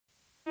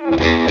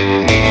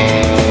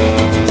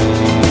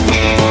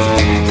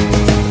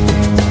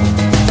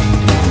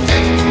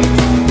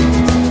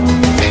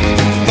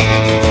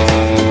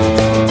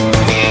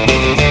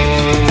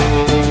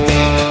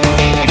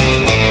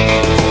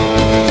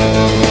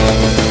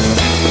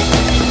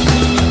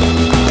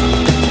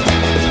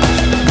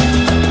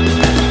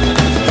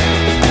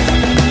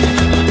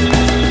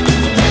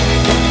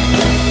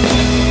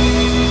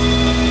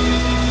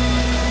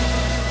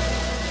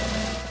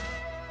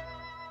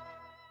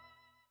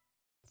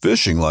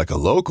Fishing like a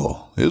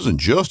local isn't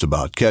just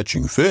about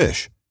catching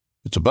fish.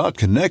 It's about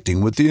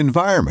connecting with the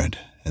environment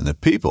and the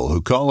people who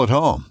call it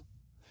home.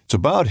 It's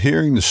about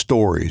hearing the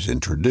stories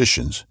and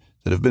traditions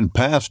that have been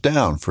passed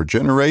down for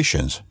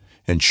generations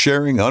and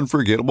sharing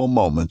unforgettable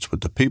moments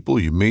with the people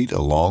you meet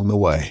along the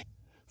way.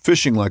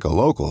 Fishing like a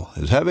local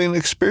is having an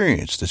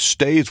experience that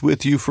stays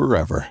with you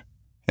forever.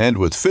 And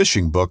with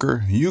Fishing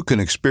Booker, you can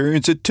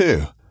experience it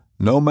too,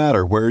 no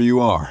matter where you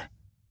are.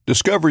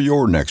 Discover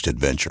your next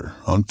adventure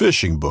on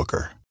Fishing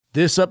Booker.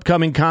 This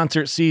upcoming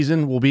concert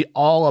season will be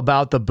all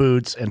about the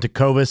boots, and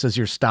Tecovas is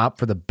your stop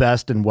for the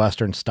best in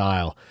Western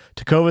style.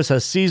 Tecovas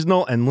has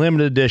seasonal and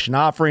limited edition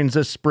offerings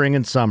this spring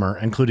and summer,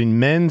 including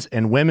men's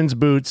and women's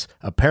boots,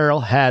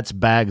 apparel, hats,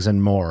 bags,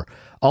 and more.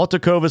 All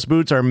Tecovas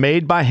boots are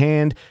made by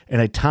hand in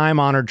a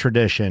time-honored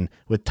tradition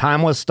with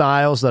timeless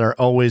styles that are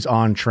always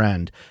on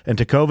trend. And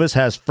Tecovas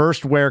has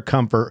first wear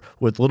comfort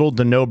with little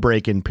to no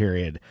break-in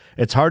period.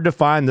 It's hard to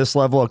find this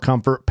level of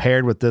comfort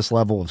paired with this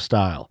level of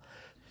style.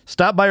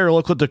 Stop by your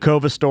local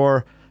Tecovas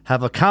store,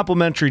 have a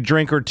complimentary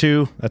drink or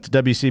two, that's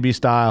WCB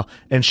style,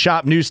 and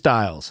shop new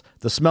styles.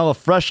 The smell of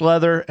fresh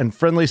leather and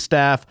friendly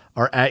staff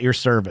are at your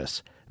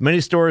service. Many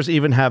stores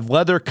even have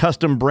leather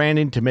custom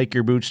branding to make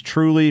your boots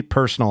truly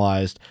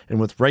personalized. And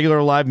with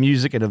regular live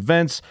music and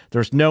events,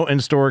 there's no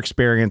in-store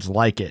experience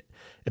like it.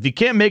 If you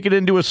can't make it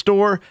into a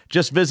store,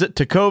 just visit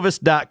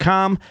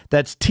tecovas.com.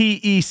 That's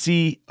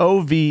TECOVAS.com.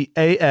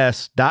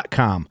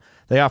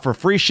 They offer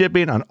free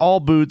shipping on all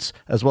boots,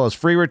 as well as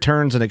free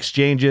returns and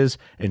exchanges,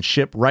 and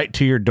ship right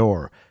to your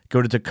door.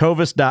 Go to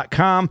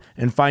tecovas.com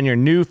and find your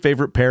new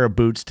favorite pair of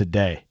boots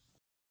today.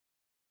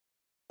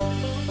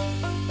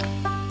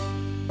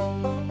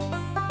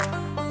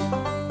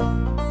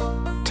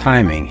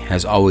 Timing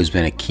has always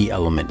been a key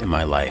element in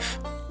my life.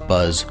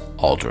 Buzz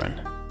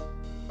Aldrin.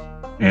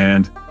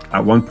 And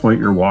at one point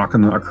you're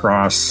walking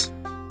across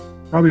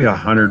probably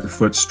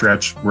 100-foot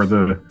stretch where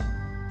the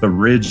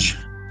ridge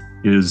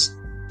is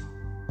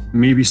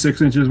maybe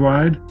 6 inches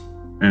wide,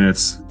 and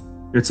it's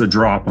a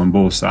drop on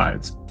both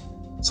sides.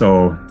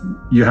 So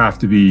you have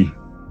to be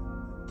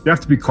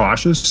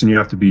cautious, and you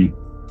have to be,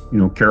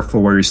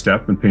 careful where you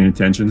step and paying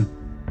attention.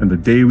 And the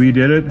day we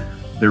did it,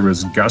 there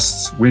was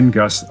wind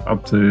gusts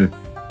up to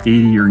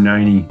 80 or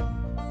 90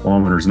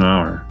 kilometers an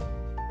hour.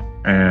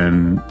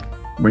 And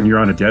when you're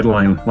on a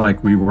deadline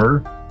like we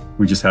were,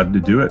 we just had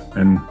to do it.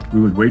 And we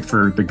would wait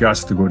for the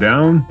gust to go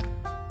down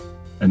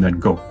and then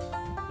go.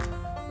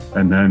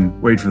 And then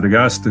wait for the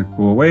gust to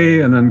go away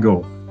and then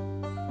go.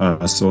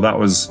 So that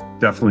was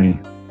definitely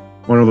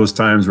one of those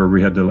times where we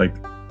had to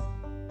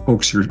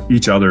coax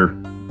each other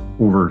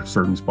over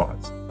certain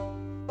spots.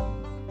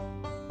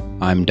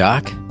 I'm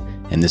Doc,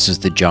 and this is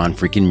the John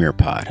freaking Muir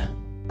Pod.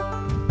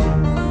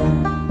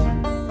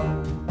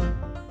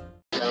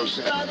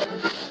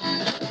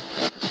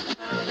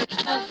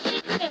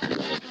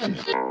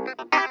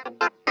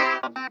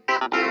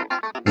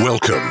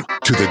 Welcome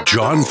to the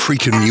John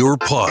freaking Muir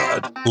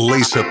Pod.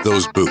 Lace up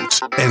those boots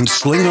and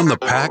sling on the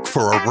pack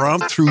for a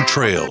romp through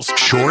trails,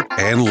 short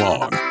and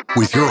long.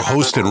 With your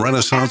host and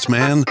Renaissance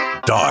man,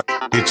 Doc,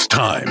 it's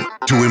time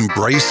to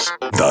embrace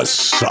the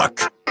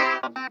suck.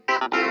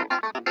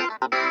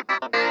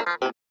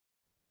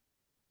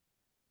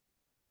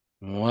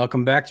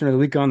 Welcome back to another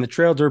week on the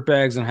trail,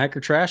 dirtbags and hiker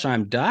trash.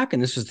 I'm Doc,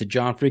 and this is the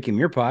John freaking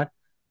Muir Pod.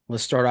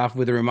 Let's start off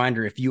with a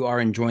reminder. If you are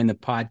enjoying the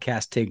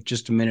podcast, take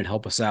just a minute,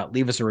 help us out.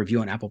 Leave us a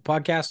review on Apple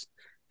Podcasts.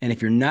 And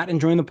if you're not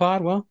enjoying the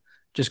pod, well,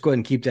 just go ahead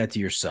and keep that to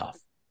yourself.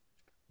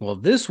 Well,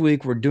 this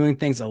week, we're doing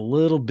things a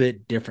little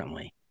bit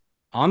differently.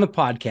 On the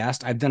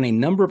podcast, I've done a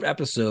number of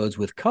episodes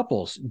with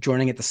couples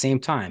joining at the same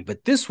time.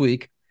 But this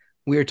week,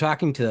 we are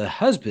talking to the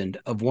husband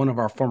of one of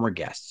our former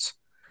guests.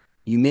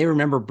 You may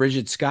remember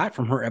Bridget Scott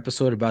from her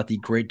episode about the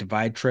Great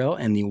Divide Trail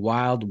and the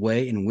wild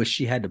way in which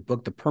she had to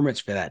book the permits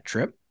for that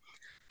trip.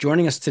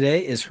 Joining us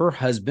today is her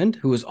husband,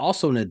 who is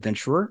also an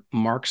adventurer,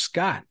 Mark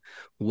Scott.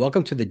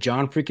 Welcome to the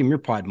John freaking Muir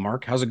Pod,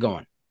 Mark. How's it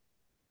going?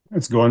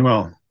 It's going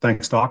well.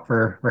 Thanks, Doc,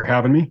 for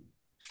having me.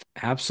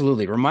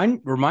 Absolutely.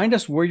 Remind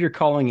us where you're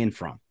calling in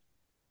from.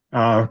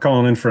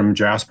 Calling in from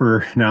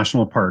Jasper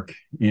National Park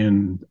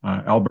in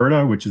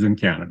Alberta, which is in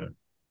Canada.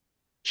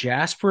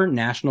 Jasper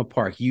National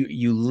Park.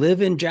 You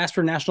live in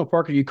Jasper National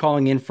Park, or are you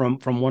calling in from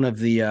one of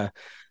the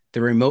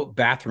remote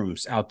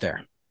bathrooms out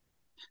there?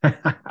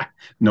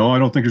 No, I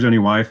don't think there's any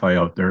Wi-Fi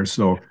out there.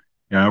 So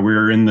yeah,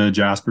 we're in the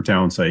Jasper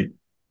town site.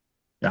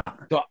 Yeah.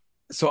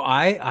 So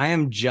I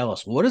am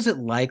jealous. What is it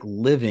like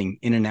living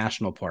in a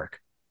national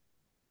park?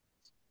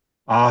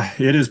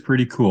 It is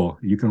pretty cool.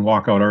 You can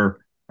walk out our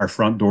our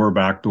front door,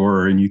 back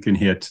door, and you can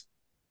hit,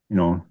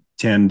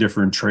 10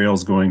 different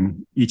trails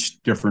going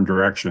each different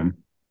direction,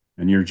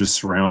 and you're just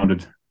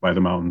surrounded by the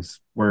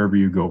mountains wherever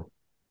you go.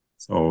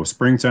 So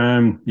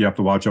springtime, you have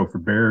to watch out for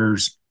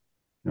bears,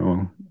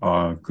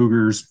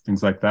 cougars,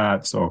 things like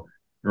that. So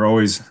you're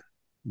always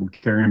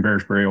carrying bear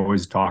spray,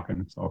 always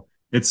talking. So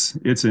it's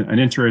an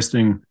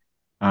interesting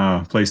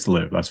place to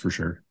live, that's for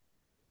sure.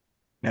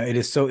 Now, it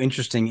is so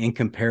interesting in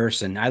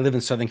comparison. I live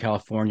in Southern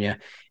California,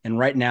 and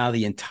right now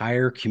the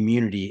entire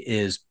community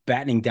is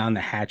battening down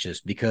the hatches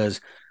because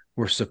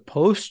we're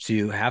supposed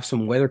to have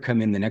some weather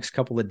come in the next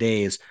couple of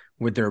days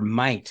where there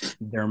might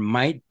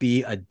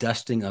be a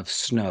dusting of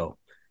snow,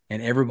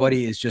 and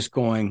everybody is just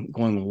going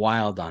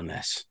wild on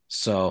this.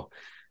 So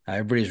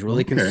everybody's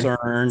really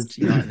concerned.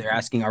 They're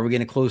asking, are we going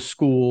to close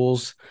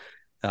schools?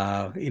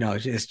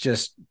 It's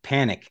just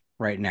panic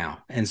right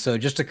now. And so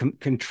just to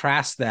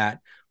contrast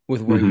that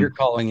with where you're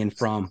calling in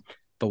from,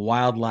 the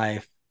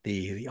wildlife,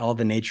 all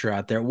the nature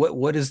out there,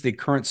 what is the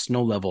current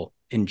snow level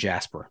in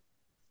Jasper?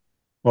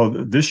 Well,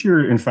 this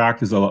year, in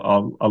fact, is a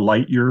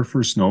light year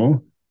for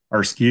snow.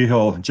 Our ski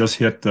hill just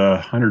hit the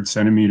 100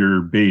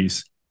 centimeter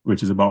base,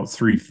 which is about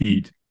 3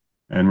 feet.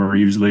 And we're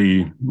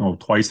usually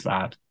twice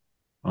that.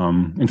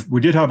 And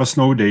we did have a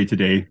snow day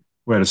today.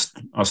 We had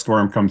a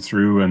storm come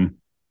through and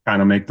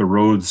kind of make the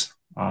roads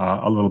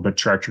a little bit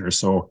treacherous.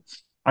 So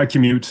I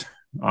commute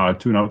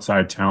to an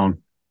outside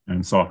town.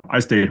 And so I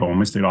stayed home.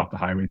 I stayed off the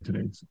highway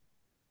today.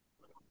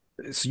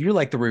 So you're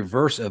like the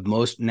reverse of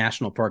most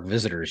national park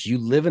visitors. You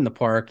live in the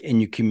park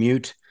and you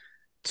commute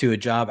to a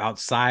job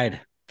outside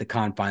the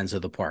confines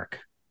of the park.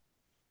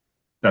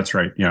 That's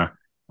right. Yeah.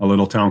 A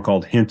little town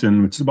called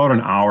Hinton, which is about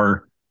an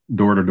hour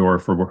door to door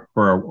for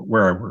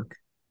where I work.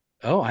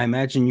 Oh, I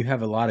imagine you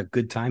have a lot of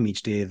good time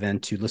each day then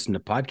to listen to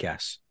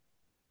podcasts.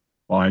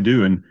 Well, I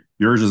do. And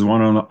yours is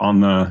one on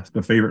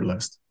the favorite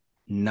list.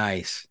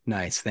 Nice.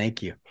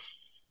 Thank you.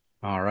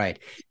 All right.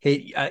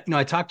 Hey,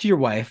 I talked to your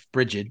wife,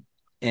 Bridget,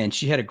 and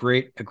she had a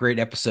great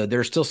episode. There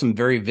are still some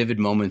very vivid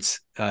moments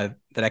that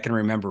I can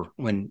remember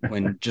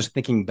when just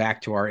thinking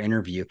back to our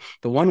interview.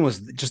 The one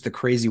was just the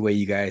crazy way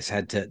you guys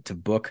had to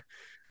book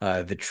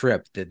the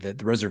trip, the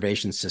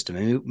reservation system.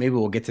 And maybe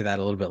we'll get to that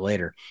a little bit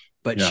later.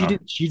 But yeah.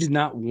 She did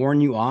not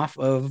warn you off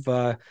of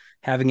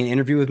having an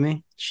interview with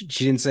me.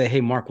 She didn't say,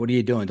 "Hey, Mark, what are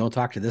you doing? Don't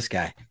talk to this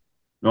guy."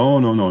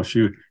 No.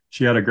 She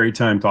had a great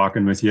time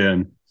talking with you,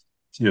 and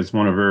it's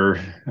one of her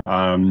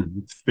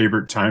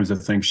favorite times. I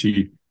think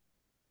she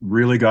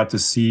really got to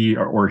see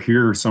or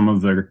hear some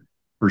of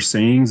her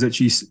sayings that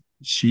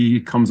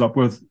she comes up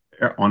with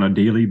on a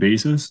daily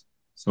basis.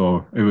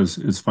 So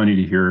it's funny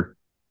to hear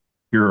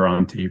her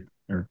on tape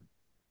or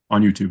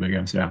on YouTube, I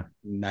guess. Yeah.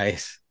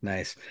 Nice.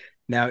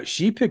 Now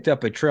she picked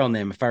up a trail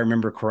name, if I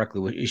remember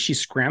correctly. Is she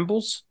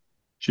Scrambles?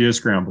 She is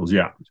Scrambles.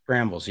 Yeah.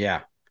 Scrambles.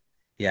 Yeah.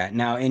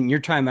 Now, in your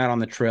time out on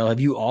the trail, have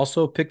you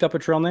also picked up a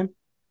trail name?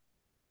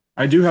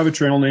 I do have a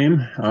trail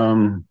name.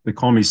 They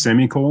call me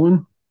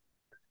Semicolon.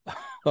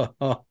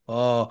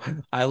 Oh,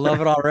 I love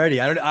it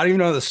already. I don't even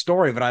know the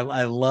story, but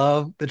I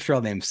love the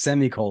trail name,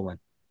 Semicolon.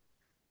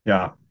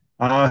 Yeah.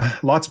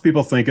 Lots of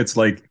people think it's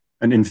like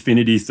an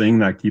infinity thing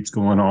that keeps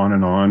going on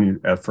and on.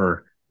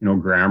 For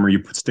grammar,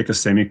 you stick a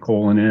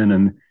semicolon in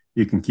and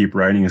you can keep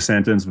writing a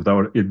sentence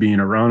without it being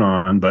a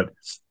run-on, but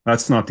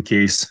that's not the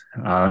case.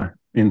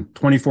 In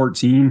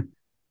 2014,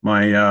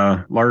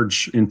 my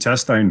large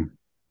intestine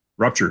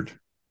ruptured,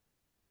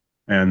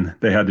 and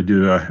they had to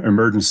do an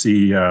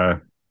emergency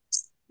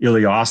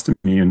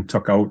ileostomy and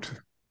took out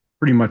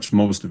pretty much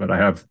most of it. I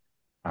have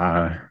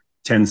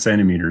 10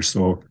 centimeters,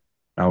 so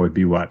that would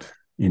be what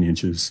in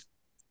inches?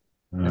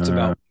 That's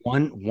about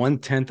one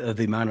tenth of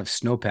the amount of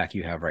snowpack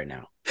you have right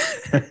now.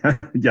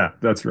 Yeah,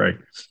 that's right.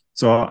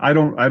 So I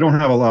don't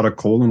have a lot of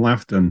colon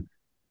left, and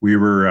we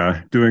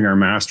were doing our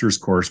master's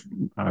course,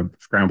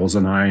 Scrambles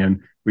and I,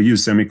 and we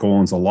use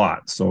semicolons a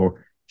lot. So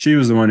she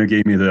was the one who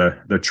gave me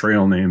the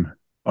trail name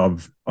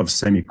of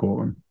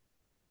Semicolon.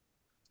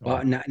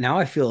 Well, now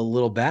I feel a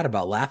little bad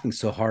about laughing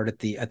so hard at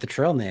the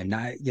trail name.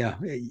 Now, yeah.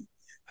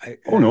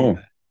 Oh no.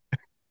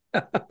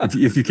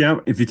 if you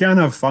can't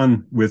have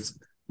fun with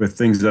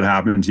things that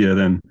happen to you,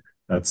 then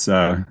that's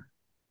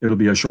it'll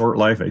be a short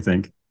life, I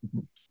think.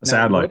 A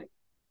sad life.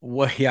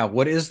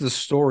 What is the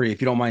story,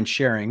 if you don't mind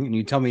sharing? And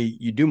you tell me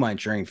you do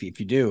mind sharing if you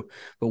do.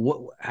 But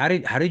how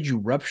did you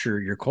rupture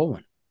your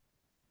colon?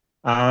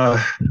 I've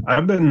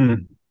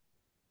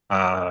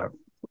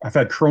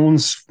had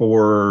Crohn's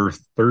for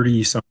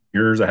 30 some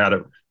years. I had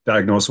it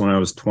diagnosed when I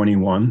was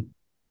 21.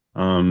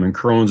 And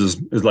Crohn's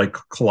is like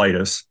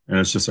colitis, and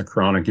it's just a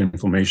chronic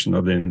inflammation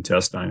of the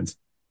intestines.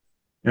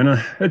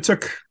 And it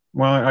took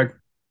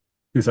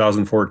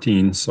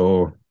 2014,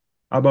 so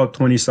about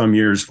 20 some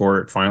years for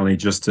it finally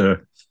just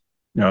to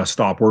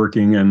stop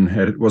working, and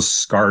it was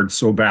scarred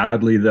so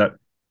badly that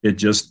it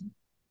just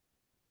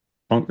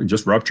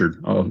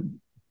ruptured.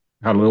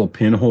 Had a little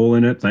pinhole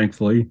in it,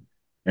 thankfully,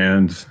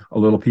 and a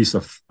little piece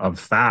of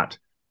fat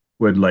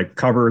would like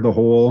cover the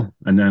hole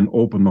and then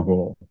open the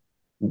hole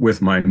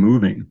with my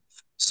moving.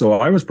 So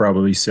I was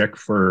probably sick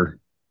for,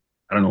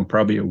 I don't know,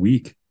 probably a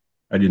week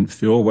I didn't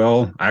feel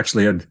well.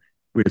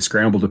 We had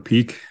scrambled a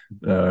peak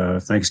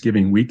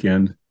Thanksgiving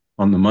weekend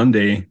on the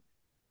Monday,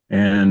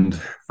 and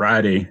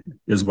Friday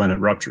is when it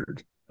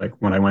ruptured. Like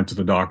when I went to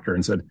the doctor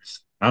and said,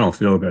 I don't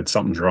feel good,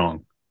 something's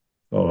wrong.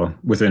 So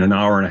within an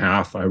hour and a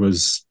half, I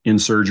was in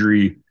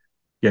surgery,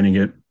 getting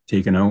it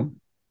taken out.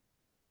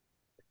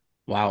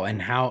 Wow.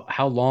 And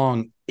how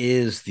long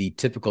is the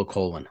typical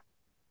colon?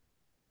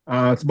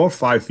 It's about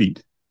 5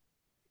 feet.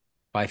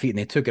 5 feet. And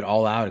they took it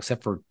all out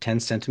except for 10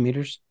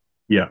 centimeters.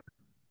 Yeah.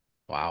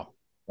 Wow.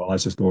 Well,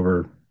 that's just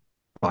over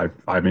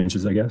 5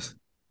 inches, I guess.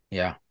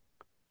 Yeah.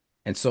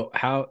 And so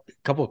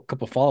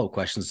couple follow-up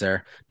questions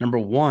there. Number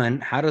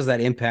one, how does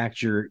that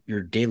impact your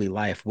daily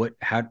life?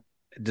 How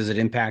does it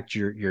impact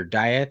your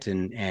diet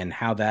and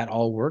how that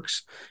all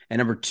works? And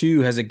number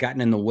two, has it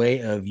gotten in the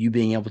way of you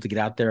being able to get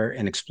out there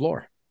and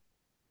explore?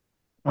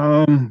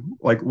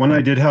 Like when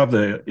I did have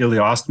the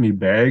ileostomy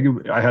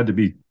bag, I had to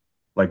be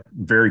like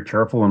very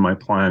careful in my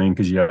planning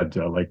because you had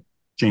to like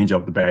change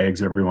out the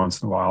bags every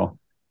once in a while.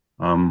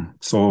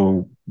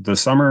 So the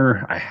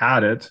summer I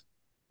had it,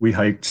 we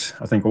hiked,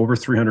 I think, over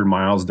 300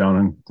 miles down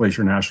in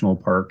Glacier National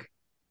Park,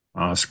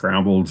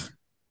 scrambled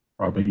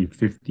probably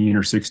 15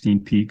 or 16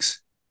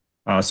 peaks.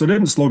 So it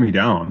didn't slow me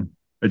down.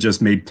 It just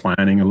made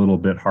planning a little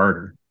bit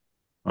harder.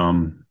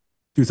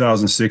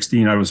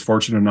 2016, I was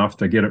fortunate enough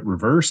to get it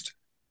reversed.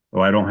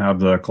 So I don't have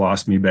the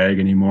colostomy bag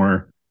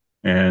anymore.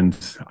 And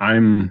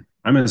I'm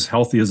as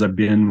healthy as I've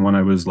been when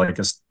I was like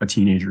a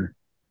teenager,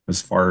 as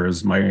far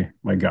as my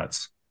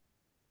guts.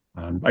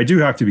 I do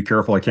have to be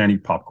careful. I can't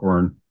eat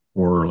popcorn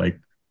or like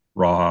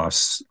raw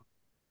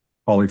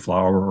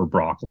cauliflower or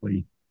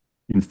broccoli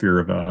in fear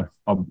of a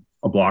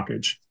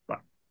blockage. But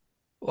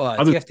Well,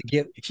 if you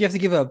have to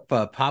give up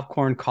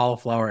popcorn,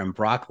 cauliflower, and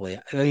broccoli,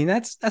 I mean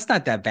that's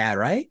not that bad,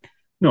 right?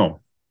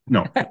 no,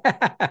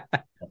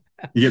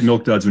 you get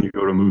milk duds when you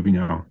go to a movie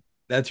now.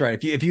 That's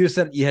right. If you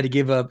said you had to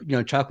give up,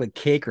 chocolate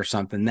cake or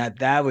something,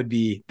 that would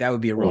be a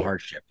real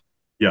hardship.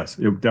 Yes,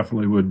 it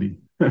definitely would be.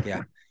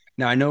 Yeah.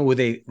 Now I know with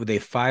a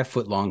 5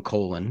 foot long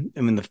colon,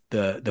 I mean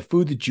the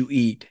food that you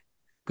eat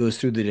goes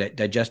through the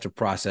digestive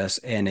process,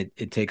 and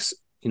it takes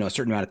a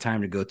certain amount of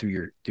time to go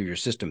through your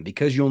system.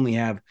 Because you only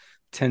have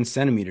 10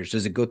 centimeters,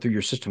 does it go through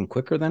your system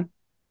quicker then?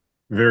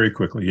 Very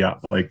quickly, yeah.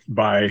 Like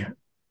by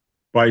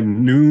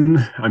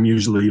noon, I'm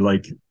usually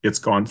like it's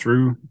gone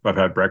through. I've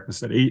had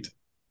breakfast at 8,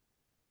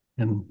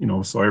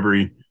 and so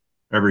every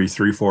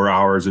 3-4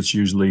 hours, it's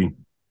usually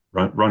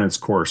run its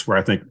course. Where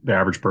I think the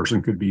average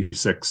person could be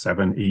 6,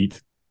 7,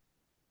 8.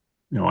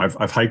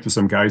 I've hiked with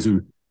some guys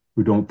who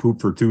don't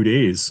poop for 2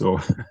 days, so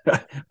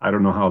I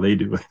don't know how they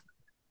do it.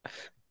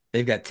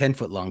 They've got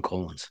 10-foot long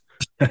colons.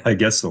 I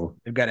guess so.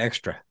 They've got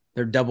extra.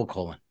 They're double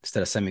colon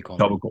instead of semicolon.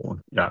 Double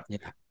colon, yeah.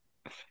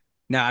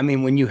 Now, I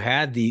mean, when you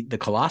had the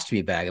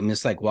colostomy bag, I mean,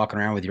 it's like walking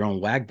around with your own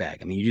wag bag.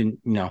 I mean, you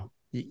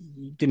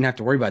didn't have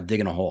to worry about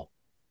digging a hole.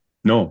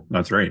 No,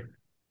 that's right.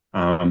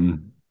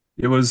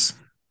 It was,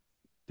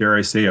 dare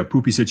I say, a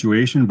poopy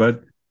situation,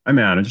 but I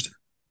managed.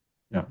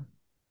 Yeah.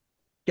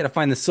 You got to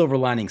find the silver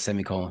lining,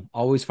 semicolon.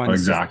 Always find the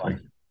silver lining.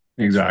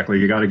 Exactly.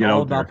 You got to get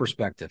all out there. about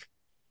perspective.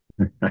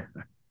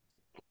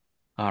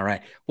 All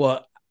right.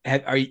 Well,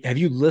 have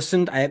you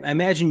listened? I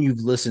imagine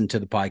you've listened to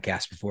the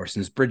podcast before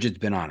since Bridget's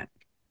been on it,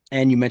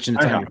 and you mentioned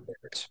it's on your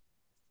favorites.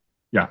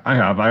 Yeah, I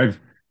have. I've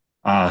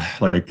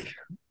like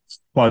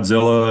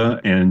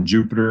Quadzilla and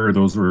Jupiter.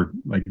 Those were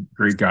like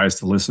great guys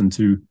to listen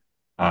to.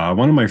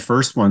 One of my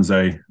first ones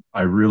I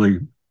really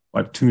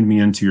what tuned me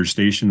into your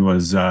station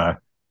was the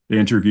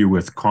interview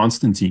with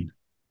Constantine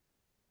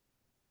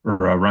or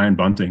Ryan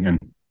Bunting, and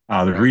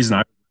the reason I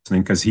was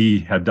listening because he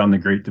had done the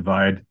Great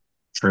Divide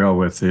Trail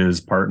with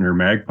his partner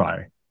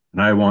Magpie,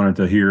 and I wanted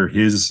to hear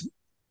his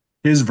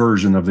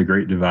version of the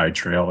Great Divide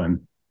Trail,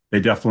 and they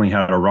definitely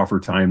had a rougher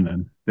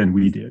time than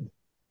we did.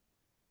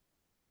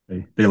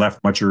 They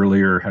left much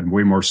earlier, had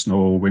way more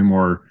snow, way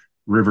more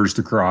rivers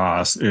to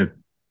cross. There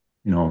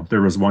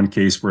was one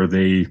case where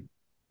they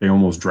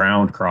almost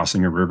drowned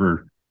crossing a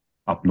river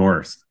up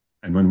north,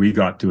 and when we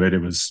got to it, it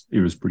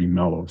was pretty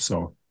mellow.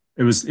 So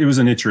it was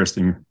an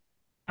interesting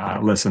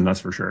listen, that's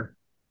for sure.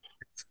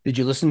 Did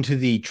you listen to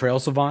the Trail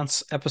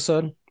Savants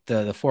episode?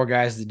 The 4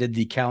 guys that did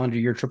the calendar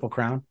year Triple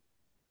Crown?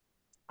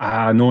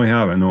 No, I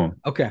haven't. No.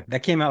 Okay.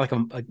 That came out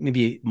like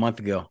maybe a month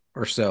ago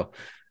or so.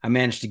 I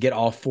managed to get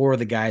all 4 of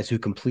the guys who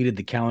completed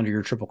the calendar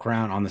year Triple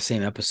Crown on the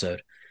same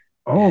episode.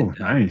 Oh, and,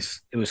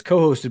 nice. It was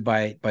co-hosted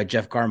by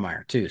Jeff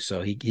Garmeyer too.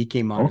 So he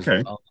came on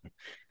as well,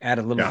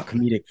 added a little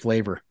comedic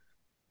flavor.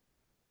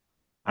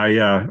 We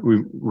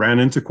ran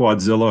into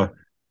Quadzilla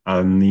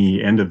on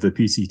the end of the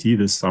PCT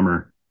this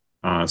summer.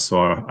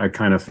 So I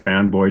kind of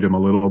fanboyed him a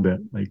little bit.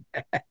 Like,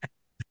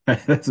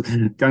 that's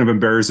kind of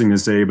embarrassing to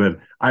say, but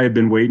I had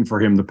been waiting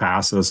for him to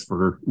pass us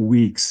for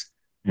weeks,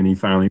 and he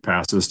finally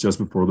passed us just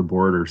before the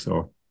border.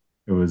 So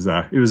it was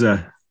a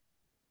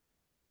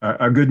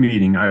good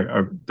meeting.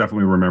 I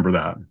definitely remember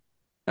that.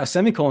 Now,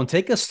 semicolon,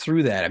 take us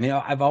through that. I mean,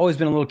 I've always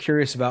been a little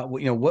curious about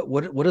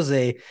what is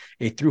a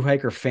thru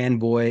hiker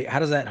fanboy? How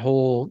does that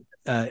whole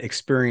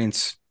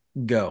experience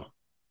go?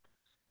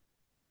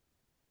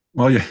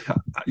 Well, yeah,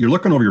 you're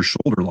looking over your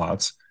shoulder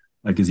lots.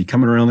 Like, is he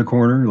coming around the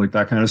corner? Like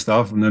that kind of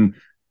stuff. And then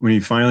when he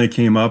finally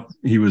came up,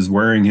 he was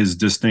wearing his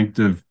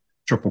distinctive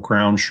Triple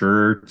Crown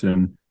shirt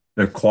and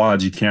the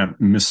quads. You can't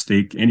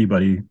mistake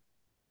anybody.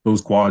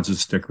 Those quads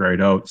just stick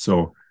right out.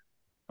 So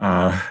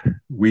uh,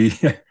 we,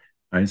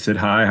 I said,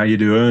 hi, how you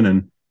doing?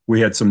 And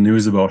we had some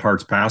news about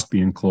Hearts Pass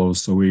being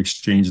closed. So we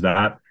exchanged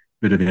that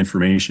bit of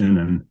information.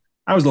 And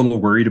I was a little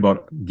worried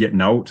about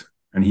getting out.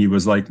 And he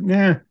was like,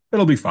 nah,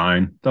 it'll be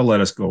fine. They'll let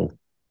us go.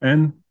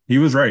 And he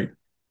was right.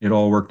 It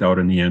all worked out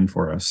in the end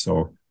for us.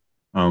 So,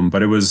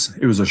 but it was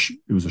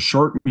a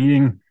short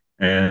meeting,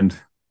 and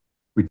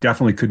we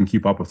definitely couldn't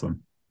keep up with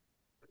them.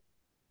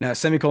 Now,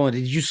 semicolon,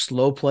 did you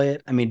slow play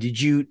it? I mean,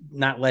 did you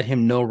not let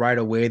him know right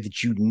away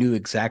that you knew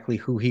exactly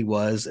who he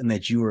was and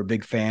that you were a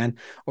big fan,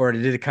 or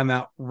did it come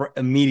out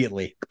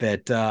immediately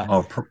that?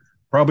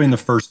 Probably in the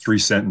first three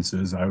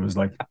sentences, I was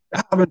like,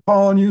 "I've been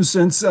following you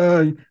since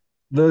the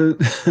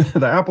the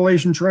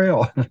Appalachian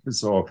Trail."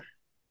 So,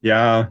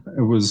 yeah,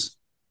 it was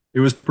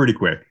pretty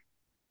quick.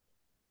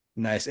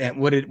 Nice. And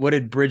what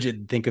did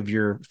Bridget think of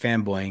your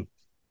fanboying?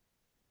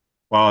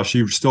 Well,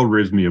 she still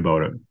ribbed me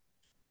about it.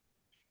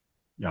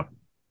 Yeah,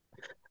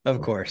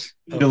 Of course.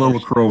 eat a little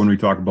crow when we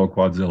talk about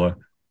Quadzilla.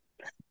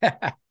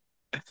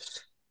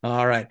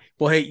 All right.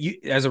 Well, hey, you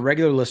as a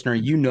regular listener,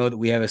 you know that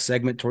we have a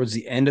segment towards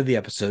the end of the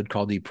episode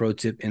called the Pro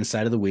Tip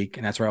Inside of the Week.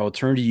 And that's where I will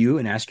turn to you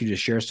and ask you to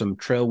share some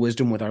trail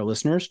wisdom with our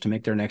listeners to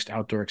make their next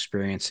outdoor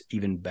experience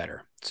even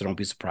better. So don't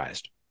be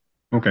surprised.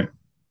 Okay.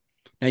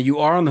 Now, you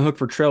are on the hook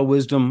for trail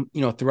wisdom,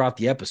 throughout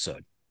the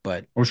episode,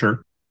 but Oh,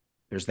 sure.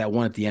 there's that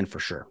one at the end for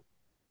sure.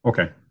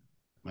 Okay.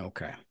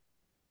 Okay.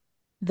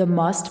 The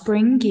must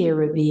bring gear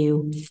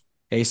review.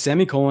 A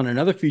semicolon.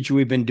 Another feature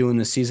we've been doing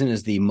this season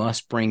is the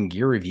must bring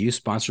gear review,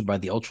 sponsored by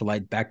the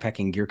ultralight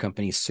backpacking gear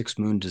company 6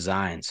 Moon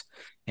Designs.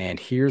 And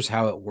here's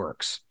how it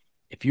works.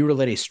 If you were to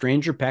let a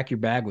stranger pack your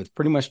bag with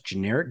pretty much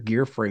generic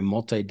gear for a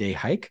multi-day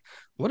hike,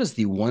 what is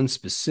the one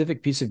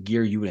specific piece of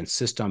gear you would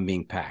insist on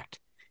being packed?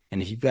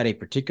 And if you've got a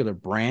particular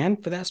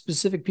brand for that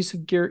specific piece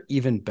of gear,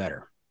 even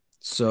better.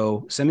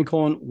 So,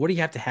 semicolon, what do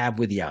you have to have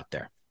with you out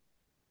there?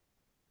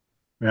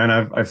 Man,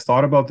 I've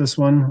thought about this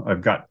one.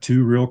 I've got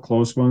two real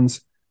close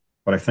ones,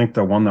 but I think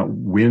the one that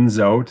wins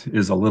out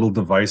is a little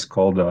device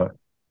called a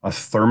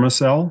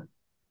Thermacell,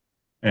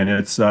 and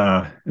it's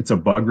a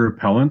bug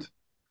repellent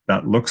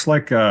that looks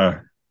like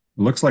a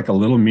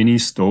little mini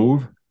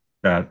stove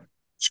that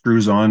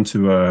screws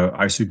onto a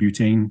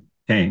isobutane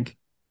tank,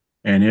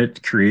 and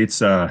it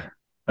creates a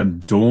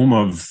dome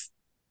of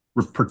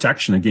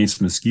protection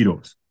against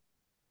mosquitoes,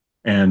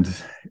 and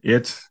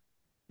it's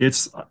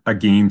a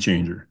game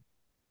changer.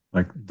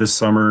 Like this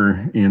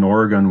summer in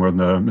Oregon, when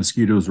the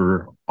mosquitoes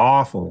were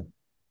awful,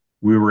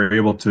 we were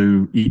able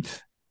to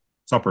eat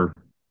supper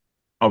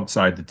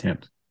outside the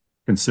tent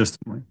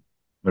consistently.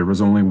 There was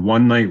only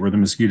one night where the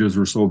mosquitoes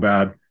were so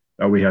bad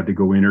that we had to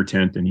go in our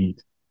tent and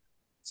eat.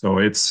 So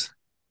it's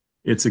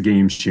a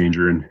game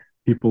changer. And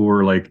people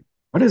were like,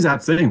 "What is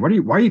that thing?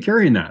 Why are you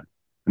carrying that?"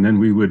 And then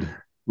we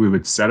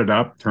would set it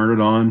up, turn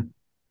it on,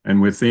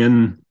 and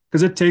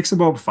because it takes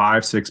about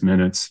 5-6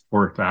 minutes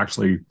for it to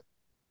actually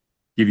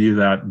give you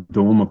that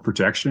dome of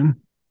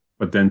protection.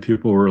 But then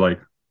people were like,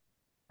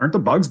 "Aren't the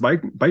bugs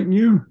biting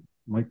you?"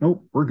 I'm like,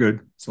 "Nope, we're good."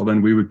 So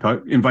then we would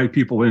invite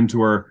people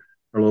into our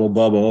little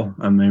bubble,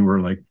 and they were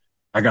like,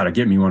 "I got to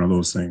get me one of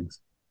those things."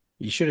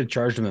 You should have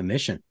charged them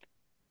admission.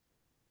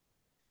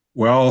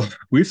 Well,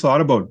 we've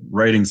thought about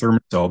writing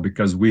Thermacell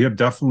because we have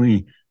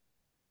definitely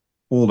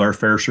told our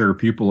fair share of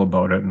people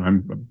about it. And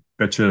I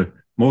bet you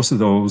most of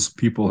those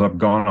people have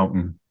gone out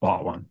and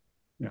bought one.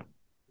 Yeah.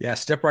 Yeah.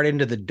 Step right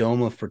into the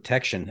dome of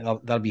protection.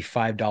 That'll be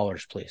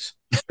 $5, please.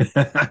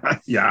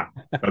 Yeah.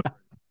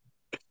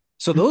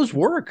 So those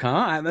work,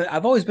 huh?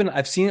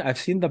 I've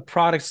seen the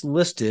products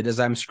listed as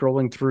I'm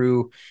scrolling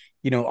through,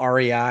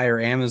 REI or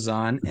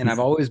Amazon, and I've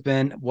always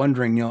been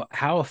wondering,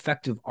 how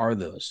effective are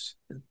those?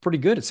 Pretty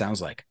good, it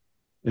sounds like.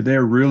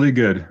 They're really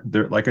good.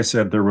 Like I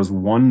said, there was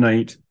one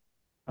night,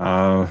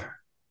 a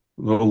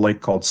little lake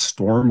called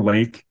Storm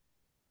Lake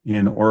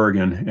in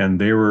Oregon, and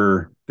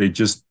they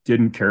just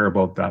didn't care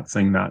about that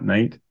thing that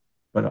night.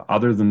 But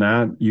other than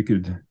that, you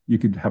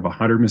could have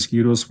 100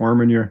 mosquitoes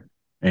swarming you,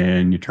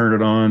 and you turn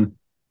it on,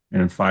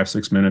 and in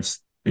 5-6 minutes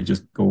they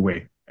just go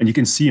away, and you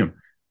can see them.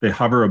 They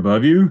hover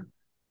above you,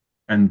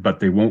 but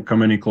they won't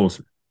come any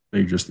closer.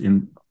 They just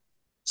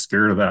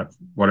scared of that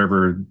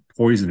whatever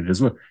poison it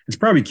is. It's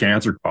probably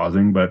cancer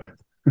causing, but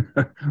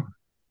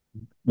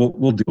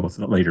we'll deal with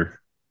it later.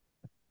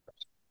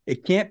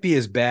 It can't be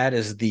as bad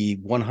as the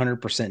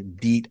 100%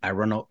 DEET I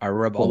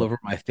rub all over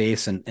my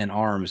face and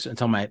arms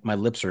until my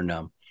lips are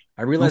numb.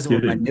 I realize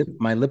that when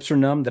my lips are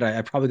numb that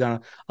I probably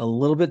gone a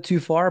little bit too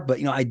far,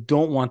 but I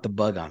don't want the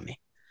bug on me.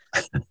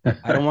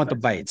 I don't want the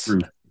bites.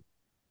 True.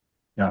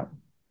 Yeah.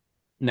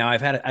 Now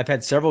I've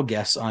had several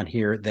guests on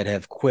here that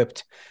have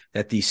quipped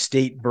that the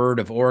state bird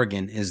of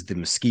Oregon is the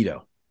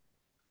mosquito.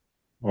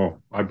 Oh,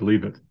 I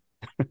believe it.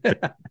 They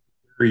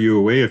carry you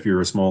away if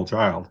you're a small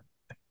child.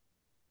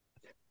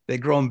 They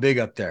grow them big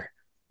up there.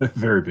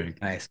 Very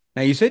big. Nice.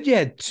 Now you said you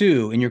had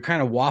two, and you're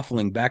kind of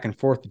waffling back and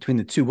forth between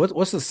the two.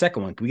 What's the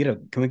second one? Can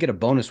we get a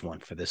bonus one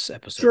for this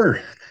episode?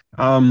 Sure.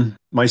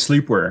 My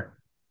sleepwear.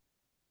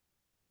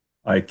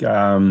 Like,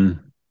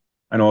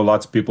 I know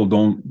lots of people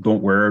don't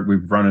wear it.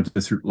 We've run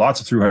into lots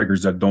of thru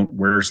hikers that don't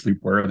wear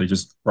sleepwear. They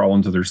just crawl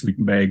into their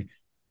sleeping bag,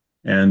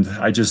 and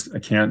I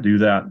can't do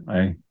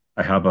that.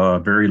 I have a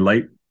very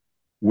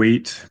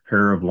lightweight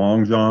pair of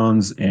long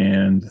johns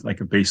and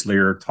like a base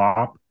layer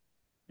top,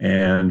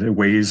 and it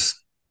weighs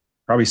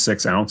probably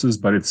 6 ounces,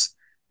 but it's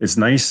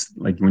nice.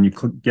 Like when you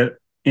get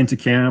into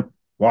camp,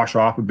 wash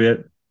off a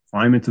bit,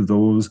 climb into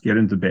those, get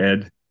into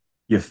bed,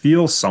 you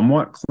feel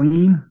somewhat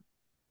clean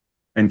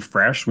and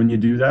fresh when you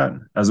do that,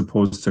 as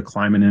opposed to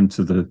climbing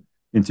into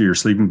your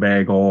sleeping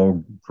bag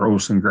all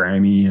gross and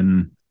grimy.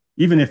 And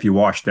even if you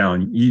wash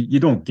down, you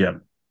don't get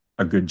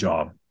a good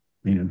job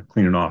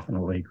cleaning off in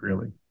a lake,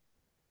 really.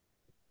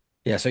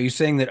 Yeah. So you're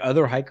saying that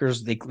other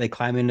hikers they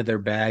climb into their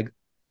bag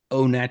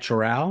au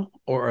natural,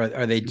 or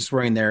are they just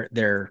wearing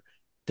their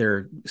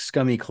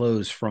scummy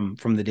clothes from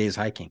the day's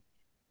hiking?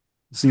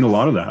 I've seen a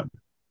lot of that.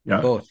 Yeah.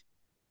 Both.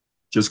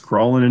 Just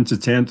crawling into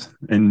tent,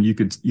 and you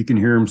can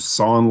hear them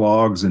sawing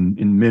logs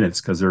in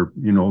minutes because they're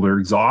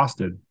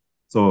exhausted.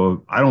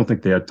 So I don't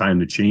think they had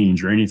time to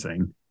change or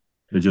anything.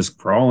 They just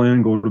crawl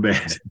in, go to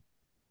bed.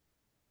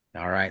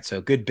 All right. So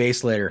good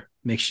base layer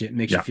makes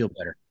you feel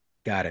better.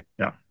 Got it.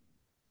 Yeah.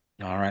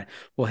 All right.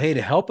 Well, hey,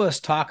 to help us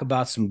talk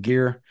about some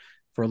gear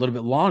for a little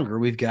bit longer,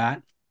 we've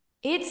got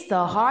It's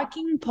the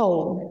hiking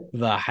pole.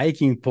 the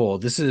hiking pole.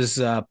 This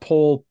is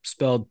pole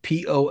spelled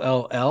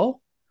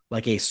POLL,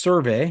 like a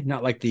survey,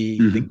 not like the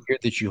gear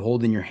that you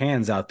hold in your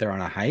hands out there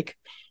on a hike.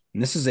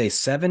 And this is a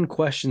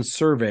 7-question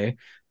survey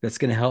that's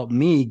going to help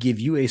me give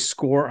you a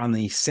score on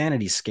the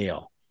sanity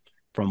scale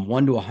from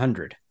 1 to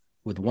 100,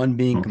 with 1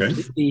 being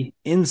completely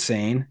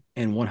insane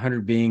and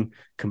 100 being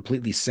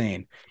completely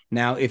sane.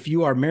 Now, if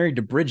you are married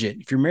to Bridget,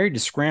 if you're married to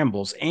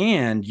Scrambles,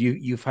 and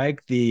you've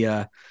hiked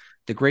the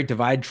Great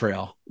Divide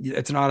Trail,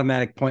 it's an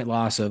automatic point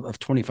loss of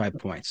 25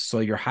 points. So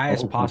your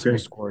highest possible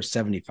score is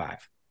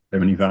 75.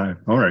 75.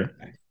 All right.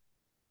 I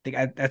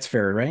think that's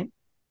fair, right?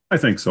 I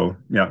think so.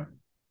 Yeah.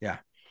 Yeah.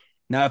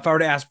 Now, if I were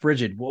to ask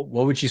Bridget, what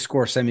would she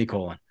score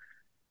semicolon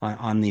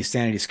on the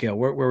sanity scale?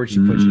 Where would she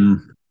put you?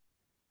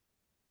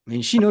 I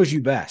mean, she knows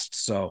you best,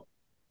 so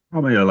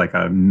Probably like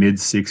a mid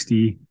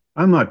 60.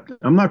 I'm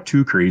not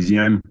too crazy.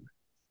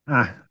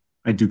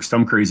 I do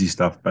some crazy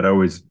stuff, but I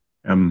always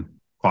am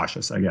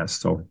cautious, I guess.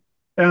 So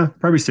yeah,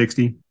 probably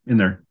 60 in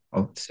there.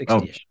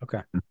 60-ish.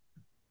 Okay.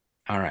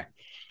 All right.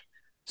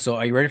 So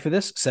are you ready for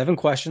this? 7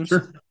 questions.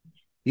 Sure.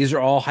 These are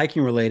all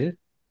hiking related,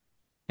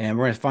 and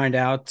we're going to find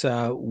out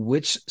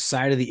which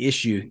side of the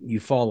issue you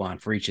fall on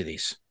for each of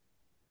these.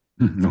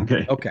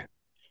 Okay. Okay.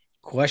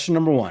 Question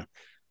number 1.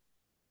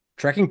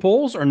 Trekking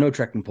poles or no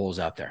trekking poles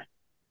out there?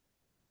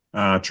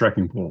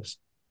 Trekking poles.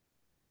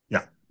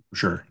 Yeah, for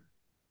sure.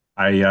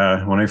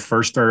 When I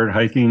first started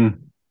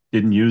hiking,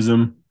 didn't use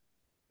them.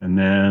 And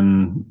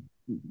then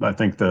I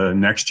think the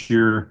next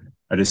year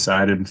I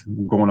decided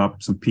going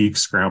up some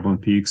peaks, scrambling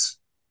peaks,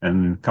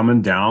 and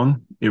coming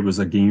down, it was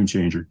a game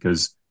changer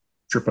because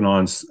tripping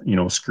on,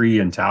 scree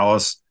and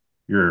talus,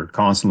 you're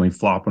constantly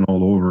flopping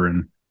all over,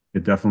 and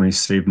it definitely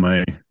saved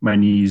my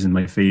knees and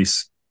my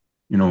face,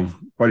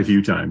 quite a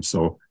few times.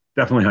 So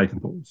definitely hiking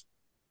poles.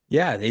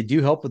 Yeah, they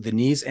do help with the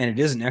knees, and it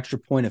is an extra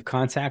point of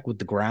contact with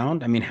the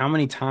ground. I mean, how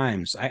many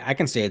times I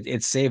can say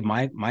it saved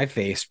my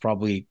face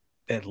probably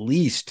at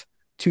least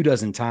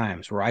 24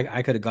 times where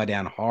I could have got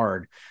down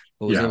hard,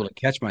 but was able to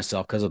catch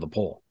myself because of the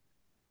pole.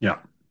 Yeah,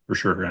 for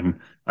sure.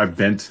 And I've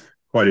bent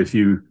quite a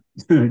few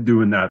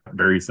doing that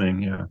very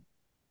thing. Yeah.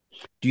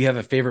 Do you have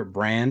a favorite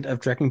brand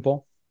of trekking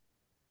pole?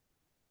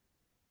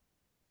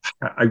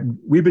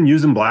 We've been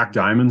using Black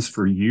Diamonds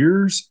for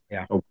years.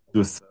 Yeah.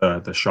 With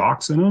the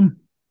shocks in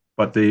them,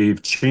 but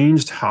they've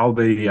changed how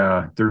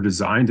they're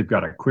designed. They've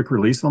got a quick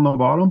release on the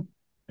bottom,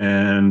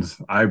 and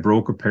I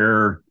broke a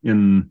pair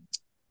in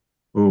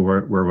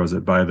where was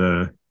it,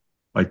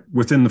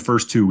 within the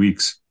first 2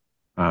 weeks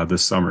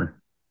this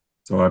summer.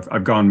 So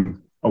I've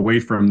gone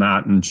away from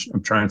that, and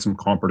I'm trying some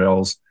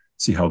Compradels,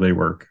 see how they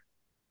work.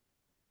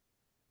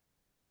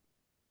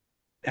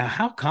 Now,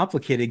 how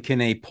complicated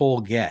can a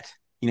pole get?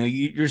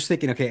 You're just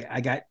thinking, okay,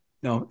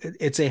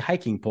 it's a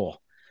hiking pole.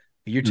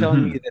 You're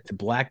telling me that the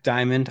Black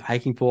Diamond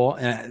hiking pole,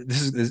 and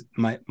this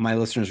my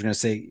listeners are going to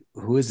say,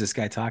 who is this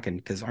guy talking?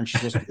 Because aren't you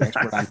supposed to be an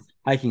expert on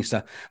hiking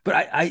stuff?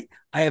 But I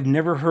have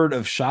never heard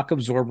of shock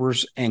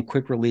absorbers and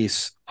quick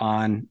release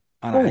on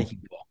a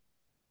hiking pole.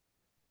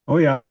 Oh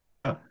yeah.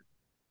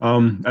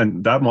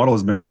 And that model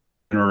has been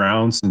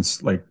around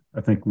since, I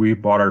think we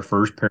bought our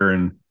first pair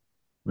in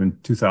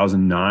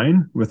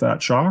 2009 with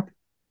that shock.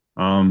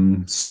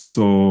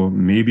 So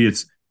maybe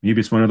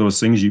it's one of those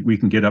things we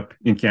can get up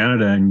in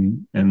Canada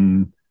and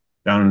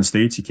down in the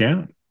States you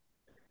can't.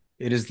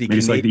 It is the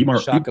Canadian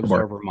shock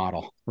absorber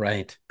model,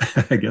 right?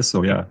 I guess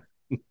so, yeah.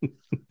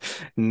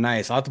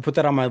 Nice. I'll have to put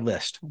that on my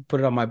list.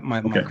 Put it on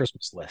my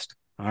Christmas list.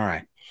 All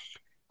right.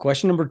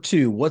 Question number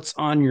 2. What's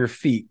on your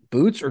feet,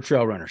 boots or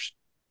trail runners?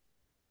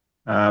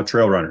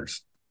 Trail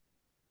runners.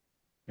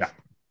 Yeah.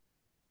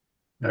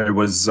 It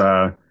was,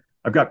 I've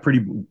got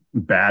pretty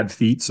bad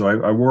feet, so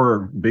I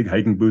wore big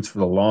hiking boots for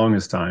the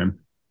longest time.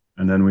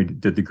 And then we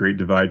did the Great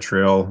Divide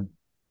Trail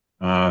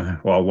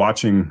while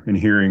watching and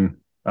hearing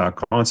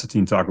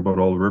Constantine talk about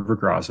all the river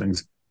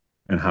crossings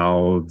and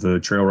how the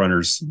trail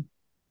runners,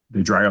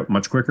 they dry out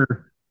much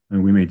quicker.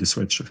 And we made the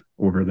switch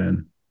over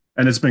then.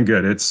 And it's been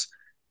good.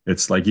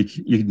 It's like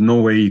you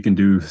no way you can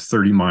do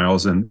 30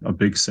 miles in a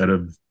big set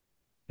of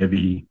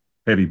heavy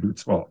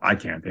boots. Well, I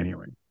can't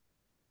anyway.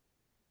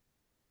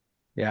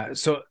 Yeah.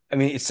 So, I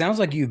mean, it sounds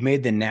like you've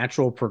made the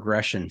natural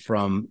progression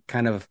from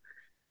kind of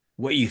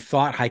what you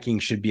thought hiking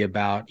should be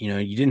about. You know,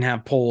 you didn't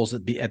have poles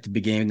at the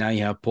beginning. Now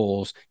you have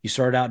poles. You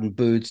started out in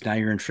boots. Now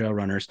you're in trail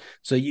runners.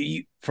 So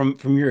you from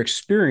your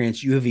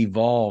experience, you have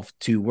evolved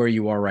to where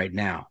you are right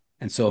now.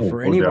 And so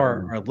for any of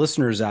our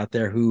listeners out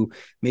there who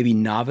maybe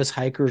novice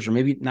hikers or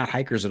maybe not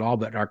hikers at all,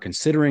 but are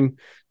considering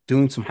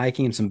doing some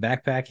hiking and some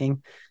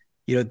backpacking,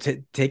 you know,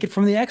 take it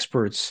from the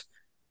experts.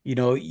 You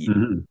know,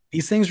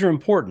 these things are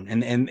important,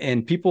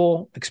 and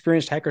people,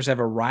 experienced hikers, have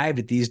arrived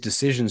at these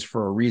decisions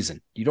for a reason.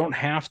 You don't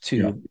have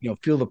to,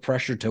 feel the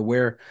pressure to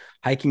wear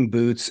hiking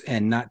boots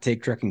and not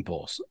take trekking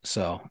poles.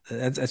 So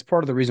that's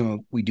part of the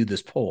reason we do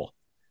this poll.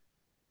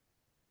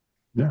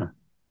 Yeah.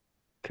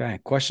 Okay.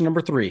 Question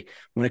number 3: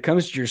 when it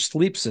comes to your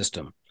sleep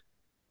system,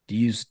 do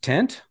you use a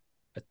tent,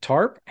 a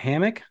tarp,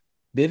 hammock,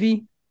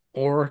 bivy,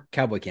 or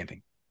cowboy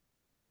camping?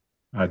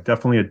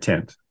 Definitely a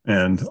tent,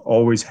 and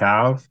always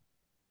have.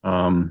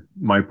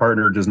 My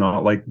partner does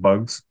not like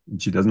bugs.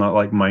 She does not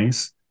like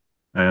mice,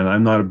 and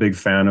I'm not a big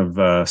fan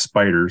of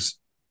spiders.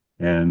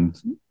 And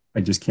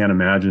I just can't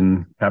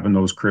imagine having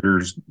those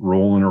critters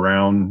rolling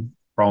around,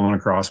 crawling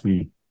across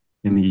me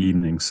in the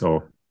evening.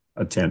 So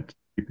a tent,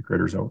 keep the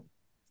critters out.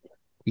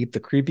 Keep the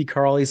creepy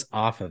crawlies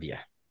off of you.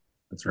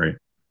 That's right.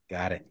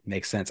 Got it.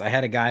 Makes sense. I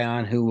had a guy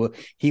on who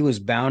he was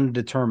bound and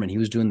determined. He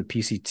was doing the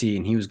PCT,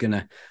 and he was going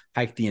to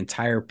hike the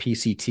entire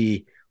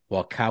PCT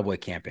while cowboy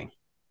camping.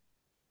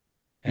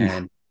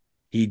 And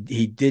he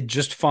did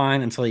just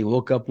fine until he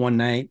woke up one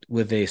night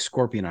with a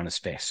scorpion on his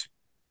face.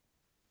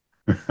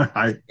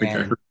 I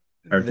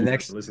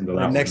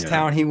the next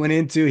town he went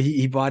into,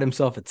 he bought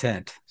himself a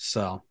tent.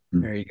 So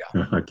there you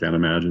go. I can't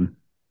imagine.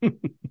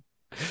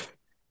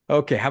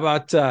 Okay. How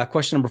about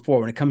question number 4?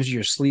 When it comes to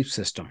your sleep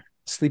system,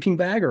 sleeping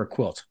bag or a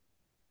quilt?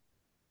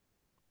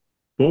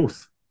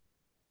 Both.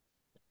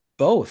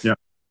 Yeah,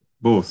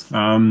 both.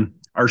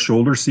 Our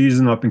shoulder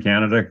season up in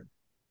Canada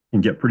can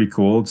get pretty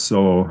cold.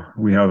 So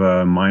we have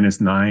a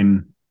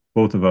 -9,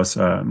 both of us,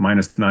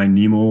 -9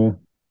 Nemo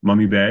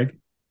mummy bag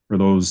for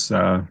those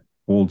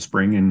cold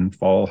spring and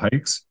fall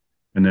hikes.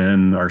 And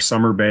then our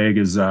summer bag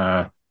is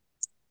it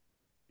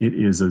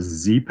is a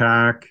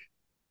Z-Pack,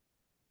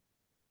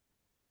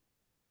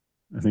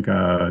 I think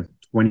a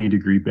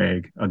 20-degree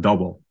bag, a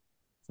double.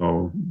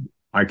 So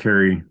I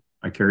carry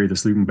the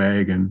sleeping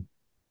bag, and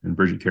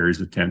Bridget carries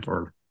the tent,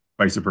 or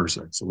vice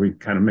versa. So we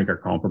kind of make our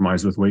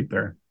compromise with weight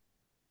there.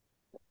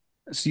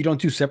 So you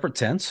don't do separate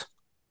tents?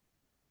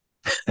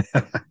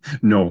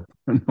 No.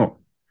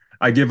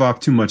 I give off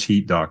too much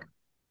heat, Doc.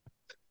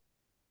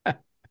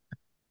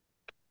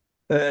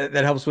 That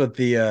helps with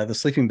the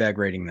sleeping bag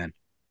rating then.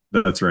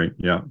 That's right.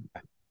 Yeah.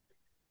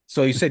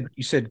 So you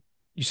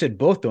said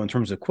both though in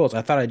terms of quilts.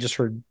 I thought I just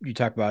heard you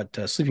talk about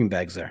sleeping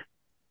bags there.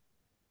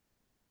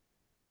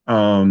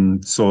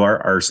 So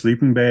our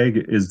sleeping bag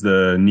is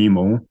the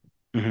Nemo,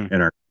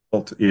 and our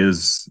quilt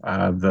is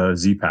the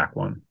Z-Pack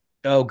one.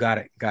 Oh, got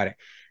it.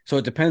 So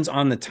it depends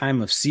on the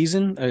time of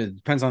season. It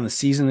depends on the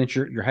season that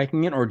you're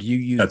hiking in, or do you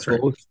use That's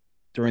both right.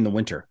 during the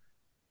winter?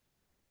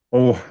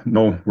 Oh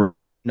no,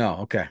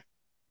 Okay.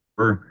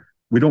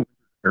 we don't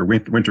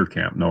winter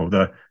camp. No,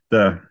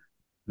 the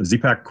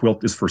Z-Pack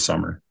quilt is for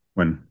summer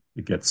when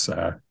it gets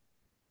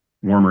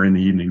warmer in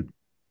the evening.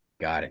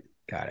 Got it.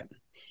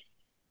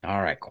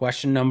 All right.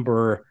 Question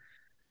number,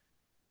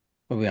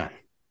 what are we on?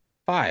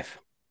 5.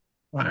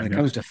 When it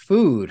comes to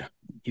food,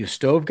 you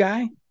stove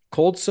guy,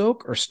 cold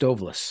soak, or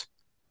stoveless?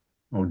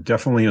 Oh,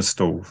 definitely a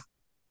stove.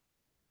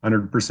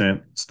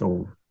 100%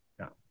 stove.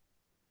 Yeah.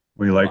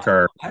 We like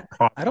our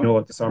hot meal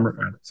at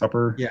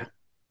supper. Yeah.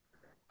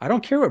 I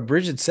don't care what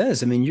Bridget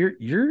says. I mean,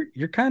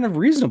 you're kind of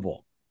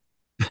reasonable.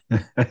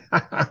 Well,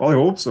 I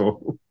hope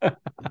so.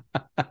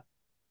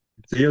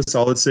 See, a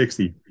solid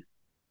 60.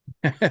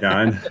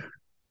 Yeah, and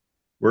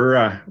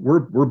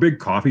we're big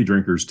coffee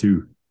drinkers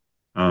too.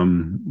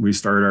 We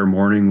start our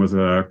morning with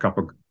a cup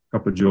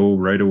of Joe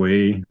right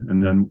away,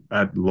 and then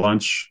at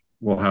lunch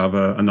we'll have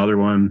another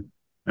one.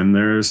 And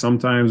there's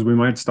sometimes we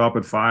might stop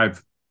at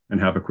 5 and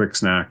have a quick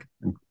snack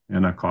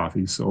and a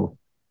coffee. So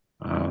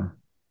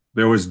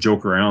they always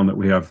joke around that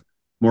we have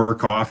more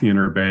coffee in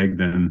our bag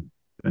than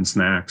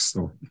snacks.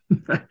 So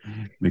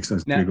makes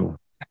us giggle.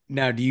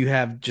 Now, do you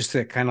have just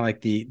kind of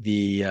like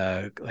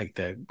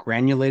the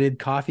granulated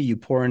coffee you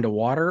pour into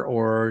water,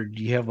 or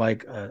do you have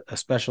like a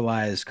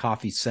specialized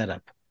coffee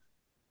setup?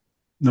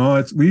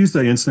 No, we use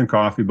the instant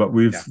coffee, but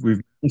we've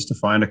managed to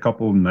find a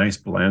couple of nice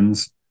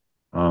blends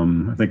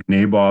I think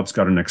Nabob's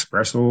got an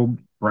espresso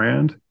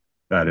brand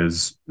that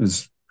is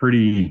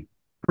pretty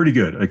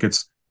good. Like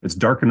it's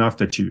dark enough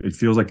that it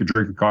feels like you're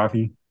drinking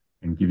coffee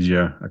and gives you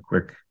a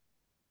quick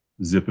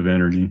zip of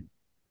energy.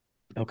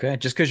 Okay,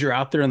 just because you're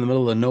out there in the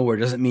middle of nowhere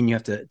doesn't mean you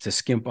have to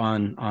skimp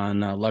on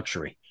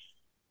luxury.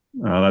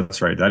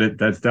 That's right.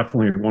 That's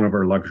definitely one of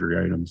our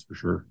luxury items for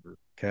sure.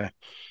 Okay.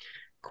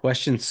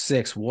 Question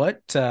 6.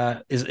 What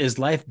is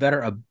life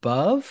better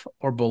above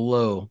or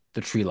below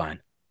the tree line?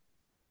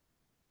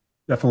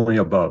 Definitely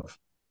above.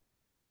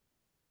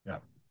 Yeah.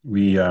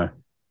 We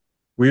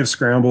have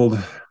scrambled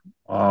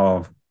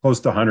close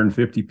to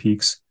 150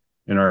 peaks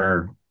in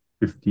our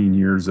 15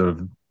 years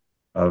of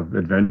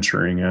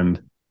adventuring.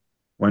 And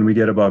when we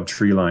get above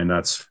tree line,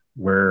 that's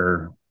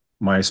where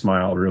my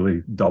smile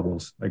really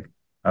doubles. Like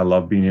I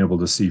love being able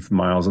to see for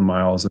miles and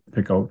miles and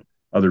pick out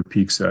other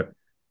peaks that,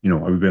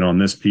 I've been on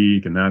this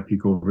peak and that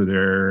peak over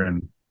there.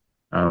 And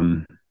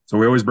so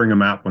we always bring a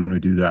map when we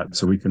do that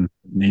so we can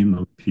name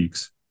those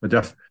peaks, but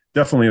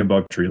definitely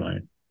above tree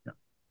line. Yeah.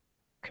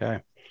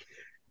 Okay.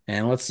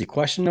 And let's see.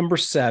 Question number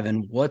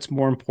 7. What's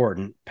more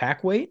important,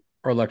 pack weight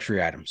or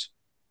luxury items?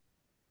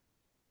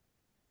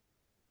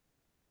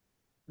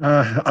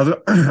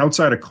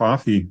 Outside of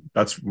coffee,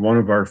 that's one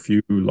of our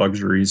few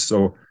luxuries.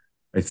 So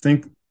I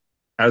think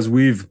as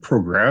we've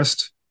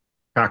progressed,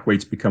 pack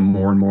weights become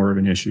more and more of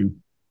an issue.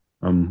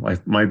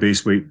 My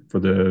base weight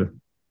for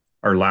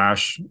our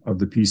lash of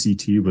the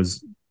PCT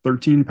was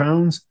 13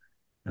 pounds.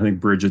 I think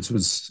Bridget's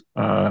was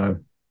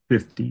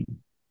 15.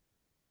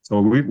 So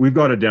we've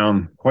got it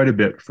down quite a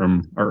bit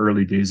from our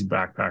early days of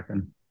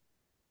backpacking.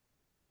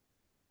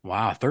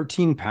 Wow,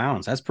 13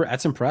 pounds.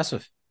 That's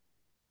impressive.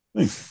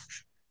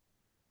 Thanks.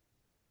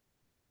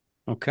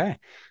 Okay.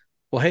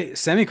 Well, hey,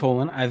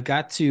 semicolon, I've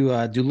got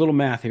to do a little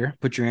math here.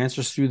 Put your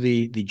answers through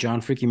the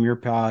John Freaking Muir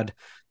Pod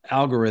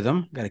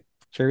algorithm. Got to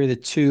carry the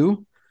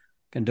 2.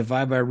 Going to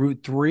divide by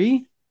root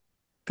 3.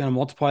 Going to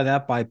multiply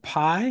that by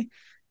pi.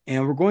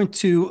 And we're going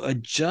to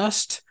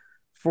adjust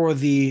for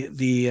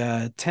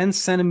the 10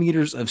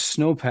 centimeters of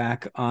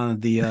snowpack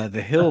on the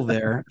hill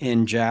there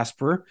in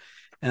Jasper.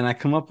 And I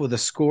come up with a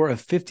score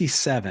of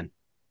 57.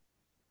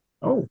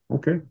 Oh,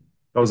 okay.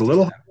 That was a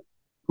little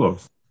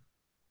close.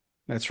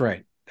 That's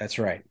right.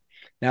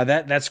 Now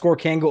that score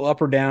can go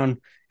up or down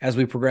as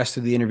we progress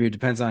through the interview. It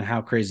depends on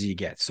how crazy you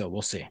get. So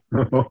we'll see.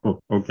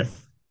 Okay.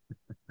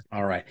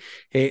 All right.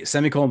 Hey,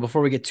 semicolon,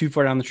 before we get too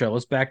far down the trail,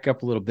 let's back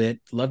up a little bit.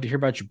 Love to hear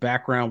about your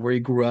background, where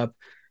you grew up.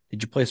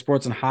 Did you play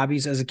sports and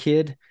hobbies as a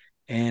kid?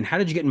 And how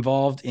did you get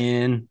involved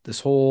in this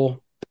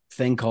whole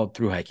thing called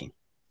thru hiking?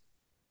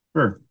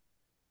 Sure.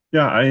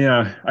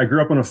 Yeah, I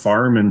grew up on a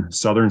farm in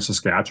southern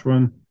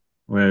Saskatchewan.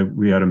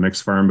 We had a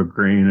mixed farm of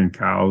grain and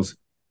cows.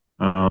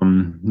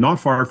 Not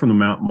far from the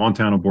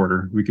Montana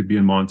border. We could be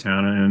in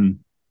Montana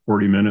in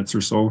 40 minutes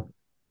or so.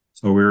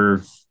 So we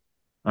were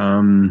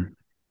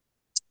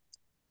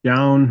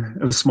down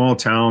in a small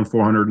town,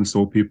 400 and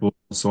so people.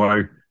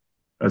 So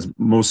as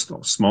most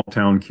small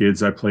town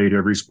kids, I played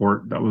every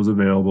sport that was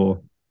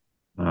available.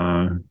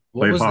 What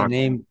was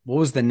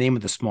the name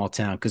of the small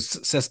town?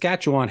 Because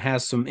Saskatchewan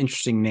has some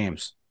interesting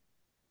names.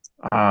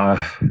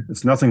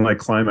 It's nothing like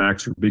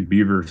Climax or Big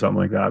Beaver or something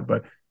like that,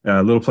 but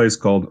a little place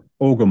called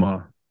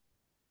Ogama.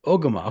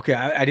 Ogama. Okay,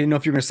 I didn't know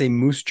if you were going to say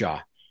Moose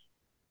Jaw.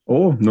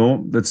 Oh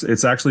no,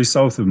 it's actually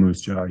south of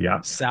Moose Jaw.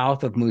 Yeah,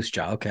 south of Moose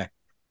Jaw. Okay.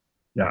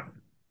 Yeah.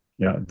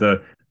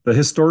 The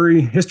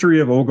history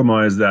of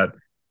Ogama is that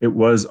it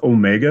was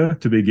Omega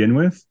to begin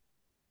with,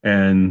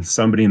 and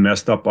somebody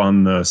messed up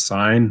on the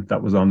sign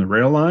that was on the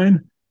rail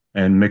line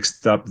and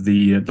mixed up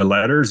the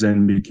letters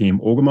and became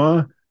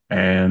Ogama,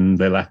 and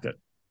they left it.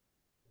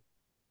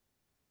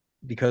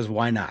 Because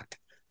why not?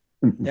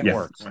 It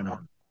works. Why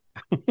not?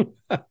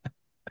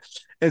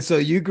 And so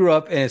you grew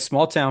up in a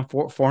small town,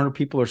 400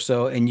 people or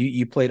so, and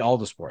you played all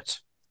the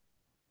sports.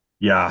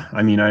 Yeah,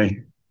 I mean,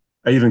 I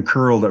even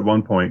curled at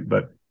one point,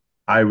 but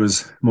I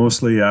was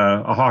mostly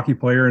a hockey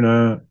player and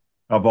a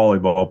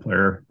volleyball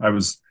player. I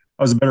was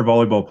a better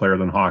volleyball player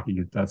than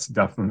hockey. That's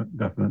definite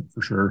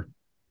for sure.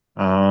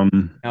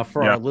 Now,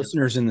 for our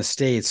listeners in the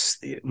States,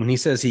 when he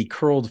says he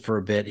curled for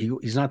a bit,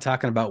 he's not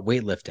talking about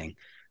weightlifting.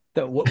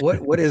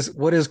 What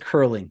is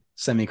curling?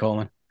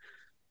 Semicolon.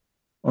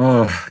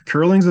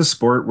 Curling's a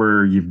sport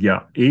where you've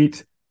got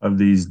 8 of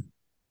these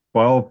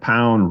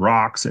 12-pound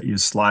rocks that you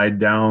slide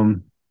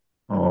down.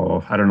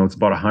 I don't know, it's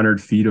about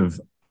 100 feet of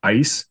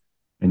ice.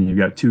 And you've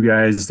got 2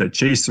 guys that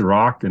chase the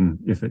rock. And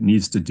if it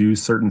needs to do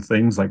certain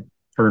things like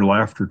turn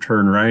left or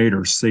turn right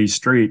or stay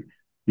straight,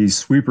 these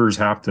sweepers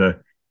have to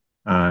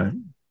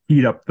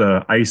heat up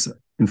the ice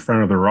in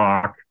front of the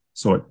rock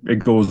so it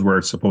goes where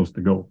it's supposed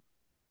to go.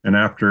 And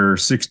after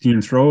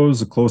 16 throws,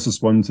 the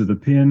closest one to the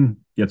pin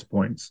gets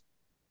points.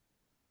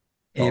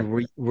 And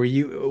were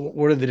you?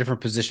 What are the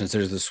different positions?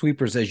 There's the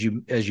sweepers, as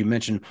you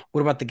mentioned.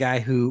 What about the guy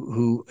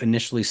who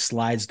initially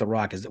slides the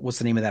rock? What's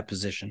the name of that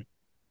position?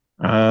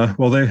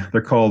 Well,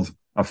 they're called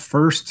a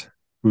first,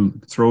 who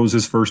throws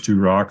his first 2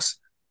 rocks.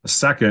 A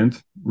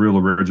second, real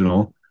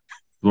original,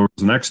 throws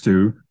the next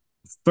 2.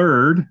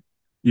 Third,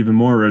 even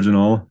more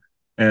original,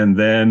 and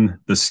then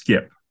the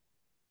skip.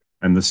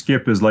 And the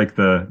skip is like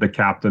the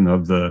captain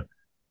of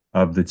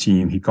the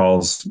team. He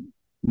calls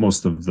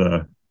most of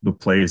the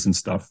plays and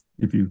stuff.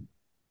 If you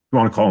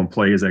want to call them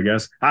plays, I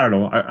guess. I don't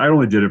know. I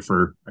only did it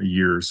for a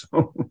year.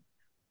 So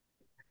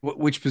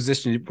Which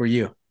position were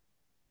you?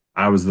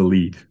 I was the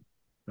lead.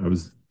 I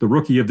was the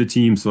rookie of the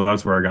team. So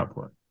that's where I got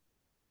put.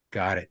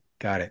 Got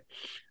it.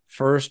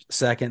 First,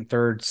 second,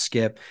 third,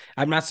 skip.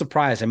 I'm not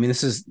surprised. I mean,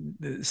 this is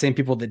the same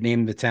people that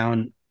named the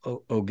town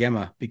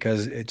Ogema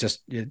because it's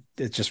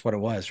just what it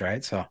was,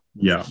 right? So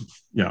yeah.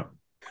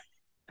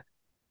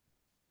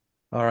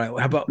 All right.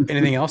 How about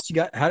anything else you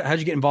got? How'd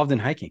you get involved in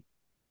hiking?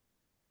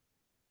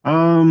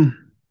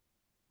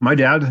 My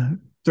dad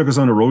took us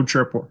on a road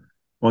trip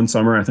one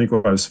summer. I think I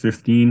was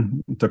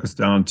 15. He took us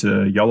down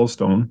to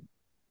Yellowstone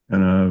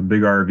in a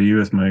big RV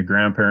with my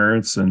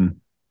grandparents.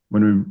 And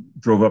when we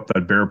drove up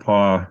that Bear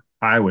Paw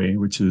Highway,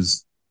 which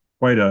is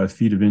quite a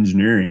feat of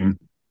engineering,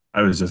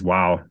 I was just,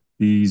 wow,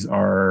 these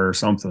are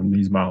something,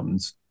 these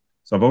mountains.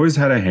 So I've always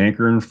had a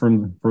hankering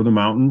for the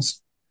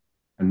mountains.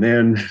 And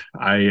then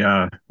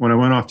when I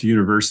went off to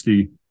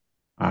university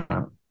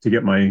to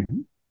get my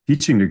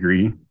teaching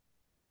degree,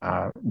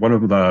 one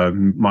of the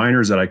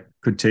minors that I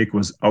could take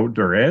was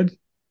outdoor ed,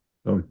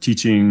 so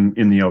teaching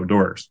in the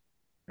outdoors.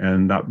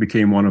 And that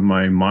became one of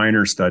my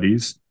minor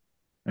studies.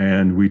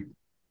 And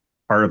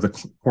part of the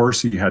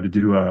course, you had to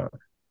do a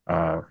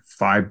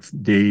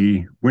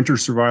 5-day winter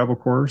survival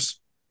course.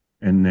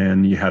 And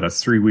then you had a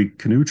 3-week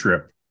canoe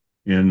trip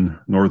in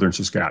northern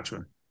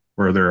Saskatchewan,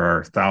 where there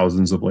are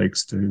thousands of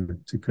lakes to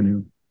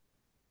canoe.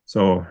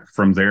 So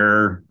from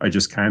there, I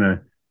just kind of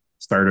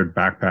started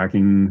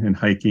backpacking and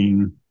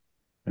hiking.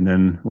 And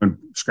then when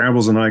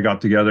Scrambles and I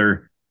got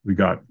together, we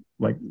got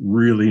like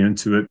really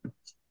into it.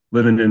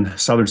 Living in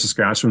southern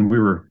Saskatchewan, we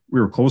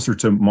were closer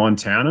to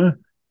Montana,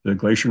 the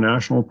Glacier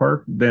National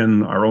Park,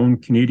 than our own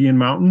Canadian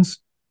mountains.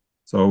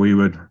 So we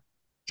would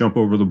jump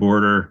over the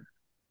border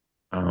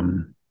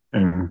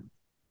and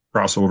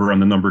cross over on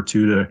the number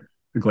 2 to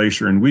the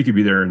glacier, and we could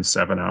be there in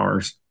 7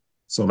 hours.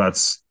 So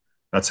that's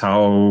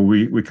how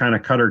we kind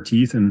of cut our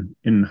teeth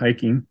in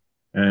hiking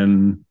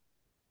and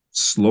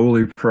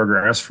slowly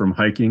progress from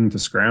hiking to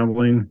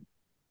scrambling,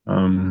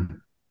 and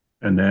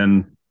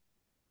then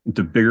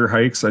into bigger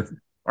hikes.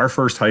 Our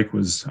first hike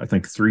was, I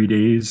think, 3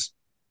 days.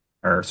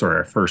 Our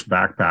first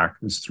backpack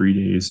was 3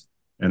 days,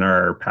 and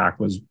our pack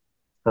was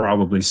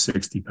probably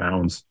 60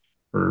 pounds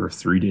for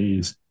 3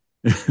 days.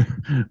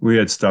 We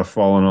had stuff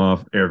falling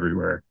off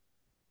everywhere.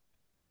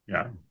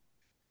 Yeah.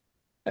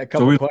 A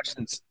couple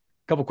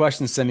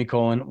questions,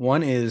 semicolon.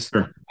 One is,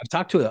 sure. I've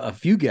talked to a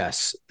few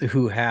guests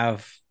who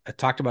have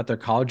talked about their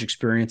college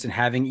experience and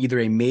having either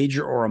a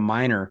major or a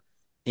minor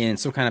in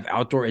some kind of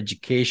outdoor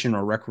education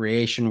or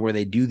recreation where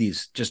they do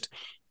these just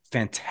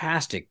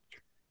fantastic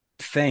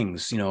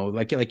things,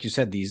 like you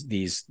said,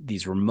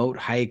 these remote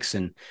hikes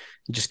and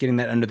just getting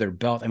that under their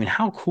belt. I mean,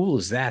 how cool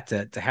is that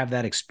to have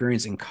that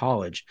experience in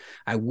college?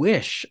 I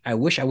wish I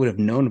would have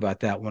known about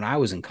that when I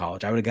was in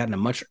college. I would have gotten a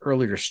much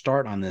earlier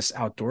start on this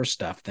outdoor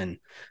stuff than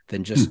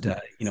just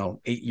 8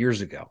 years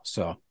ago.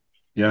 So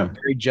yeah, I'm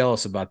very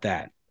jealous about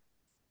that.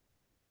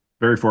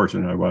 Very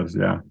fortunate I was.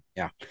 Yeah.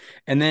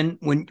 And then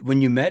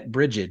when you met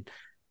Bridget,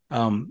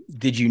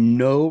 did you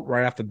know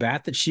right off the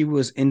bat that she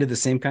was into the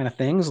same kind of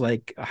things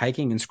like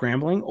hiking and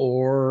scrambling,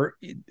 or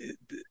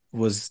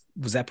was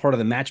that part of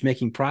the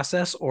matchmaking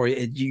process, or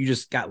you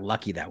just got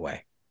lucky that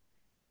way?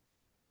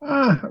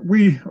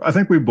 I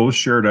think we both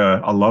shared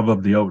a love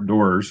of the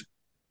outdoors,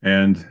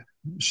 and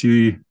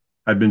she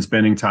had been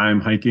spending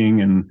time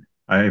hiking, and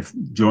I've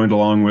joined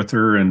along with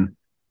her, and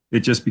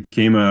it just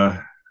became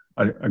a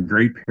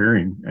great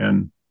pairing.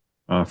 And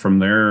from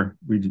there,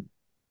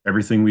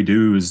 everything we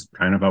do is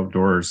kind of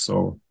outdoors.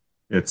 So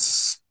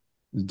it's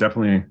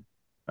definitely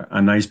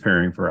a nice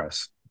pairing for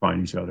us to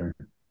find each other.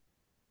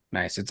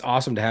 Nice. It's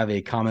awesome to have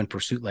a common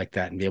pursuit like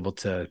that and be able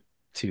to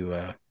do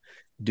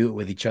it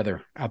with each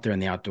other out there in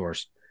the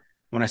outdoors.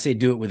 When I say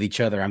do it with each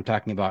other, I'm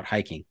talking about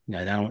hiking. No,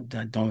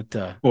 I don't.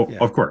 Well, yeah.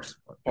 Of course.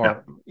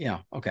 Or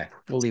okay.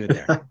 We'll leave it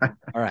there.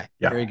 All right.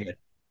 Yeah. Very good.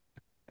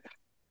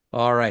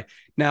 All right.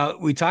 Now,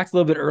 we talked a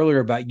little bit earlier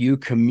about you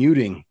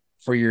commuting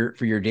for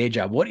your day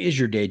job. What is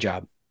your day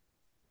job?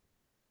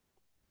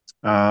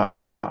 I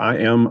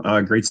am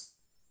a grade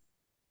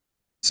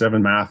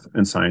 7 math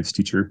and science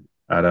teacher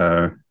at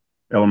a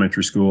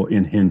elementary school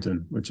in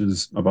Hinton, which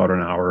is about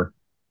an hour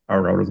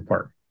out of the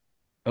park.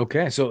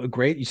 Okay, so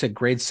great. You said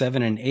grade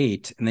 7 and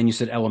 8, and then you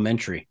said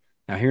elementary.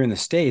 Now here in the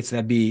States,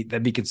 that'd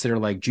be considered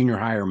like junior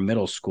high or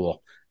middle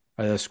school.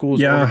 Are the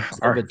schools a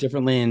bit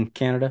differently in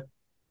Canada?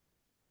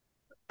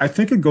 I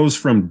think it goes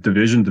from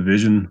division to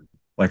division.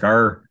 Like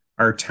our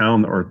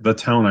town, or the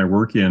town I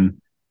work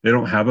in, they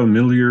don't have a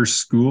middle year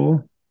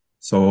school.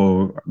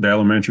 So the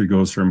elementary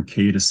goes from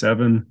K to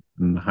 7,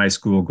 and the high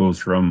school goes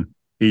from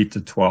 8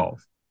 to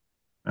 12.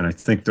 And I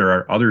think there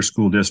are other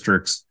school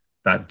districts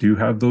that do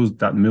have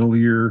that middle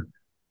year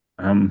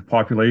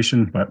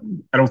population, but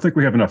I don't think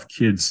we have enough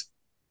kids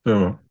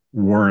to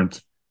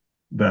warrant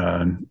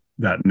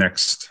that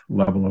next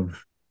level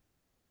of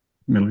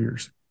middle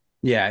years.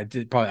 Yeah,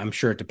 I'm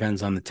sure it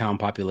depends on the town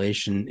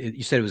population.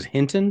 You said it was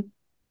Hinton?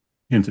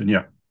 Hinton,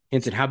 yeah.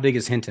 Hinton. How big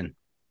is Hinton?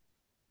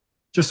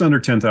 Just under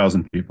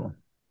 10,000 people.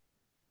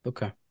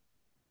 Okay.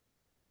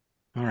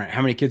 All right.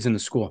 How many kids in the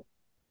school?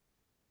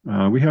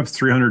 We have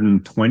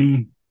 320,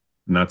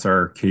 and that's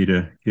our K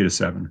to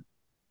 7.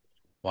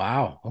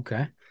 Wow.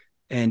 Okay.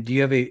 And do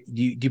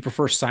you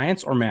prefer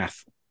science or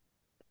math?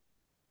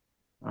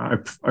 I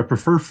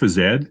prefer phys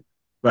ed,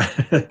 but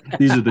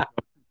these are the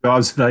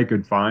jobs that I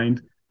could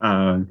find.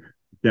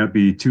 Can't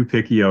be too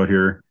picky out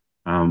here.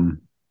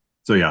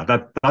 So yeah,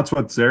 that's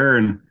what's there.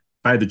 And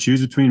if I had to choose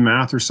between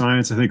math or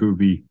science, I think it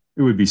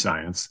would be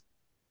science.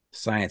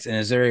 Science. And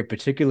is there a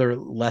particular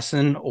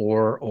lesson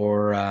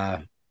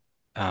or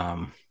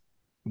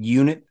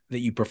unit that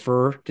you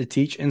prefer to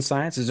teach in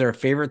science? Is there a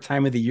favorite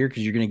time of the year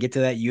because you're going to get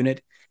to that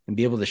unit and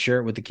be able to share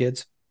it with the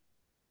kids?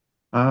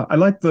 I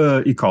like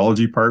the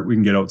ecology part. We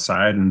can get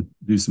outside and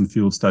do some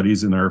field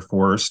studies in our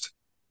forest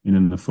and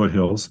in the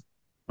foothills.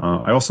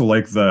 I also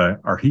like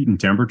our heat and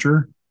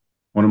temperature.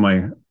 One of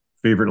my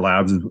favorite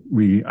labs is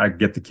I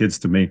get the kids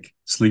to make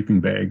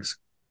sleeping bags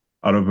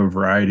out of a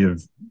variety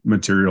of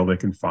material they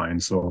can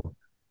find. So,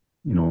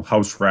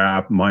 house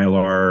wrap,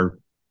 mylar,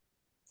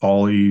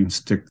 poly,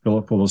 fill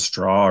it full of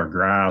straw or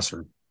grass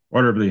or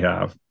whatever they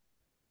have.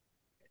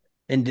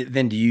 And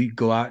then do you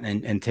go out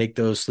and take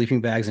those sleeping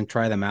bags and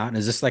try them out? And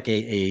is this like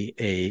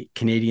a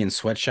Canadian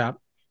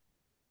sweatshop?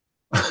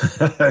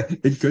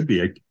 It could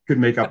be. I could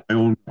make up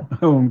my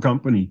own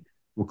company.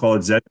 We'll call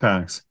it Zed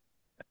Packs.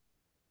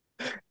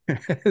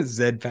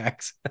 Zed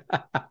Packs.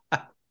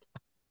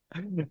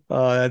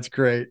 Oh, that's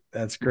great.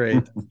 That's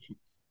great.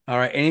 All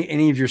right.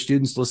 Any of your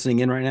students listening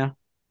in right now?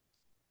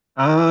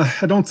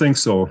 I don't think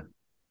so.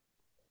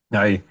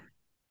 My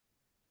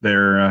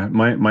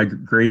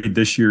grade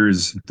this year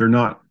is they're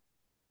not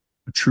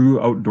a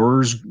true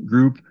outdoors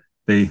group.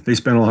 They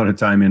spend a lot of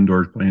time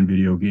indoors playing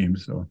video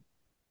games. So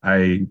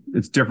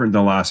it's different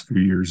than the last few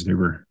years.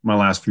 My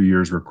last few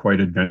years were quite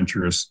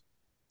adventurous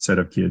set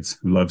of kids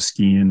who love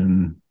skiing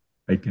and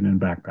hiking and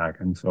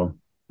backpacking. So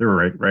they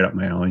were right up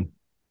my alley.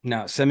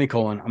 Now,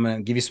 semicolon, I'm going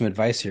to give you some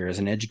advice here as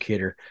an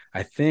educator.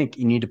 I think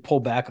you need to pull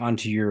back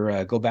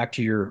onto go back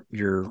to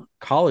your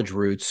college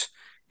roots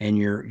and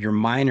your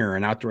minor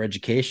in outdoor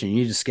education. You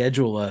need to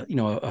schedule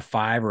a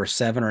 5 or a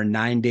 7 or a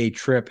 9-day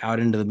trip out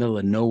into the middle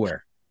of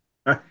nowhere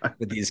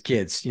with these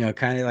kids,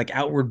 kind of like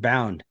outward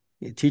bound.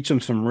 You teach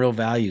them some real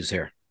values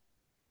here.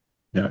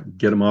 Yeah.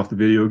 Get them off the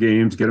video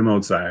games, get them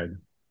outside.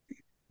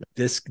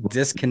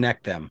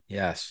 Disconnect them.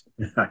 Yes.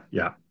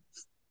 Yeah.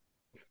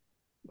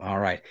 All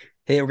right.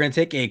 Hey, we're going to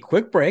take a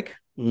quick break.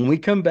 When we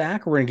come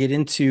back, we're going to get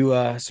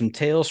into some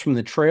tales from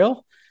the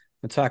trail.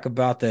 We'll talk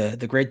about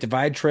the Great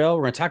Divide Trail.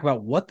 We're going to talk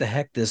about what the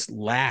heck this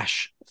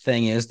lash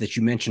thing is that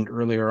you mentioned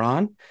earlier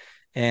on,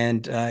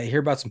 and hear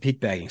about some peak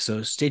bagging.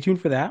 So stay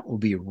tuned for that. We'll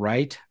be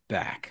right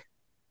back.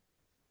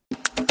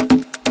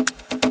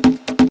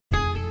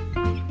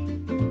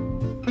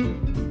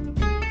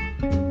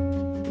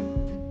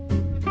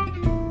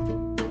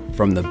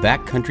 From the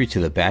backcountry to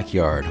the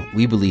backyard,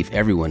 we believe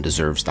everyone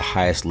deserves the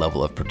highest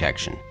level of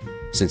protection.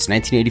 Since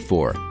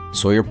 1984,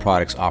 Sawyer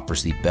Products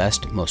offers the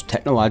best, most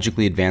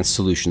technologically advanced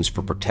solutions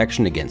for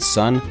protection against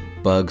sun,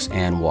 bugs,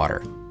 and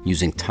water,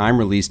 using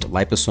time-released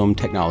liposome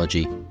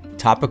technology,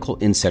 topical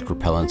insect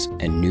repellents,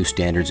 and new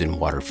standards in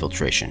water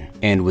filtration.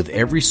 And with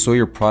every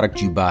Sawyer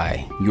product you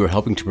buy, you are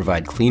helping to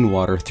provide clean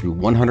water through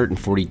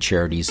 140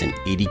 charities in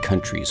 80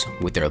 countries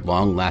with their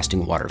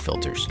long-lasting water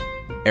filters.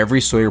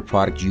 Every Sawyer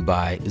product you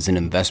buy is an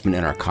investment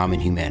in our common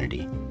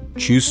humanity.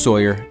 Choose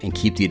Sawyer and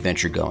keep the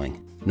adventure going,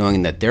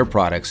 knowing that their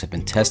products have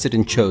been tested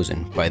and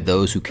chosen by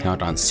those who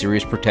count on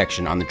serious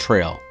protection on the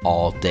trail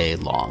all day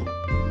long.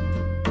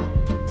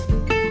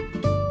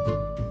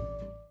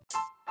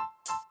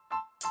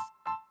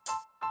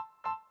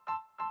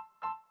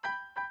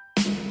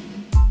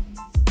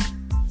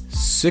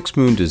 Six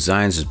Moon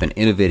Designs has been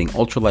innovating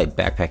ultralight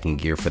backpacking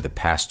gear for the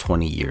past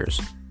 20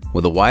 years.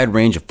 With a wide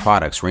range of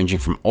products ranging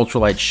from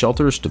ultralight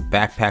shelters to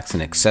backpacks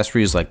and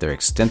accessories like their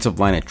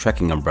extensive line of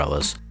trekking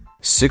umbrellas,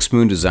 Six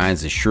Moon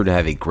Designs is sure to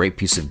have a great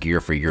piece of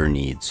gear for your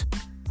needs.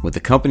 With the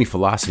company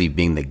philosophy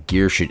being that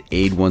gear should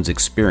aid one's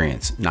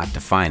experience, not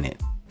define it,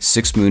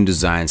 Six Moon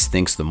Designs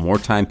thinks the more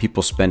time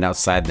people spend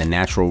outside the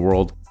natural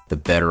world, the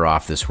better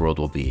off this world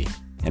will be.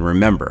 And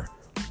remember,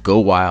 go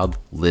wild,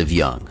 live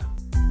young.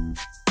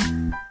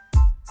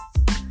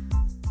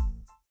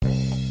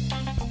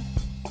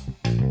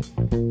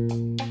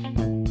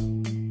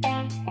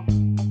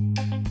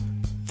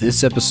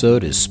 This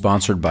episode is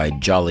sponsored by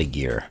Jolly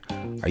Gear.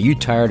 Are you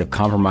tired of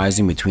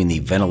compromising between the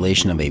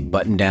ventilation of a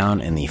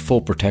button-down and the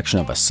full protection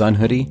of a sun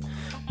hoodie?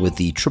 With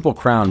the Triple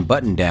Crown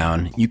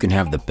button-down, you can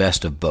have the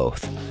best of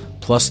both.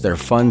 Plus, their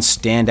fun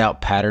standout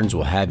patterns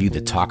will have you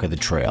the talk of the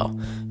trail.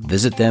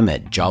 Visit them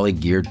at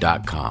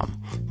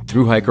jollygear.com.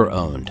 Thru hiker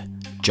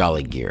owned.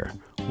 Jolly Gear,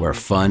 where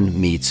fun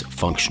meets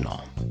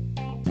functional.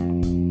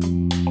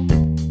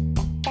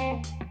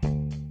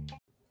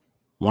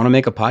 Want to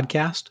make a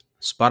podcast?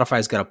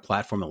 Spotify's got a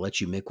platform that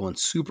lets you make one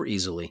super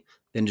easily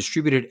then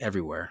distribute it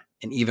everywhere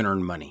and even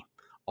earn money,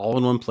 all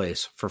in one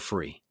place for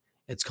free.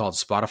 It's called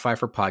Spotify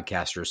for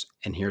Podcasters,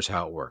 and here's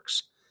how it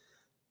works.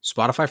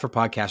 Spotify for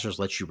Podcasters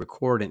lets you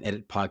record and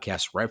edit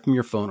podcasts right from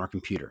your phone or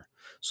computer.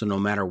 So no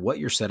matter what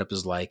your setup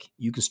is like,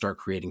 you can start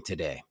creating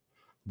today.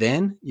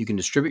 Then you can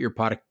distribute your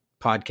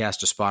podcast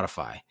to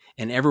Spotify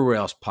and everywhere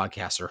else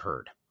podcasts are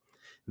heard.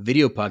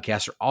 Video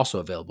podcasts are also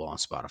available on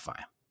Spotify.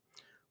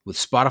 With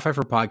Spotify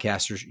for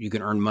Podcasters, you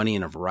can earn money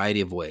in a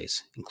variety of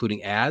ways,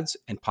 including ads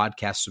and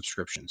podcast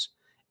subscriptions.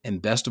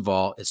 And best of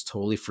all, it's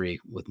totally free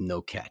with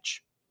no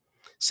catch.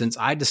 Since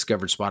I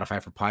discovered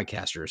Spotify for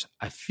Podcasters,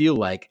 I feel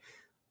like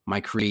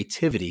my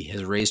creativity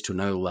has raised to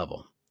another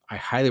level. I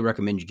highly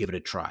recommend you give it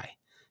a try.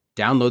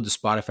 Download the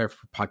Spotify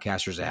for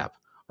Podcasters app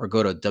or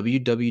go to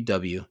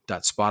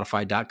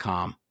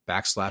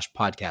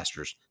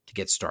www.spotify.com/podcasters to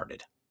get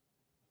started.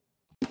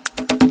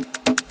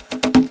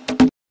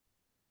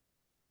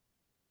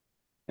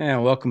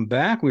 And welcome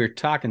back. We are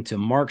talking to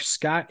Mark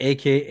Scott,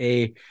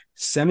 aka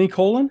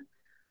Semicolon,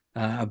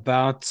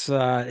 about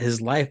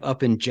his life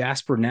up in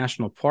Jasper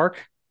National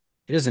Park.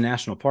 It is a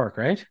national park,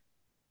 right?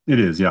 It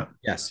is, yeah.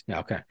 Yes. Yeah.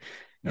 Okay.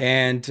 Yeah.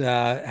 And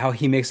how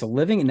he makes a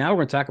living. And now we're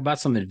going to talk about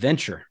some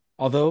adventure.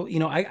 Although,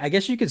 I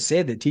guess you could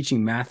say that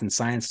teaching math and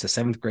science to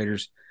seventh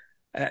graders,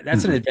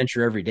 that's an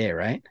adventure every day,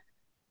 right?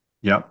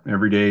 Yep.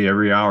 Every day,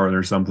 every hour,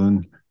 there's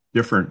something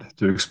different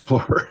to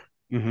explore.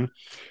 Mm-hmm.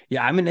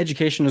 Yeah, I'm in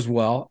education as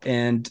well.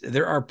 And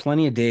there are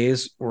plenty of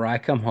days where I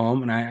come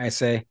home and I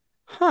say,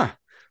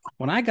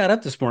 when I got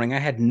up this morning, I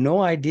had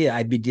no idea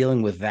I'd be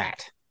dealing with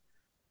that.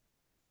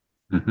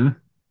 Mm-hmm.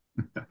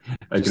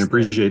 I can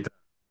appreciate that.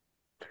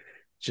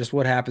 Just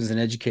what happens in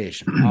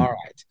education. All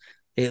right.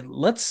 Hey,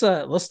 let's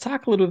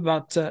talk a little bit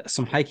about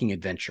some hiking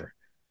adventure.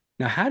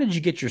 Now, how did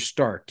you get your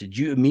start? Did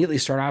you immediately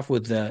start off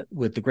with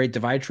the Great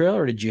Divide Trail,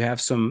 or did you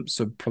have some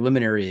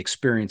preliminary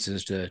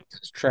experiences to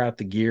try out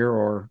the gear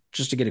or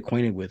just to get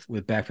acquainted with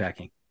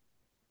backpacking?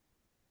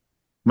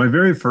 My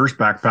very first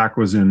backpack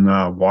was in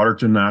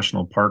Waterton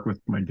National Park with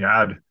my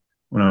dad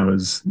when I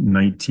was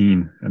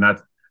 19, and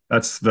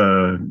that's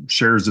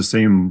shares the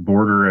same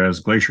border as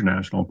Glacier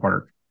National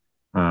Park.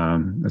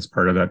 That's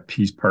part of that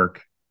Peace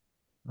Park.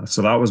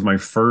 So that was my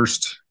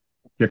first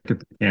kick at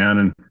the can,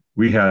 and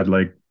we had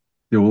like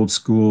the old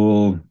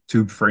school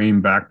tube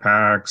frame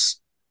backpacks,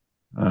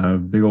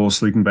 big old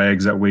sleeping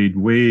bags that weighed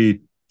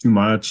way too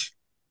much.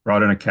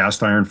 Brought in a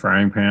cast iron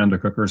frying pan to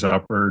cook our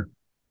supper.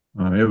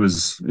 It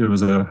was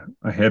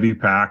a heavy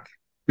pack.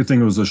 Good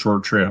thing it was a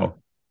short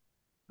trail.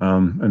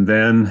 And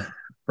then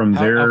from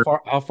there,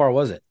 how far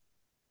was it?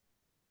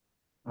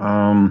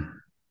 I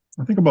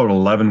think about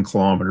 11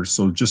 kilometers,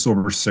 so just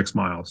over 6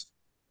 miles.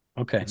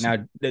 Okay. Now,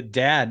 the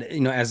dad,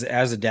 as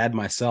a dad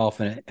myself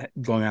and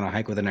going on a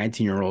hike with a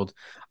 19-year-old,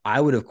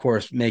 I would, of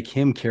course, make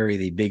him carry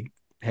the big,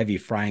 heavy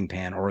frying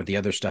pan or the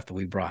other stuff that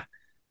we brought.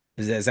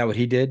 Is that what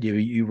he did?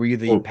 Were you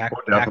the pack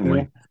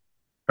mule?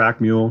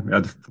 Pack mule. I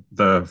had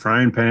the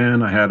frying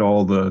pan. I had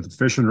all the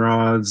fishing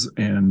rods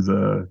and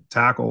the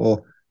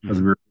tackle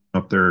as we were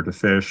up there to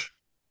fish.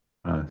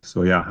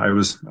 So yeah, I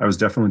was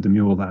definitely the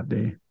mule that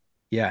day.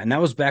 Yeah, and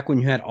that was back when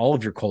you had all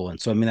of your colon.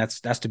 So I mean,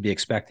 that's to be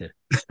expected.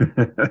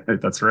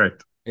 That's right.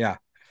 Yeah.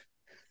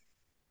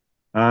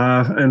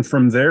 And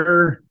from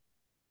there,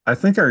 I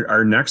think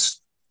our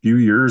next few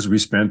years I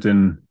spent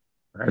in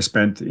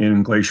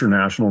Glacier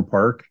National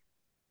Park.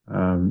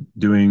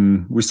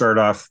 We started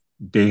off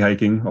day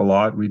hiking a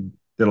lot. We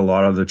did a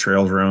lot of the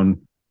trails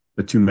around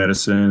the Two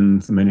Medicine,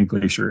 the Mini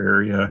Glacier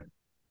area, a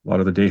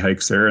lot of the day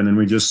hikes there, and then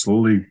we just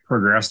slowly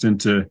progressed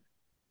into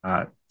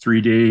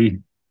 3-day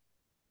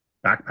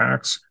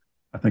backpacks.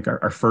 I think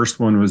our first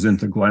one was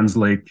into Glens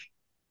Lake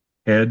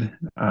Head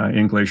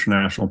in Glacier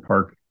National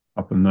Park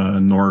up in the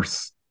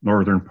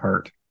northern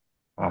part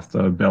off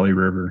the Belly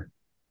River.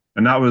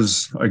 And that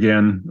was,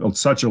 again,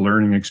 such a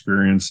learning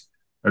experience.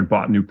 I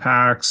bought new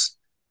packs,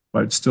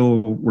 but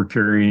still were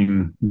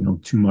carrying,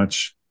 too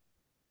much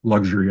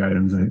luxury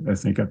items, I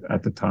think,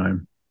 at the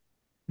time.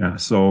 Yeah.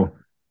 So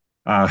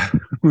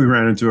we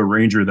ran into a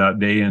ranger that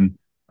day and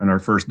on our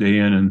first day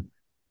in, and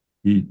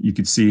you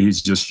could see he's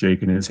just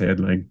shaking his head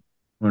like,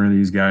 what are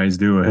these guys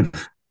doing?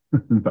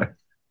 But,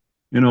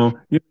 you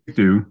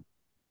do.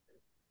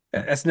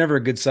 That's never a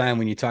good sign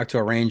when you talk to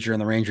a ranger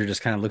and the ranger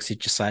just kind of looks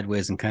at you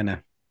sideways and kind of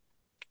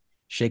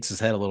shakes his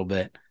head a little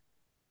bit.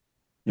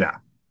 Yeah.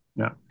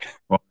 Yeah.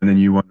 Well, and then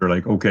you wonder,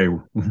 like, okay,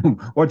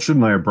 what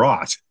shouldn't I have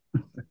brought?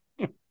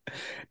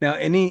 Now,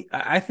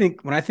 I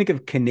think when I think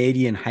of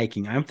Canadian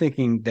hiking, I'm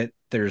thinking that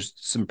there's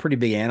some pretty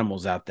big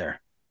animals out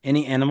there.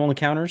 Any animal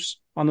encounters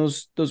on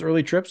those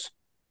early trips?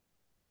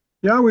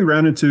 Yeah, we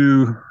ran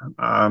into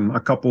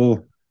a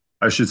couple,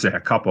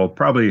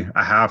 probably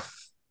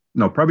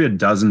probably a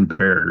dozen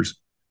bears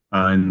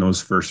in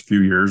those first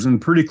few years,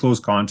 and pretty close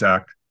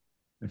contact.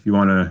 If you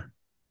want to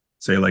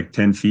say like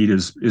 10 feet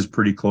is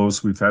pretty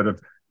close. We've had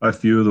a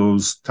few of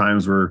those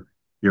times where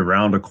you're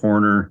around a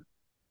corner,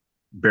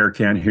 bear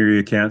can't hear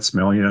you, can't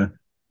smell you,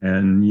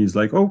 and he's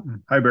like, "Oh,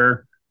 hi,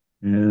 bear,"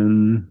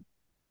 and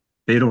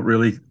they don't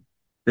really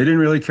they didn't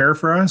really care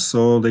for us,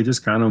 so they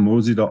just kind of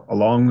moseyed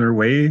along their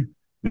way.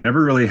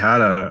 Never really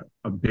had a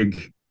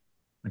big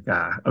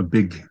a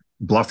big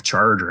bluff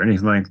charge or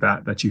anything like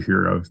that you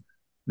hear of.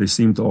 They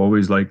seem to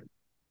always like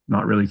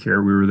not really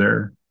care we were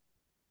there.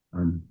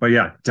 But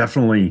yeah,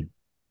 definitely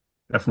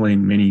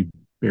many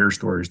bear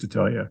stories to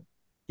tell you.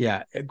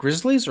 Yeah,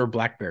 grizzlies or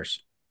black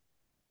bears?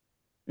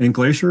 In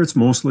Glacier,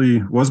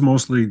 was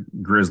mostly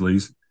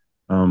grizzlies.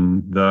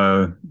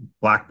 The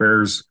black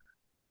bears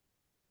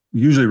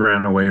usually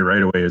ran away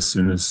right away as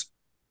soon as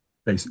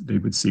they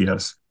would see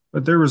us.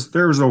 But there was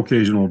an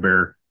occasional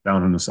bear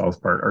down in the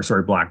south part, or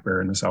sorry, black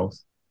bear in the south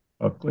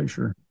of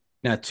Glacier.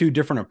 Now, two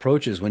different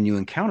approaches when you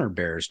encounter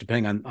bears,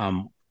 depending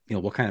on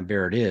what kind of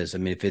bear it is. I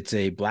mean, if it's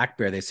a black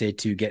bear, they say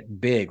to get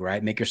big,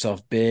 right? Make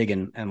yourself big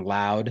and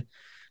loud,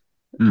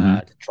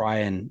 to try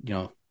and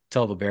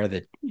tell the bear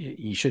that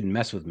you shouldn't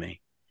mess with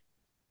me.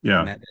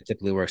 Yeah, and that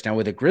typically works. Now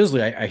with a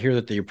grizzly, I hear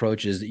that the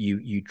approach is that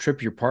you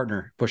trip your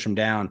partner, push them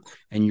down,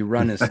 and you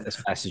run as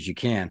fast as you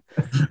can.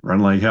 Run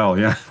like hell,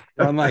 yeah.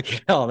 Run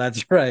like hell.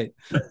 That's right.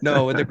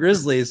 No, with the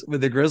grizzlies,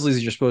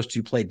 you're supposed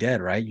to play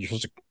dead, right? You're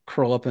supposed to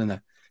curl up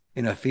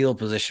in a fetal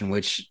position,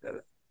 which,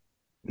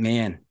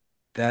 man,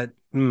 that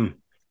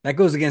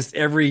goes against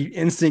every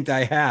instinct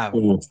I have.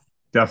 Oh,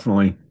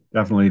 definitely.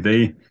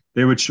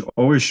 They would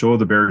always show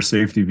the bear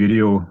safety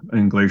video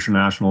in Glacier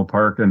National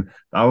Park, and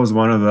that was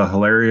one of the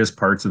hilarious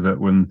parts of it,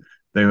 when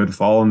they would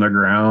fall on the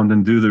ground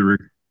and do the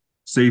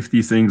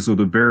safety thing so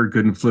the bear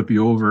couldn't flip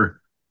you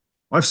over.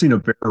 I've seen a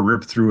bear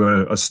rip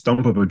through a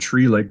stump of a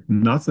tree like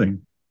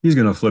nothing. He's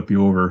going to flip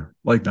you over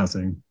like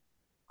nothing.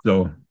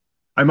 So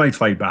I might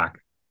fight back.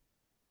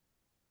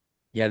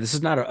 Yeah, this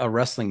is not a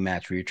wrestling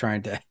match where you're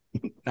trying to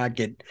not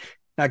get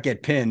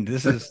pinned.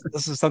 This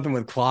is something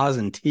with claws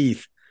and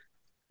teeth.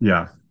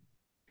 Yeah.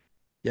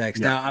 Yeah.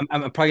 Now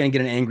I'm probably gonna get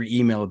an angry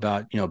email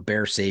about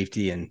bear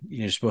safety and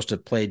you're supposed to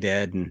play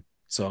dead, and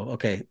so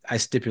okay, I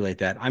stipulate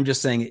that. I'm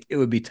just saying it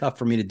would be tough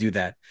for me to do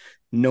that,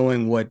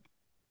 knowing what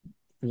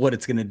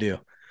it's gonna do.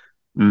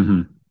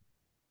 Mm-hmm.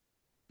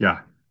 Yeah.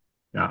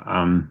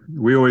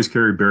 We always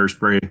carry bear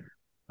spray.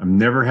 I've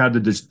never had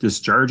to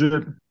discharge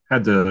it.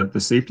 Had the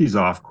safeties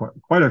off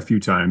quite a few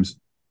times,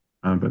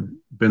 but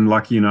been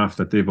lucky enough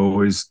that they've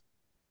always,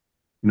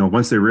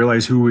 once they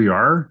realize who we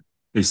are,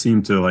 they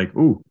seem to like,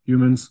 oh,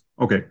 humans.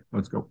 Okay,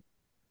 let's go.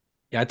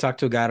 Yeah, I talked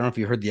to a guy. I don't know if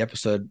you heard the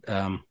episode.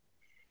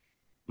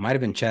 Might have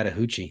been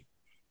Chattahoochee,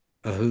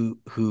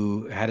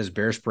 who had his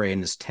bear spray in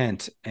his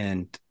tent,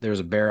 and there was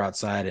a bear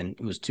outside, and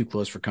it was too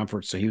close for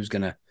comfort, so he was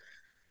gonna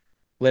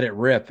let it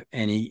rip,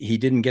 and he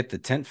didn't get the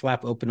tent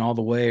flap open all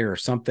the way or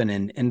something,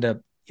 and end up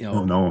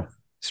oh no,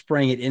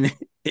 spraying it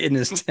in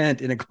his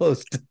tent, in a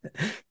closed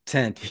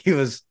tent. He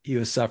was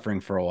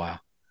suffering for a while.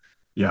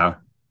 Yeah.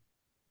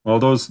 Well,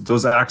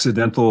 those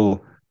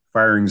accidental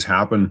firings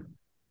happen.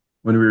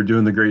 When we were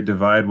doing the Great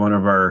Divide, one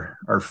of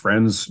our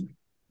friends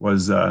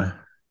was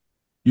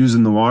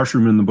using the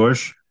washroom in the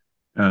bush,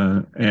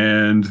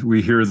 and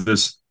we hear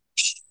this,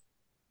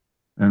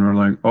 and we're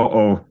like,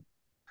 "Uh-oh."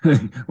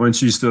 When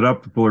she stood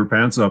up to pull her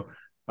pants up,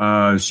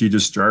 she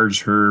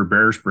discharged her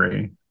bear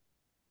spray.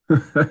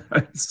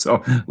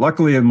 So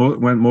luckily, it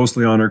went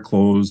mostly on her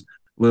clothes,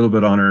 a little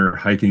bit on her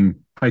hiking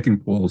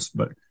poles,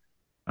 but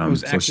it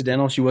was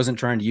accidental. She wasn't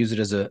trying to use it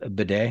as a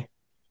bidet.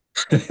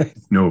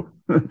 No,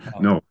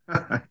 no.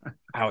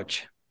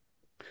 Ouch.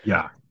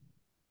 Yeah.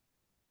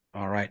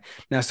 All right.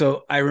 Now,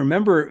 so I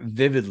remember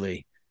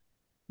vividly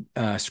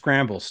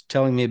Scrambles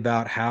telling me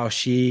about how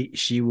she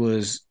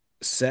was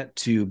set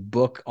to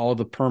book all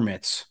the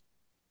permits.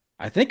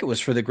 I think it was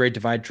for the Great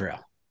Divide Trail.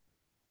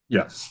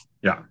 Yes.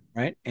 Yeah.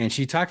 Right. And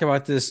she talked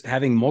about this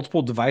having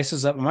multiple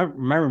devices up. Am I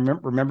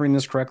remembering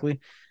this correctly?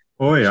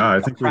 Oh yeah, I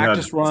think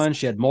practice run.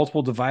 She had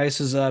multiple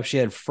devices up. She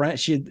had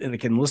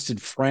like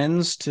enlisted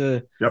friends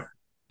to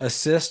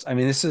assist. I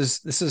mean, this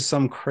is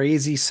some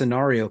crazy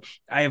scenario.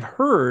 I have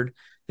heard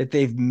that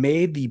they've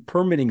made the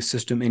permitting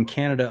system in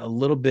Canada a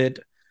little bit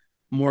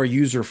more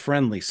user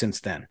friendly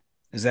since then.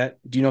 Do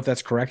you know if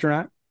that's correct or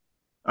not?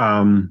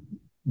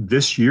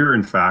 This year,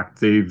 in fact,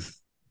 they're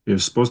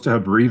supposed to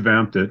have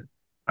revamped it.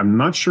 I'm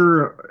not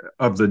sure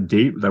of the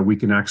date that we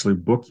can actually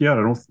book yet.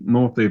 I don't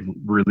know if they've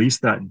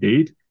released that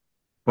date.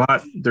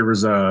 But there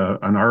was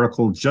an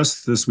article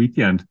just this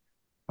weekend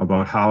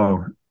about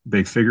how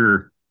they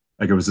figure,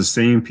 like, it was the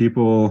same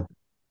people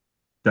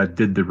that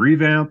did the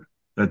revamp,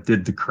 that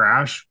did the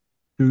crash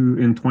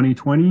in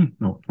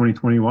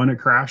 2021, it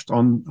crashed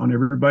on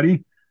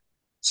everybody.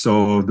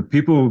 So the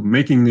people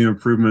making the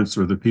improvements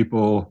were the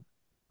people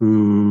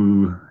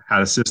who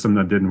had a system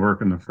that didn't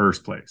work in the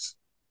first place.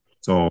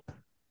 So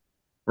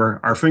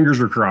our fingers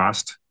are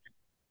crossed.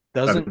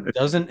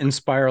 Doesn't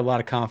inspire a lot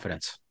of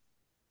confidence.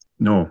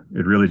 No,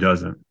 it really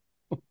doesn't.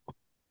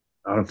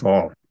 Not at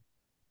all.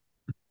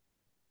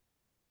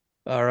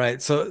 All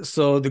right.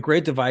 So the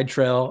Great Divide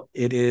Trail,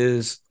 it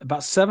is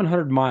about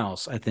 700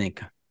 miles, I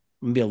think.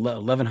 Maybe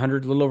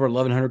 1,100, a little over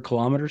 1,100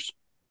 kilometers.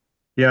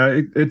 Yeah,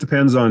 it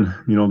depends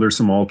on, there's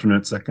some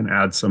alternates that can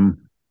add some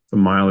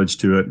mileage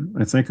to it.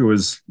 I think it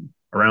was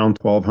around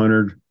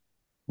 1,200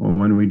 Well,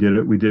 when we did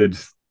it, we didn't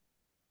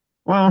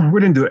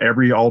do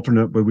every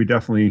alternate, but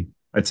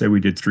I'd say we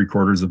did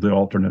 3/4 of the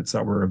alternates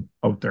that were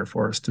out there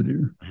for us to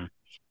do.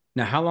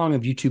 Now, how long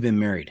have you two been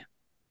married?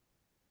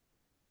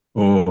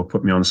 Oh,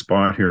 put me on the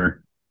spot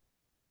here.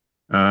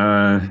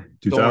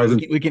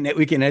 2000. We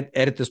can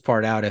edit this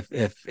part out if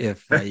you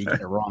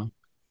get it wrong.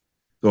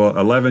 So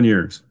 11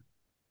 years.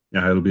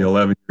 Yeah, it'll be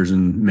 11 years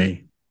in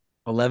May.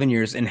 11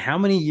 years. And how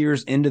many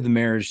years into the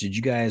marriage did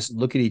you guys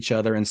look at each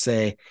other and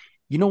say,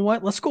 you know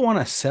what, let's go on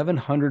a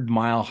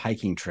 700-mile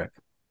hiking trip?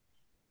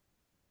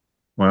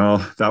 Well,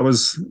 that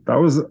was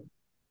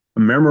a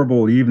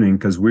memorable evening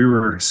because we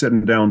were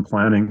sitting down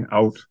planning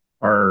out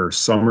our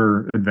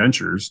summer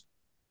adventures,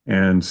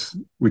 and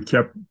we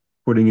kept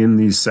putting in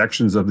these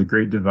sections of the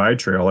Great Divide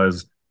Trail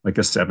as like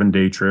a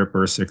 7-day trip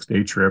or a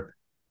 6-day trip,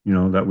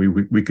 that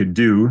we could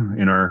do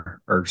in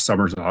our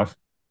summers off.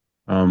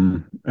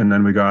 And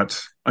then we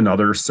got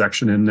another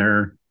section in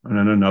there and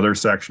then another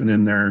section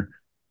in there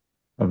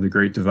of the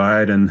Great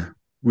Divide. And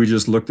we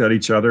just looked at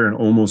each other and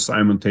almost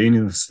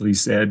simultaneously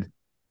said,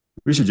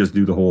 we should just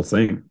do the whole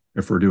thing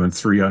if we're doing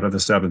 3 out of the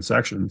 7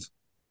 sections.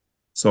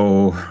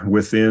 So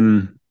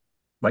within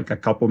like a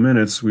couple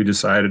minutes, we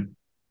decided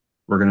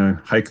we're going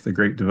to hike the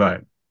Great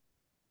Divide.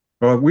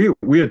 Well,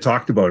 we had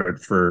talked about it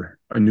for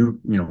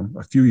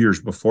a few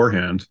years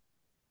beforehand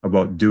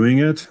about doing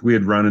it. We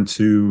had run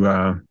into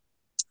a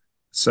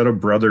set of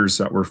brothers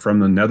that were from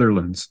the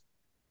Netherlands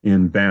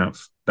in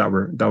Banff that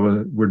were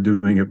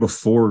doing it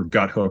before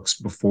gut hooks,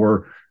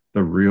 before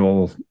the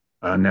real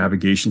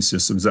navigation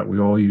systems that we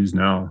all use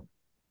now.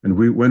 And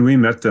when we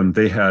met them,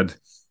 they had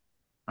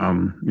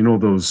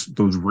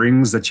those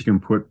rings that you can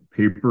put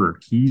paper or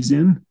keys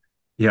in.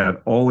 He had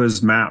all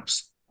his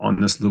maps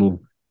on this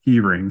little key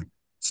ring.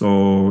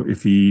 So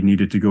if he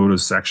needed to go to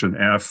section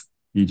F,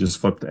 he just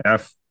flipped to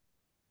F.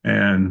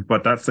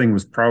 But that thing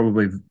was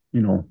probably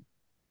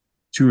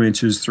 2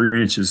 inches,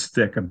 3 inches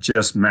thick of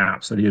just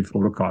maps that he had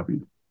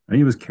photocopied. And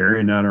he was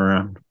carrying that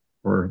around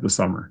for the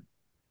summer.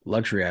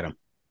 Luxury item.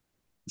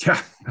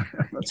 Yeah,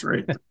 that's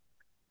right.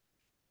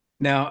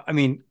 Now, I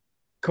mean,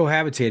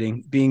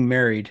 cohabitating, being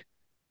married,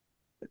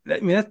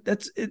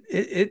 that's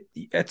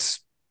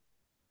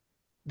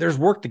there's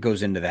work that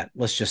goes into that.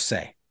 Let's just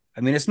say,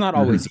 I mean, it's not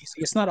always easy.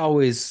 It's not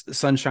always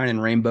sunshine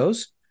and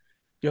rainbows,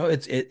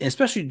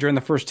 especially during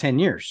the first 10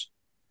 years.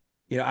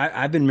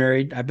 I've been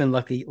married. I've been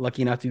lucky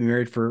enough to be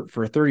married for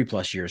 30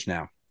 plus years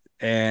now.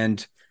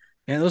 And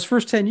those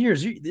first 10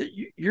 years,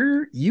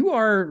 you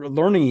are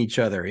learning each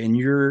other, and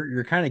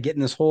you're kind of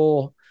getting this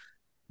whole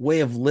way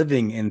of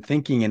living and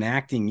thinking and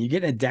acting. You're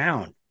getting it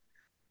down.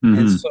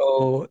 And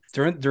so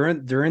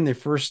during the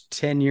first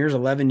 10 years,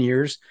 11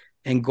 years,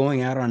 and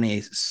going out on a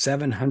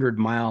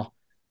 700-mile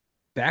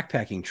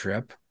backpacking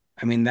trip,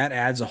 I mean, that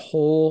adds a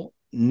whole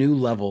new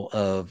level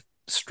of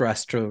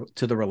stress to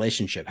the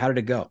relationship. How did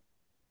it go?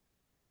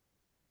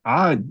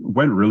 It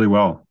went really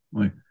well.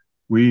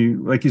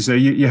 Like you say,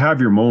 you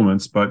have your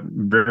moments, but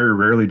very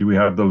rarely do we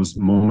have those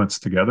moments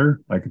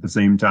together, like at the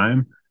same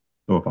time.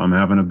 So if I'm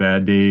having a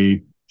bad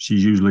day,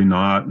 she's usually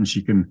not, and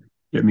she can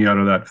get me out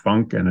of that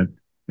funk, and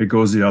it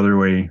goes the other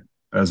way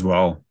as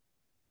well.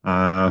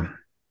 I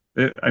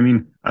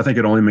think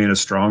it only made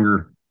us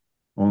stronger,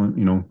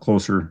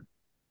 closer,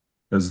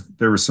 because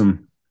there were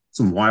some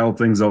wild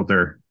things out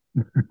there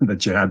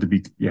that you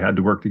had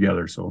to work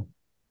together. So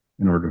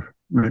in order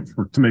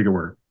to make it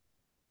work.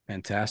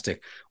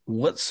 Fantastic.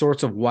 What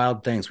sorts of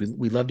wild things?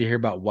 We love to hear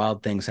about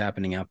wild things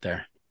happening out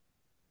there.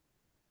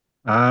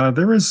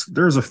 There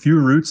was a few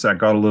routes that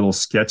got a little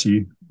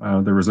sketchy.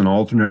 There was an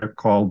alternate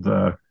called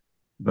the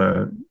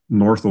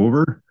North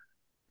Over,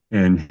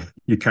 and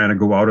you kind of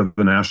go out of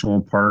the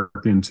national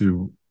park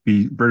into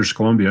British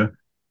Columbia,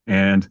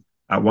 and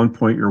at one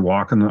point you're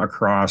walking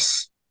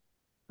across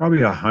probably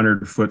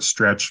 100-foot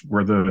stretch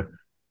where the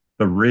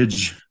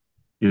ridge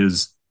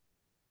is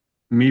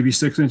maybe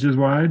 6 inches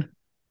wide,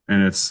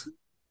 and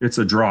it's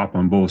a drop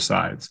on both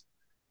sides.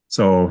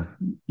 So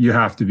you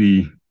have to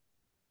be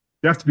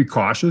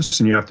cautious,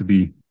 and you have to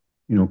be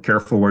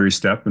careful where you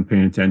step and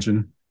paying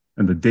attention.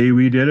 And the day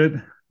we did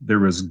it, there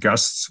was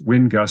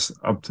wind gusts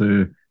up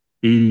to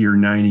 80 or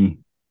 90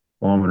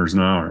 kilometers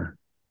an hour.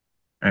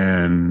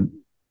 And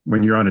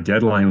when you're on a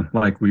deadline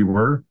like we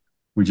were,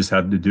 we just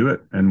had to do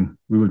it. And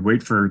we would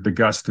wait for the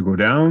gust to go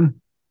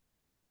down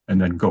and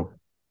then go.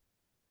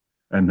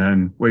 And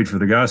then wait for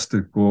the gust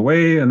to go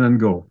away and then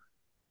go.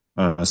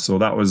 So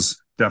that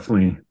was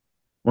definitely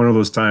one of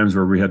those times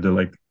where we had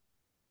to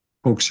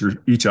coax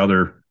each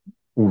other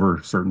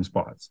over certain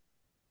spots.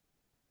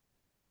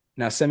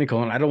 Now,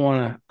 semicolon, I don't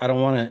want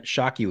to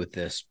shock you with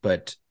this,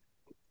 but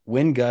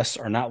wind gusts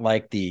are not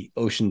like the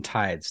ocean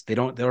tides. They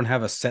don't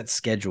have a set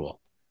schedule.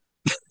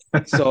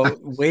 So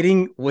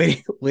waiting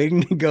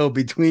to go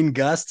between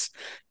gusts,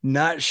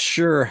 not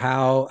sure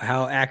how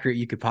accurate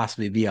you could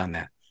possibly be on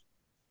that.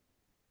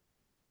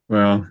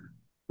 Well,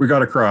 we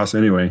got across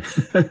anyway.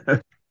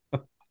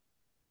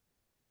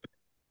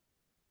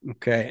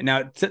 Okay.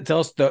 Now tell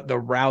us the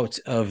route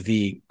of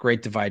the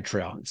Great Divide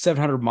Trail.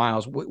 700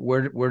 miles.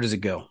 Where does it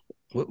go?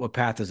 What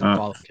path does it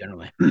follow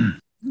generally?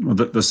 Well,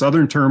 the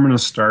southern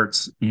terminus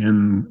starts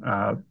in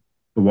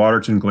the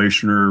Waterton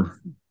Glacier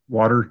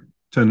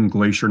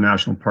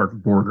National Park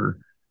border,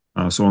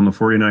 so on the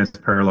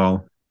 49th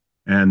parallel,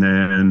 and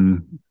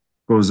then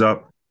goes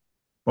up,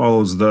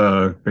 follows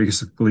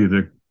basically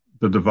the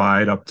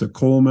divide up to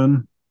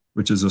Coleman,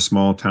 which is a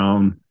small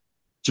town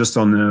just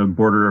on the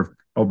border of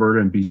Alberta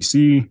and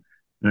BC,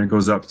 and it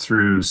goes up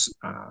through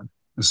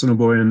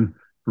Assiniboine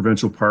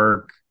Provincial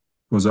Park,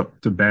 goes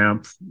up to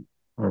Banff,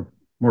 or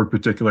more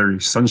particularly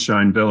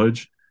Sunshine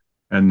Village,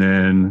 and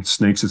then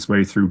snakes its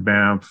way through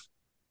Banff,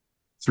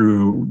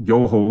 through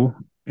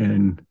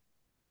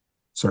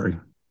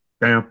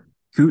Banff,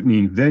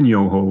 Kootenay, then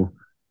Yoho,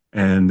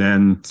 and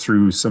then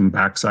through some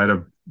backside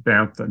of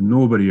Banff that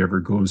nobody ever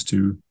goes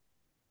to.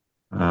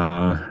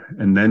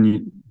 And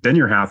then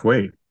you're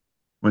halfway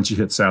once you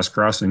hit Sass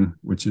Crossing,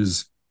 which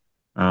is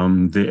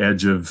the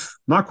edge of,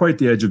 not quite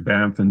the edge of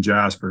Banff and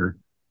Jasper,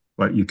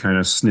 but you kind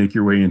of snake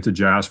your way into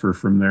Jasper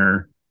from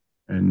there.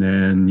 And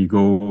then you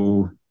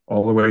go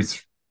all the way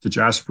to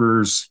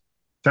Jasper's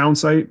town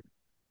site,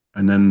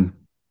 and then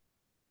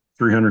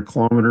 300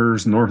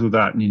 kilometers north of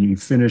that, and you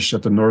finish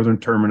at the northern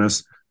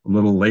terminus, a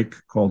little lake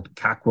called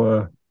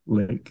Kakwa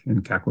Lake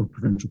in Kakwa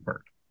Provincial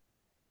Park.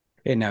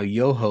 Okay, now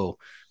Yoho,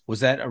 was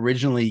that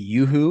originally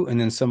Yoo-hoo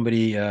and then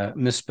somebody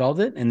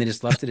misspelled it and they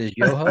just left it as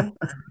Yoho?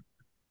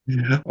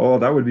 Oh,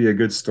 that would be a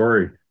good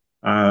story.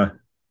 No,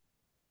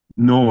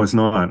 it's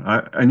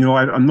not.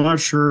 I'm not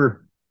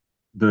sure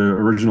the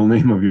original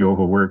name of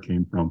Yoho, where it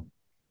came from.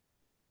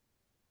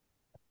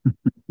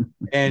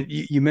 And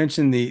you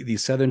mentioned the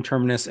southern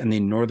terminus and the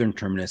northern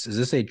terminus. Is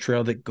this a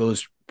trail that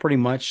goes pretty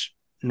much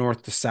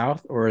north to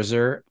south, or is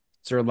there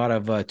a lot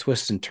of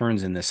twists and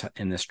turns in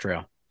this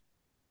trail?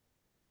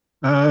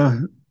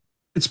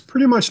 It's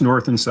pretty much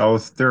north and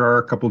south. There are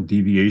a couple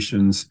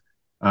deviations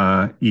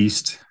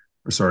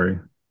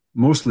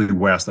mostly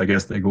west. I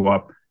guess they go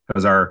up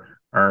because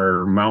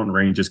our mountain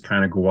ranges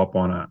kind of go up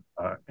on a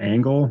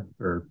angle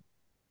or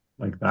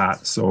like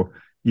that. So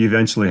you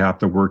eventually have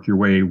to work your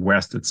way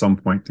west at some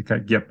point to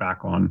get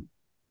back on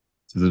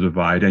to the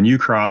divide. And you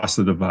cross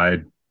the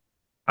divide,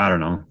 I don't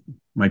know,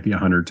 might be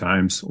 100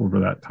 times over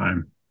that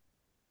time.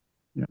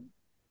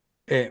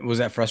 Yeah. Was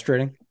that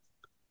frustrating?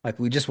 Like,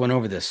 we just went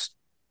over this.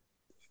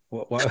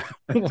 Why,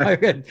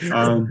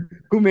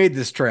 who made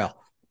this trail?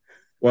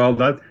 Well,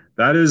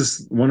 that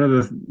is one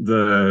of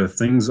the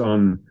things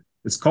on,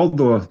 it's called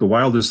the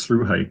Wildest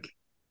Through Hike.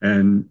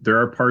 And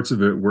there are parts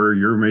of it where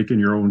you're making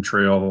your own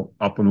trail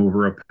up and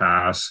over a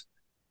pass.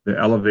 The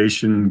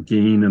elevation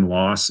gain and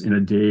loss in a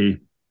day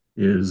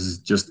is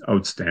just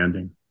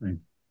outstanding. Like,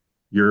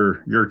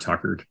 you're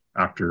tuckered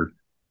after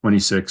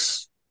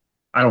 26.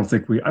 I don't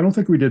think we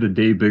did a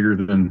day bigger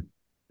than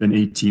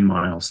 18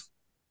 miles.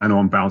 I know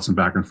I'm bouncing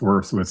back and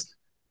forth with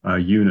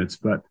units,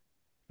 but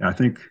I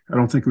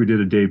don't think we did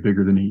a day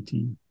bigger than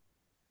 18.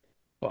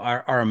 Well,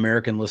 our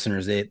American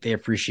listeners, they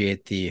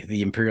appreciate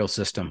the imperial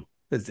system.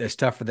 It's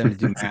tough for them to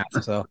do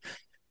math. So,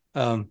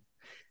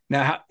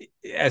 now,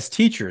 as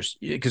teachers,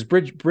 because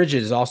Bridget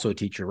is also a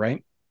teacher,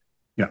 right?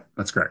 Yeah,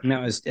 that's correct.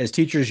 Now, as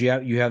teachers,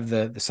 you have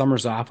the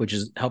summers off, which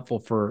is helpful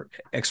for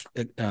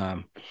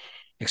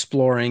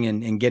exploring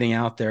and getting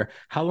out there.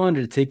 How long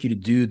did it take you to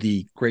do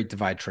the Great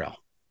Divide Trail?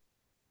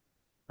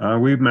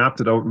 We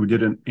mapped it out. We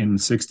did it in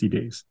 60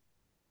 days.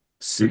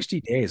 60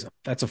 days.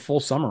 That's a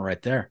full summer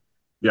right there.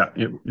 Yeah,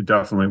 it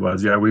definitely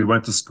was. Yeah, we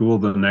went to school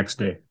the next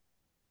day.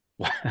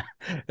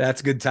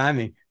 That's good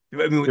timing.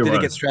 I mean, did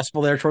it get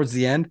stressful there towards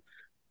the end?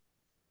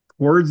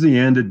 Towards the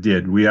end, it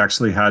did. We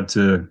actually had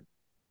to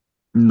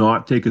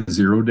not take a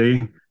 0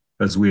 day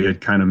because we had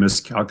kind of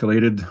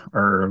miscalculated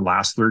our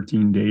last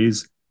 13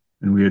 days,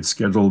 and we had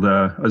scheduled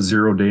a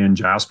 0 day in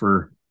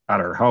Jasper at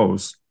our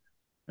house.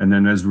 And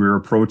then as we were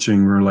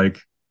approaching, we were like,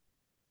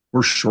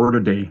 we're short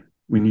a day.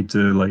 We need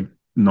to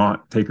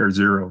not take our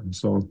 0.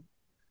 So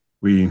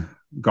we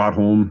got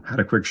home, had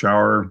a quick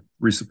shower,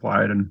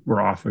 resupplied, and we're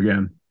off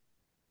again.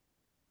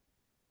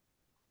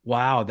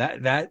 Wow,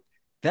 that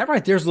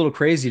right there is a little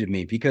crazy to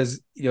me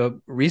because,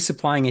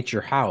 resupplying at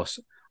your house,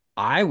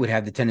 I would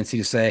have the tendency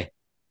to say,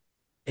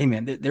 "Hey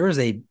man, there's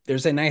a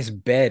nice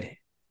bed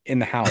in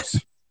the house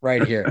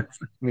right here.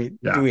 I mean,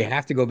 yeah. Do we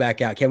have to go back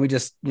out? Can we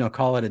just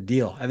call it a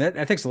deal?" And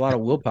that takes a lot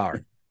of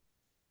willpower.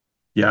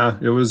 Yeah,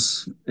 it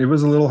was a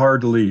little hard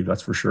to leave,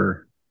 that's for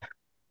sure.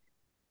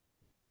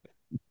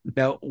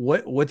 Now,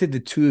 what did the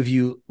two of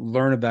you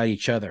learn about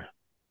each other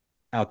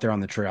out there on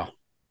the trail?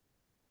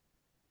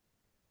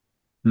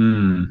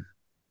 Well,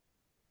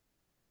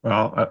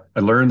 I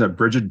learned that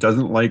Bridget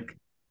doesn't like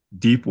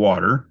deep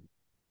water.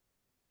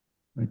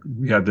 Like,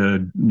 we had to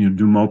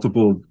do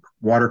multiple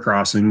water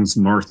crossings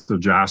north of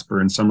Jasper,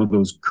 and some of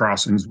those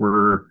crossings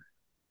were,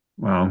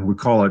 well, we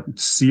call it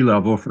sea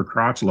level for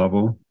crotch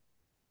level.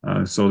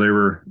 So they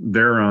were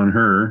there on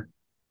her.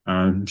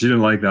 She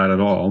didn't like that at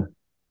all.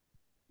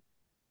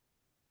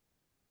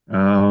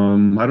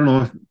 I don't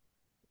know if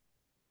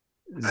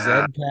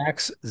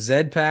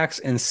Z packs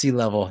and sea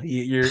level.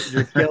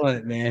 You're killing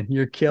it, man.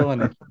 You're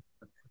killing it.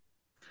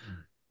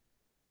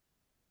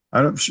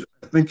 I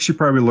think she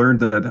probably learned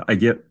that I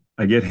get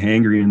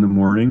hangry in the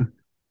morning,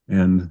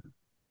 and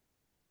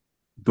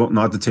don't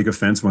not to take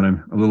offense when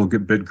I'm a little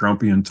bit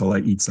grumpy until I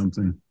eat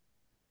something.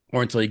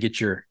 Or until you get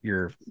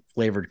your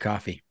flavored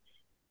coffee.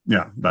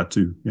 Yeah, that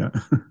too. Yeah.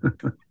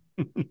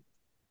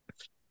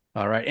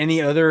 All right.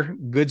 Any other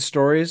good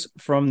stories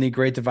from the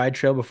Great Divide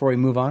Trail before we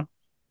move on?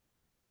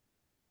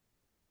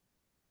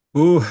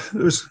 Oh,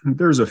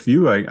 there's a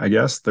few. I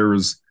guess there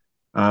was.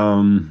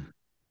 Well,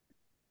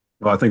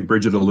 I think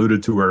Bridget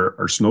alluded to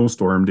our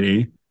snowstorm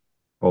day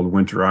called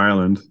Winter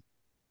Island.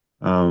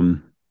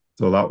 So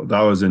that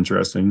was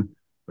interesting.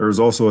 There was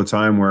also a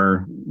time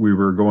where we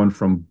were going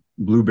from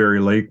Blueberry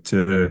Lake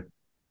to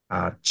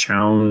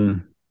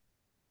Chown,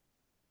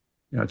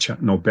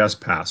 no,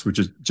 Best Pass, which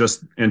is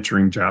just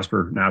entering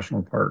Jasper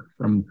National Park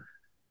from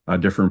a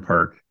different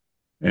park.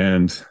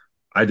 And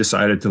I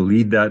decided to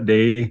lead that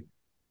day,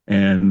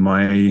 and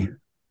my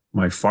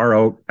far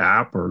out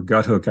app or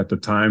gut hook at the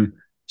time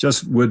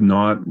just would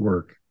not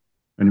work.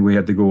 And we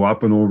had to go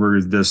up and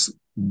over this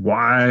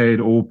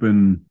wide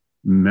open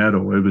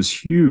meadow. It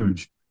was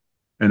huge.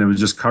 And it was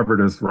just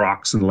covered with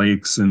rocks and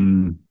lakes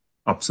and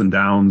ups and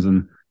downs.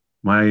 And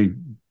my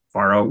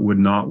far out would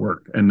not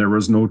work. And there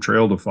was no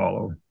trail to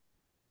follow.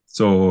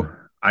 So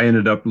I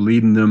ended up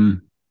leading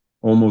them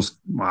almost,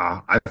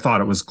 I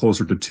thought it was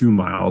closer to 2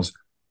 miles.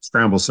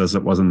 Scramble says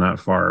it wasn't that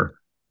far,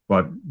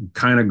 but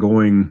kind of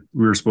going,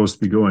 we were supposed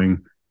to be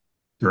going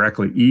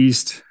directly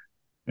east,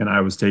 and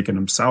I was taking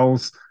them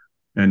south,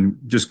 and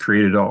just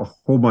created a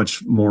whole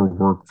bunch more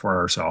work for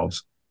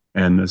ourselves.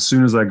 And as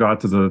soon as I got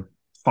to the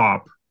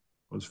top,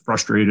 I was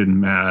frustrated and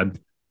mad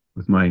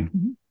with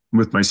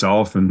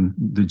myself and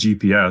the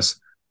GPS.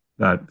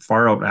 That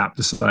far out app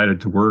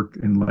decided to work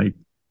and like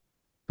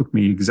took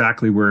me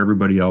exactly where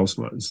everybody else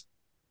was.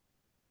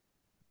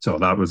 So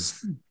that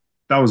was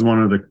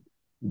one of the,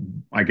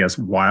 I guess,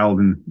 wild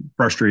and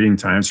frustrating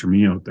times for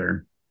me out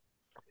there.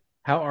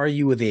 How are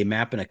you with a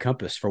map and a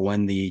compass for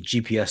when the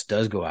GPS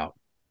does go out?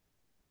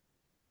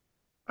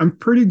 I'm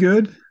pretty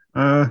good.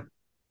 Like,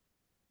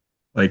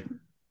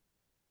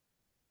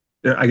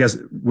 I guess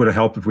it would have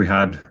helped if we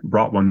had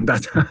brought one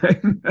that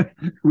time.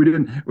 we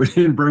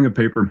didn't bring a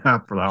paper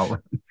map for that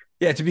one.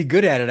 Yeah, to be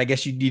good at it, I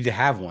guess you need to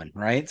have one,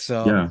 right?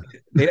 So yeah.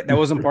 That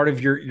wasn't part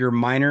of your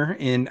minor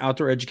in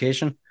outdoor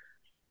education?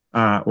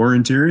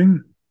 Orienteering?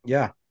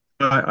 Yeah.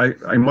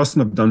 I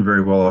mustn't have done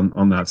very well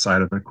on that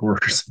side of the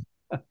course.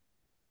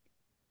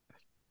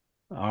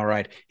 All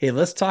right. Hey,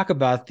 let's talk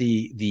about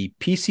the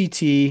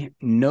PCT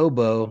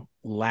NOBO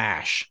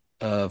Lash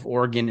of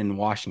Oregon and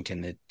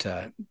Washington.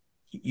 That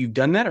you've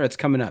done that, or it's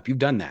coming up? You've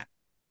done that.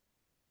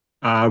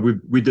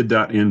 We did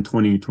that in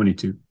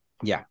 2022.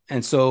 Yeah.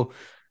 And so,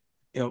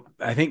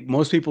 I think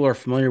most people are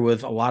familiar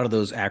with a lot of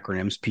those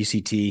acronyms,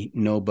 PCT,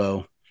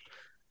 NOBO.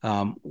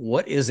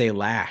 What is a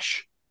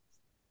lash?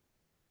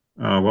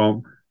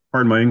 Well,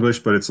 pardon my English,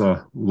 but it's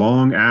a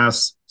long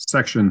ass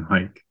section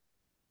hike.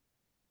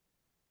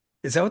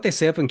 Is that what they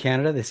say up in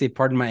Canada? They say,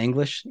 pardon my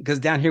English? Because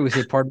down here we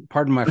say,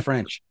 pardon my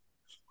French.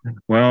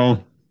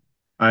 Well,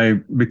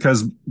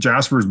 because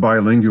Jasper's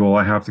bilingual,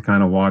 I have to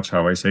kind of watch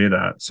how I say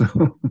that.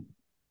 So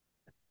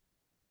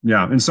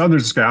yeah, in Southern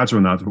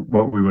Saskatchewan, that's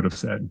what we would have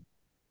said.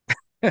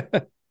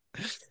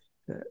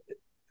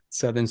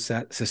 Southern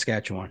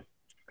Saskatchewan.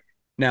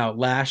 Now,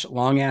 lash,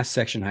 long ass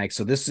section hike.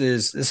 So this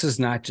is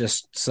not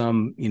just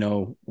some,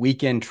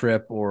 weekend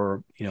trip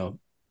or,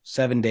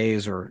 7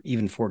 days or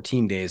even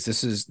 14 days.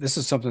 This is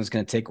something that's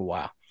going to take a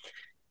while.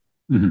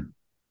 Mm-hmm.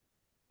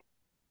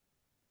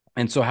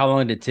 And so how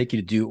long did it take you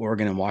to do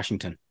Oregon and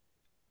Washington?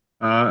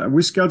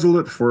 We scheduled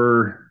it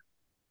for,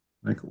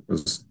 I think it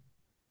was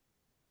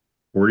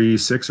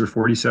 46 or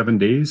 47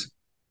 days.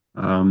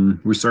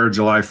 We started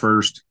July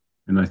 1st,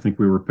 and I think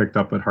we were picked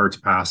up at Harts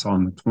Pass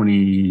on the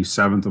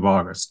 27th of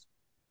August.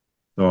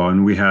 So,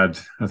 and we had,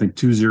 I think,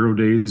 2 0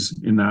 days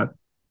in that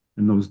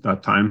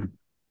time.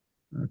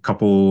 A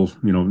couple,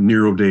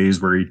 Nero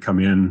days where he'd come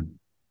in,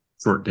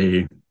 short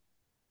day,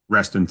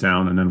 rest in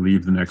town, and then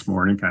leave the next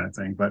morning kind of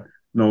thing. But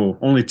no,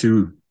 only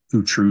two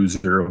true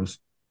zeros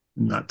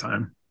in that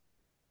time.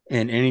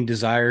 And any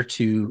desire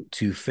to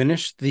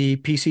finish the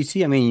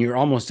PCT? I mean, you're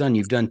almost done.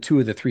 You've done 2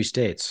 of the 3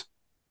 states.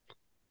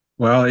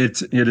 Well,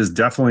 it is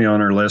definitely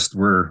on our list.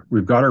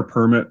 We've got our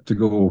permit to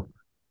go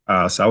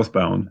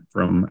southbound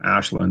from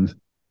Ashland.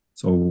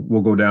 So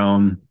we'll go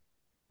down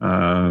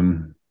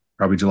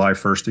probably July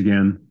 1st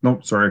again.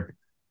 Nope, sorry.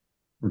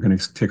 We're going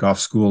to kick off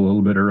school a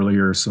little bit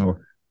earlier. So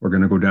we're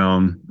going to go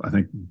down, I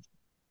think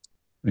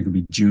it'll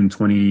be June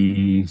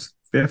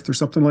 25th or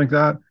something like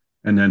that,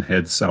 and then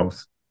head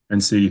south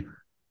and see.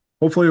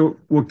 Hopefully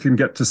we can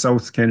get to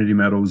South Kennedy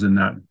Meadows in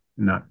that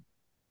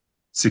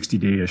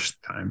 60-day-ish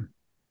time.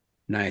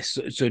 Nice.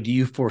 So do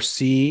you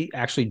foresee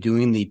actually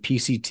doing the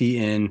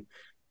PCT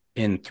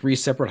in 3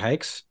 separate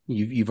hikes?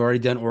 You've already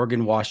done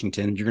Oregon,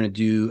 Washington. You're going to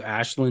do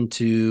Ashland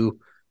to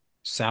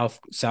South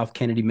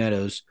Kennedy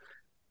Meadows.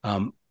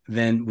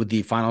 Then would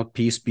the final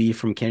piece be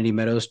from Kennedy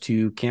Meadows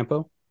to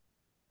Campo?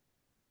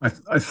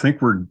 I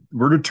think we're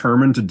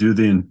determined to do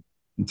the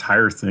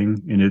entire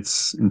thing in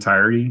its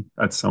entirety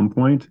at some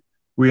point.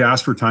 We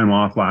asked for time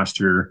off last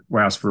year.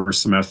 We asked for a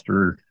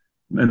semester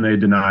and they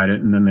denied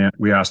it. And then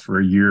we asked for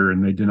a year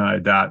and they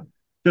denied that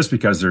just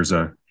because there's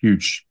a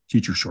huge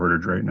teacher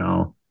shortage right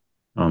now.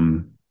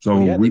 So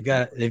well,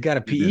 yeah, they've got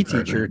a PE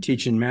teacher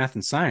teaching math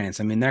and science.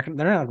 I mean, they're not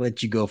going to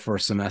let you go for a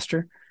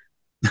semester.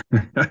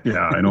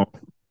 Yeah, I know.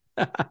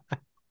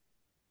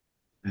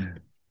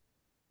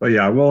 But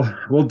yeah,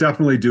 we'll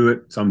definitely do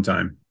it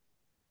sometime.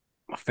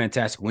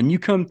 Fantastic. When you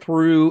come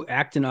through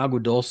Acton Agua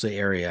Dulce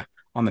area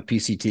on the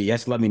PCT,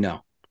 yes, let me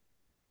know.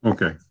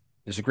 Okay.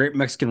 There's a great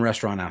Mexican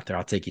restaurant out there.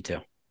 I'll take you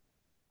to.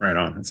 Right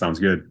on. That sounds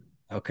good.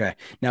 Okay.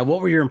 Now,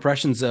 what were your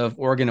impressions of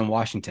Oregon and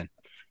Washington?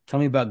 Tell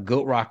me about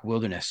Goat Rock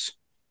Wilderness.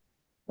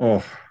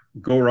 Oh,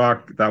 Goat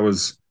Rock. That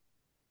was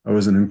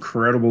an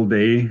incredible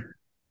day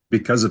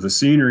because of the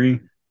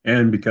scenery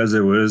and because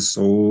it was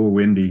so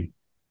windy.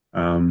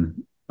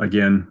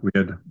 Again, we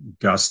had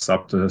gusts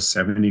up to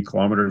 70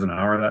 kilometers an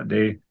hour that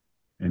day,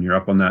 and you're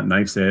up on that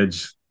knife's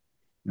edge.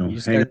 You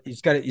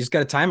just got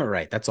to time it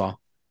right. That's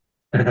all.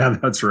 Yeah,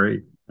 that's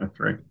right. That's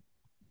right.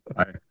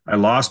 I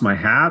lost my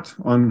hat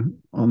on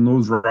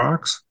those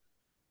rocks.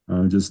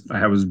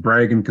 I was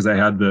bragging because I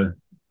had the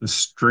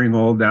string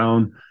all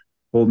down,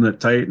 holding it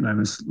tight, and I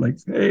was like,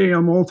 "Hey,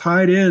 I'm all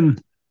tied in."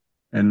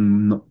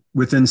 And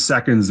within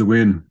seconds, the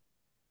wind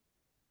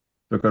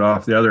took it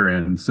off the other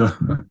end. So,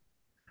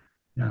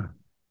 yeah,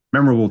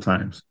 memorable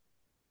times.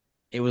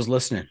 It was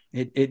listening.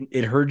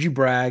 It heard you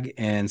brag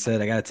and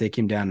said, "I got to take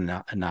him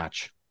down a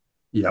notch."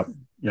 Yep.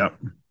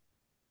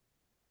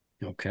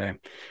 Okay.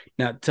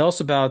 Now tell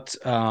us about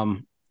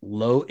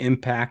low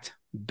impact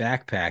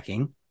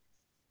backpacking.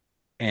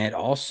 And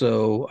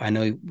also, I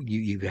know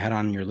you had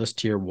on your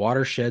list here,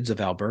 Watersheds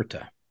of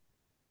Alberta.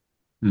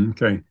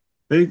 Okay.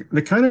 They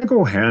kind of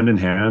go hand in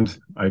hand.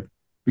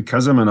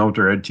 Because I'm an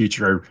outdoor ed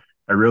teacher,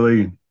 I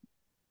really,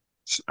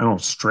 I don't know,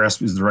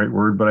 stress is the right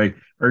word, but I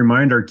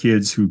remind our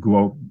kids who go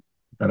out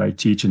that I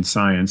teach in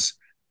science,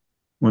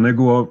 when they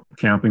go out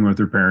camping with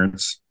their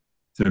parents,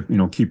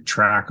 to keep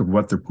track of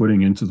what they're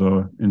putting into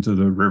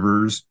the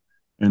rivers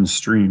and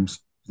streams.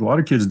 A lot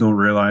of kids don't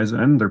realize,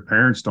 and their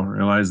parents don't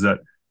realize, that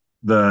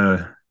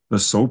the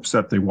soaps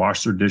that they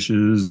wash their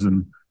dishes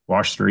and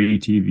wash their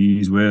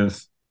ATVs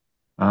with,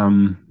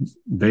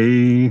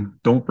 they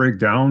don't break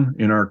down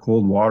in our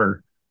cold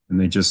water, and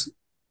they just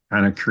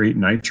kind of create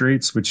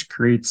nitrates, which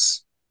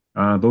creates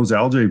those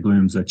algae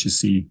blooms that you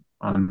see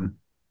on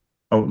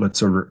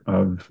outlets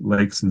of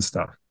lakes and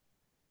stuff.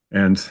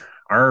 And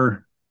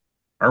our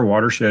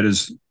watershed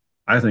is,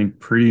 I think,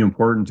 pretty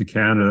important to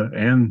Canada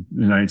and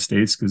the United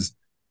States because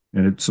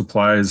it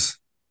supplies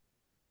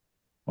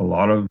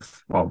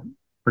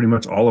pretty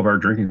much all of our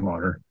drinking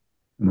water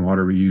and the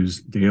water we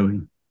use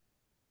daily.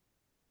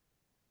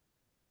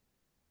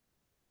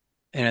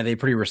 And are they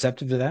pretty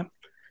receptive to that?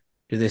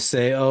 Do they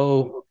say,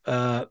 "Oh,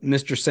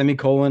 Mr.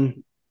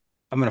 Semicolon,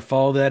 I'm going to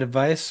follow that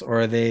advice,"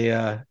 or are they?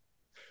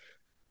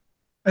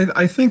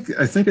 I think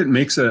it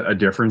makes a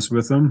difference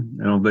with them.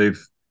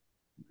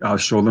 I'll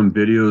show them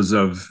videos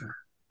of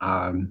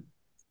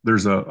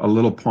there's a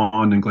little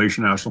pond in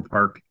Glacier National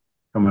Park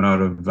coming out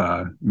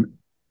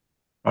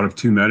of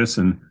Two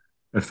Medicine.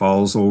 It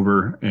falls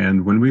over,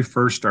 and when we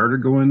first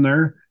started going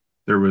there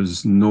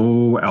was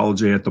no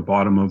algae at the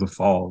bottom of the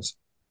falls,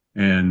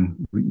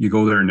 and you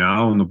go there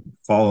now and the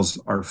falls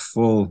are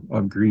full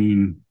of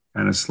green,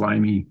 kind of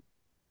slimy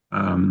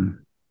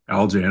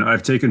algae. And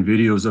I've taken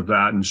videos of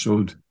that and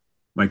showed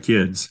my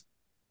kids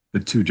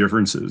the two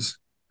differences,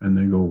 and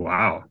they go,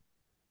 "Wow."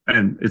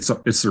 And it's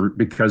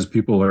because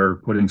people are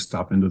putting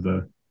stuff into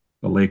the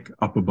lake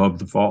up above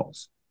the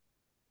falls.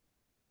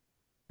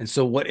 And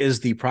so what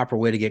is the proper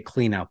way to get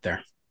clean out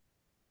there?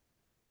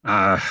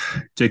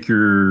 Take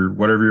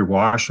whatever you're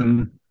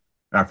washing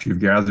after you've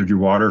gathered your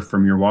water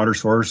from your water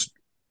source.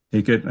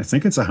 Take it, I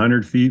think it's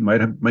 100 feet,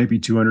 might be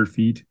 200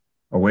 feet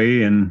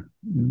away, and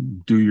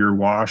do your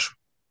wash,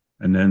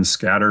 and then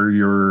scatter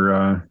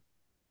your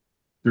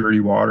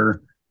dirty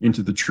water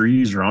into the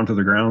trees or onto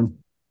the ground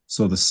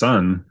so the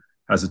sun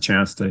has a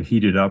chance to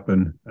heat it up,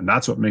 and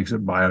that's what makes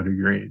it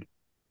biodegrade,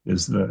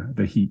 is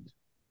the heat.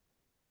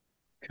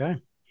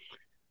 Okay.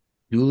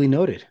 Duly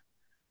noted.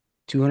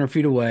 200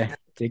 feet away.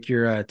 Take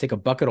a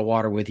bucket of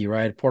water with you,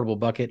 right? A portable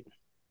bucket,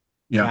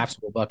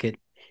 collapsible bucket,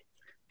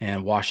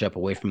 and wash up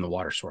away from the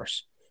water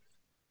source.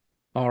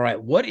 All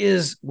right. What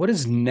is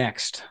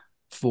next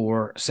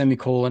for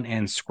Semicolon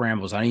and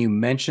Scrambles? I know you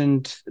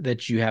mentioned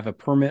that you have a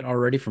permit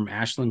already from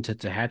Ashland to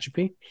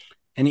Tehachapi.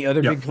 Any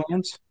other big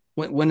plans?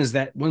 When's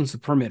the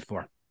permit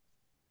for?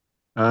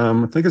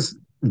 I think it's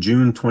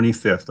June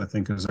 25th, I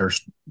think, is our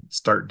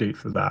start date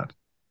for that.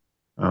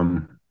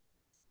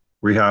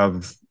 We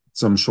have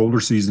some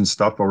shoulder season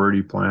stuff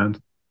already planned.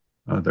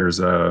 There's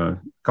a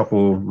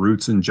couple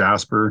routes in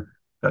Jasper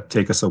that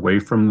take us away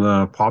from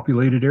the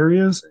populated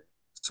areas.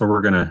 So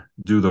we're going to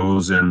do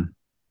those in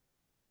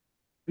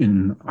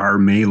our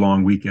May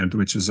long weekend,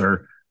 which is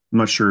I'm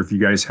not sure if you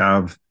guys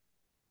have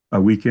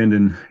a weekend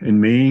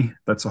in May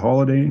that's a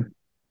holiday,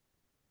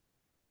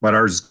 but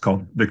ours is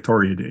called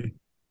Victoria Day.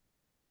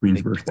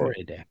 Queen's birthday.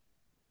 Victoria Day.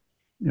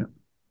 Yeah.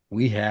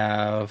 We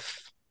have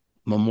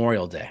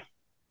Memorial Day,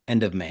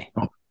 end of May.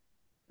 Oh,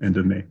 end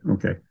of May.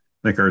 Okay.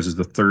 I think ours is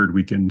the third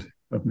weekend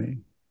of May.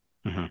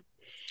 Mm-hmm.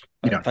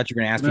 Yeah. I thought you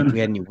were going to ask me if we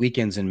had any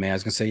weekends in May. I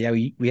was going to say, yeah,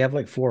 we have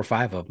like 4 or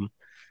 5 of them.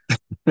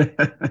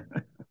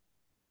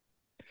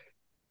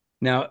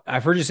 Now,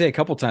 I've heard you say a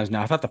couple times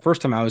now. I thought the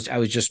first time I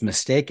was just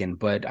mistaken,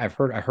 but I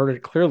heard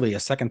it clearly a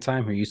second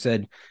time here. You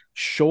said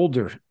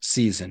shoulder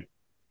season.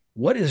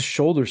 What is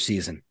shoulder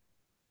season?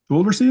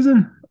 Shoulder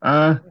season?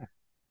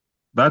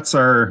 That's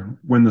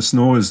when the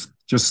snow is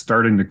just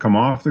starting to come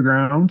off the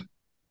ground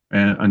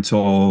and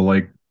until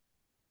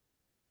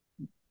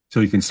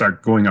you can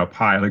start going up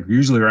high. Like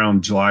usually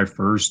around July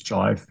 1st,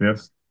 July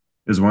 5th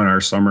is when our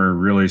summer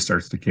really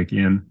starts to kick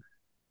in.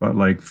 But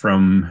like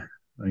from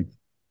like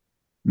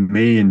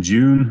May and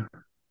June,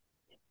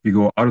 you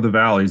go out of the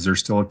valleys, there's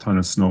still a ton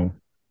of snow.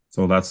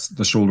 So that's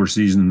the shoulder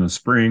season in the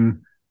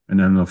spring. And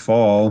then the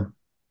fall,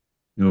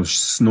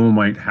 snow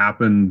might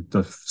happen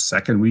the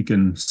second week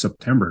in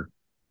September.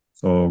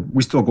 So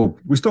we still go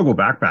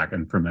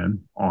backpacking from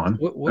then on.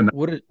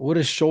 What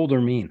does shoulder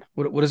mean?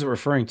 What is it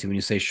referring to when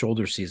you say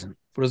shoulder season?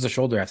 What does the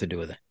shoulder have to do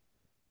with it?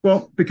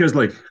 Well, because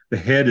like the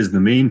head is the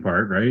main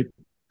part, right?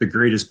 The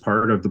greatest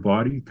part of the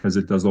body because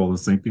it does all the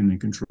thinking and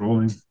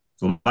controlling.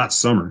 So that's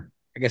summer.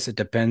 I guess it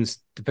depends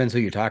who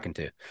you're talking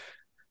to.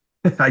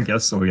 I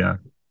guess so, yeah.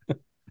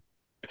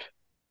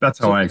 That's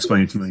how I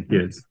explain it to my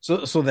kids.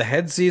 So the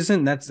head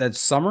season, that's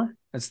summer?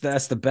 That's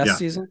the best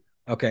season?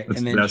 Okay. That's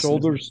and then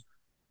shoulders, season.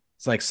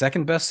 It's like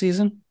second best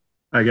season?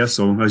 I guess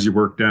so, as you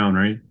work down,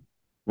 right?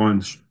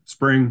 One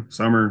spring,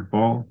 summer,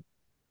 fall.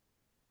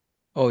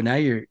 Oh, now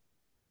you're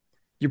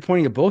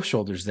pointing to both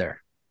shoulders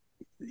there.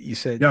 You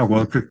said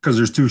well, because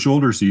there's 2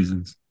 shoulder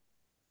seasons.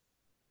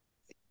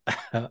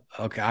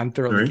 Okay, I'm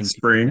thoroughly confused.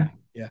 Spring.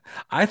 Yeah.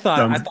 I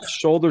thought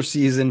shoulder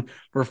season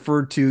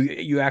referred to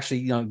you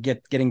actually,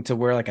 getting to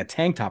wear like a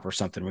tank top or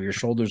something where your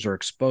shoulders are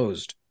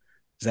exposed.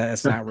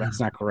 That's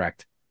not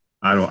correct.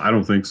 I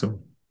don't think so.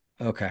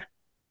 Okay.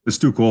 It's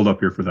too cold up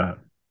here for that.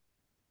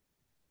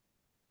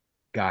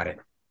 Got it.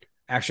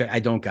 Actually, I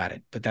don't got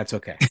it, but that's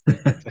okay.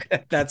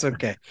 That's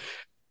okay.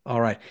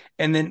 All right.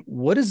 And then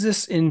what is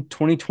this in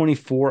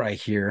 2024 I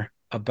hear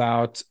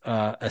about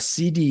a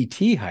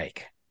CDT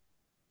hike?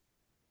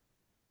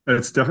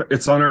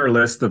 It's on our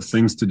list of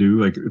things to do.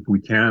 Like if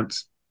we can't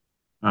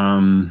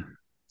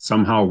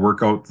somehow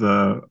work out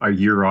a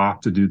year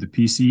off to do the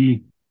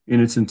PC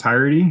in its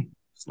entirety,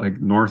 it's like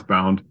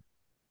northbound,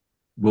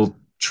 we'll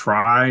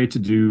try to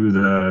do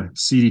the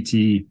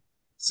CDT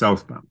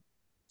southbound.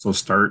 So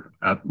start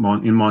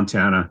in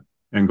Montana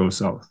and go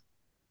south.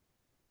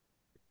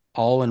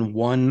 All in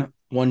one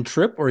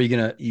trip, or are you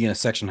gonna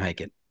section hike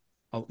it?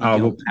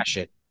 We'll lash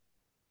it.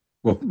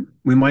 Well,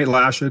 we might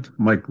lash it.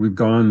 Like we've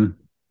been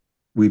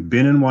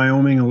in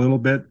Wyoming a little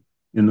bit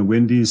in the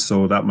Windies,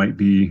 so that might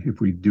be,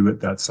 if we do it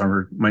that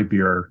summer, might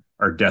be our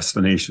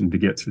destination to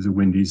get through the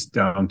Windies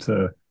down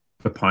to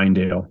the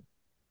Pinedale,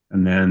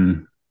 and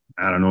then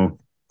I don't know,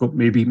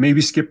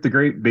 maybe skip the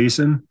Great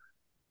Basin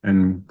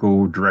and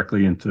go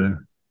directly into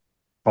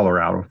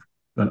Colorado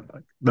the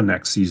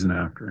next season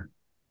after.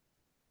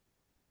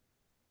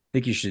 I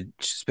think you should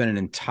spend an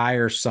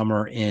entire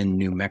summer in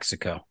New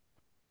Mexico.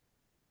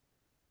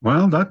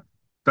 Well,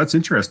 that's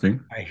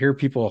interesting. I hear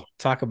people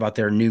talk about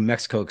their New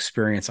Mexico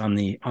experience on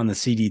the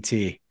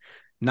CDT,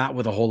 not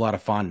with a whole lot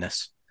of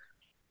fondness.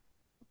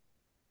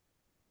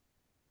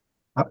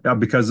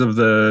 Because of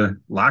the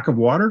lack of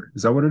water?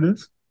 Is that what it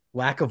is?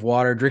 Lack of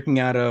water, drinking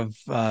out of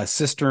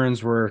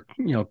cisterns where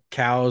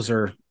cows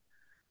are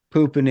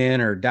pooping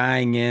in or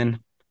dying in.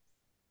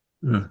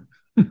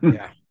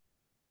 Yeah,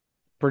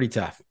 pretty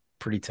tough.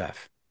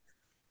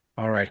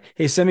 All right.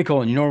 Hey,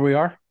 semicolon, you know where we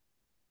are?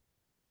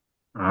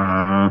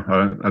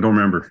 I don't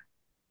remember.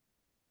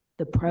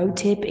 The pro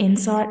tip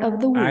insight of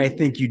the week. I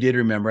think you did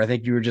remember. I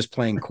think you were just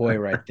playing coy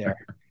right there.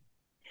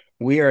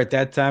 We are at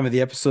that time of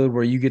the episode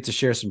where you get to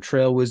share some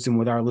trail wisdom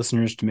with our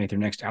listeners to make their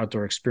next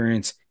outdoor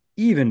experience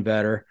even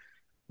better.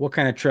 What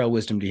kind of trail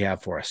wisdom do you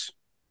have for us?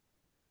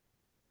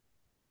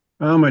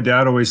 My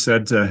dad always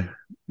said to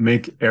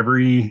make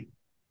everything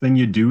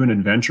you do an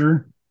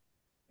adventure.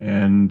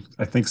 And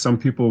I think some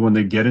people, when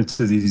they get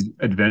into these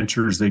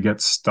adventures, they get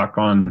stuck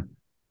on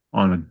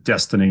a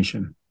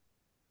destination.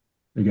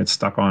 They get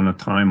stuck on a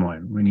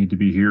timeline. We need to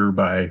be here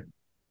by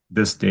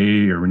this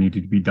day, or we need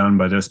to be done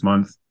by this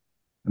month.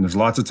 And there's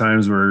lots of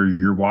times where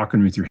you're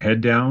walking with your head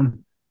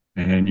down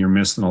and you're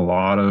missing a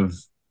lot of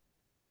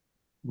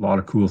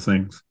cool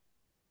things.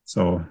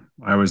 So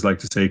I always like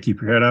to say,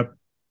 keep your head up,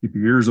 keep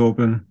your ears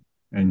open,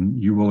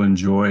 and you will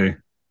enjoy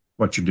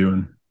what you're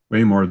doing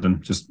way more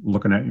than just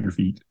looking at your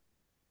feet.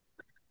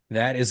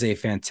 That is a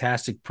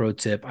fantastic pro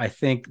tip. I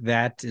think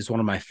that is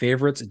one of my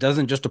favorites. It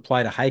doesn't just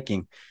apply to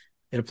hiking.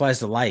 It applies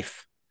to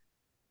life.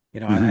 I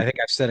think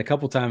I've said a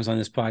couple times on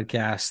this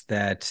podcast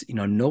that,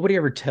 nobody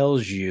ever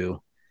tells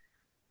you,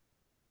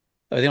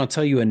 or they don't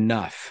tell you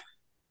enough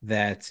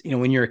that,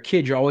 when you're a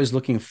kid, you're always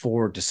looking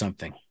forward to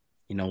something.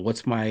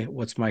 what's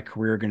my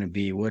career going to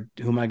be? Who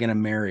am I going to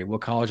marry?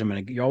 What college am I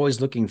going to? You're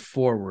always looking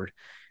forward.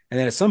 And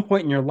then at some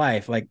point in your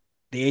life, like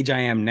the age I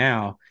am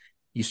now,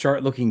 you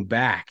start looking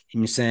back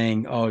and you're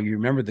saying, oh, you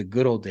remember the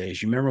good old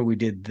days. You remember we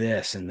did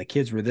this and the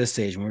kids were this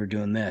age and we were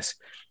doing this.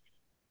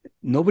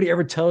 Nobody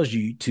ever tells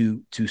you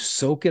to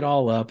soak it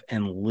all up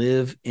and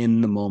live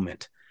in the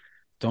moment.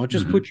 Don't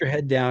just put your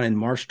head down and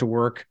march to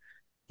work,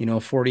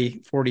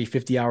 40,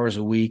 50 hours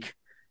a week,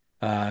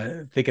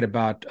 thinking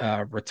about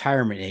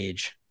retirement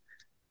age.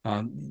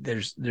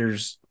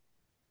 There's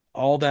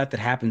all that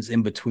happens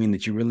in between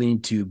that you really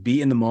need to be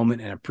in the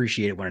moment and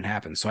appreciate it when it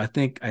happens. So I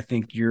think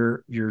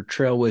your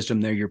trail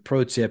wisdom there, your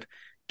pro tip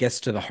gets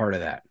to the heart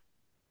of that.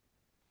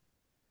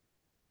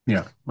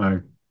 Yeah.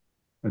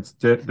 It's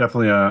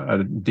definitely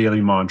a daily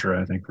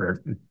mantra, I think,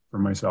 for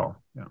myself.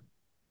 Yeah.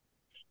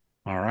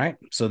 All right.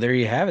 So there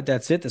you have it.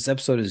 That's it. This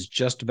episode is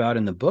just about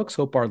in the books.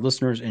 Hope our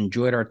listeners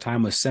enjoyed our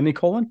time with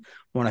Semicolon.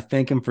 I want to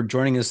thank him for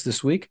joining us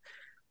this week.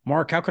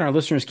 Mark, how can our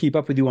listeners keep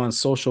up with you on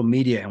social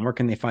media, and where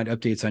can they find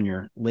updates on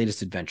your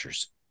latest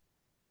adventures?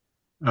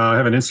 I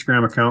have an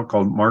Instagram account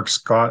called Mark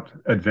Scott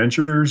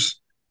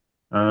Adventures.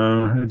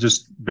 It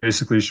just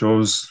basically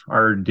shows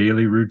our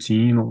daily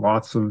routine,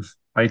 lots of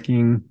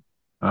hiking.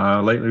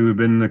 Lately, we've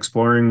been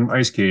exploring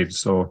ice caves.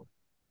 So if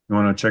you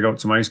want to check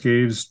out some ice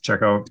caves,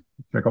 check out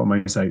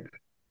my site.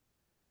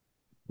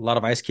 A lot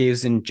of ice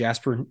caves in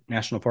Jasper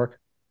National Park.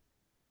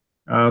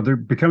 They're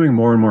becoming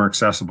more and more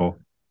accessible.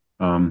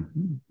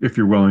 If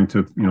you're willing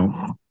to,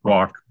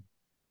 walk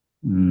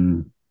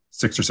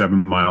 6 or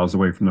 7 miles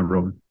away from the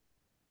road.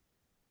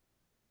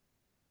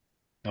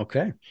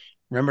 Okay.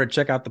 Remember to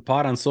check out the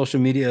pod on social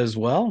media as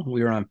well.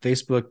 We are on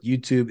Facebook,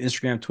 YouTube,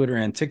 Instagram, Twitter,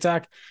 and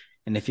TikTok.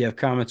 And if you have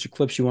comments or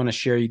clips you want to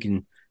share, you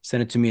can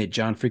send it to me at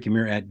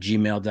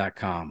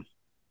johnfreakinmuir@gmail.com.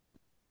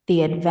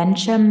 The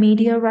Adventure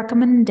Media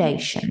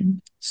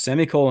Recommendation.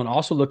 Semicolon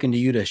also looking to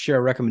you to share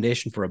a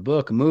recommendation for a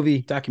book, a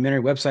movie,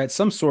 documentary, website,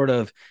 some sort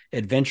of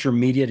adventure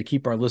media to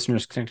keep our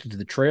listeners connected to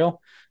the trail.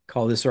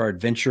 Call this our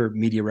adventure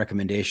media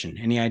recommendation.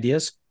 Any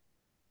ideas?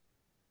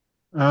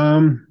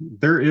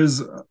 There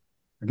is,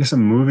 I guess, a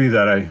movie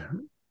that I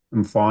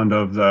am fond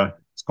of.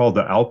 It's called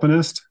The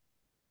Alpinist.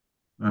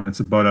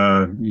 It's about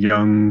a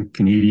young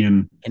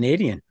Canadian.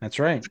 That's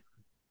right.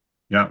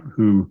 Yeah,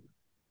 who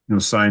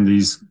signed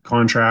these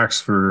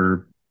contracts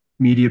for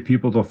media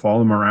people to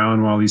follow him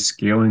around while he's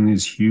scaling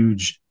these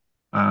huge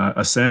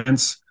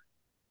ascents.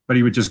 But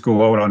he would just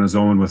go out on his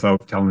own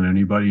without telling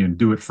anybody and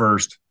do it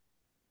first,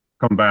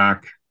 come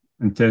back,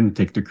 and then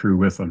take the crew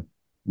with him.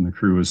 And the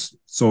crew was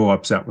so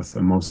upset with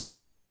him most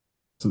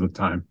of the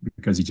time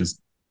because he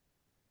just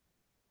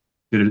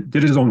did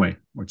it his own way,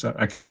 which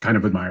I kind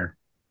of admire.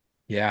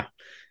 Yeah.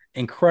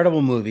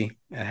 Incredible movie.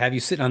 Have you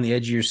sitting on the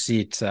edge of your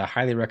seat.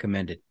 Highly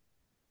recommended.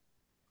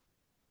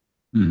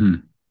 Mm-hmm.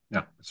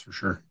 Yeah, that's for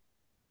sure.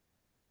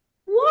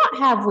 What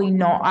have we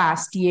not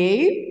asked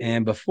you?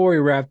 And before we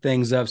wrap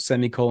things up,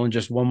 Semicolon,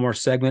 just one more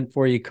segment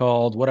for you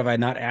called What Have I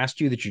Not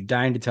Asked You That You're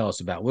Dying to Tell Us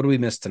About? What do we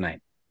miss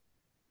tonight?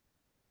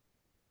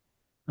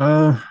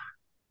 Maybe,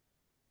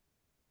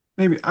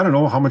 I don't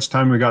know how much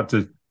time we got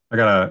I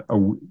got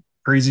a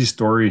crazy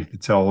story to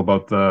tell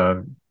about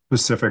the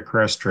Pacific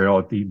Crest Trail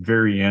at the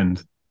very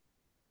end.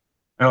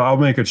 I'll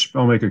make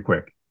it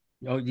quick.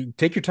 Oh, you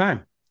take your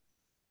time.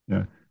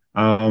 Yeah.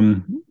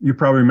 You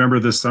probably remember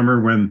this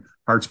summer when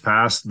Harts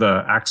Pass,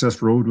 the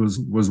access road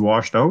was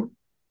washed out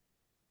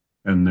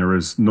and there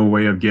was no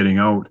way of getting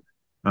out.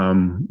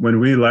 When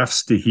we left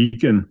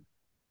Stehekin,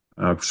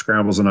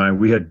 Scrambles and I,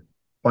 we had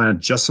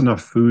planned just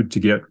enough food to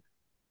get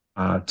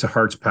to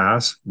Harts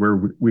Pass,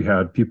 where we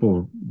had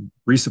people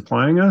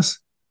resupplying us.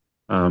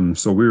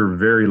 So we were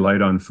very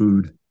light on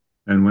food.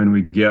 And when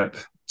we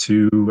get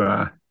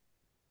to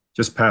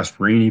just past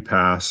Rainy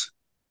Pass,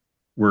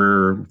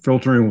 we're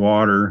filtering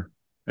water,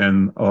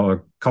 and a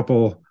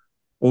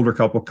older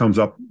couple comes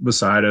up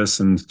beside us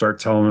and start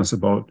telling us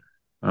about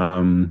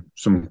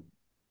some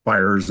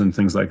fires and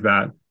things like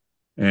that.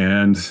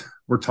 And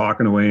we're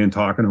talking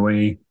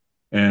away,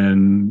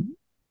 and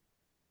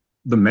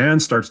the man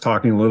starts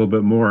talking a little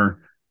bit more.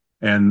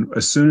 And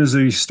as soon as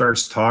he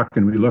starts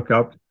talking, we look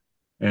up,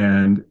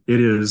 and it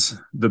is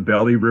the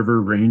Belly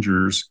River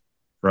Rangers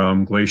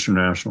from Glacier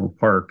National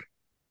Park,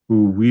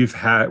 who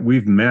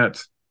we've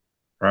met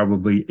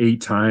probably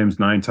 8 times,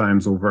 9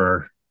 times over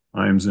our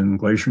times in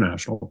Glacier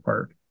National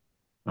Park.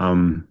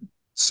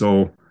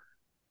 So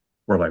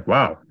we're like,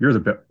 wow, you're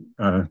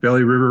the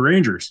Belly River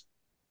Rangers.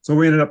 So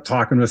we ended up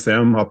talking with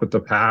them up at the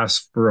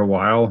pass for a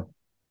while.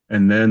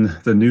 And then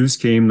the news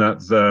came that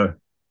the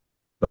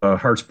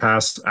Harts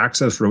Pass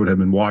access road had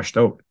been washed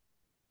out.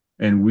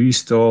 And we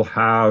still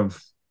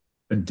have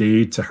a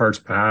day to Harts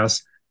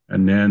Pass,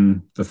 and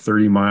then the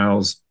 30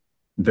 miles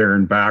there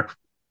and back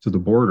to the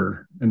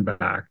border and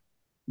back.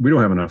 We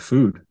don't have enough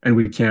food, and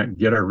we can't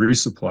get our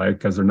resupply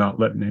because they're not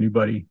letting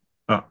anybody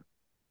up.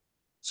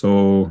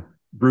 So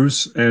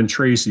Bruce and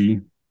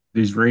Tracy,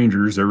 these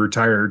Rangers, are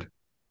retired.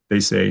 They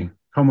say,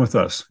 come with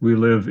us. We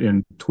live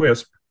in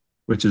Twisp,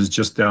 which is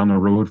just down the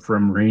road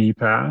from Rainy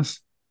Pass.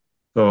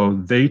 So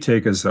they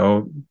take us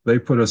out, they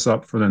put us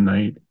up for the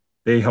night,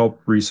 they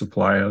help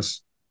resupply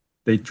us,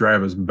 they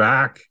drive us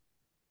back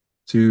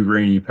to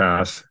Rainy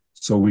Pass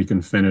so we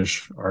can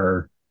finish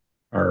our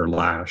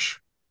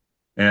lash.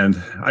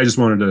 And I just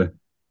wanted to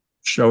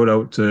shout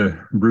out to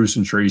Bruce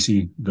and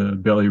Tracy, the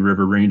Belly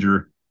River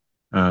Ranger,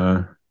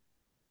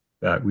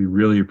 that we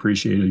really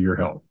appreciated your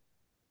help.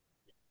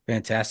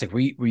 Fantastic. Were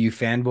you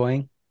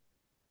fanboying?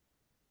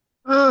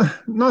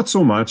 Not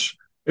so much.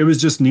 It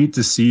was just neat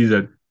to see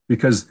that,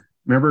 because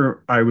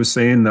remember I was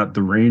saying that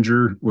the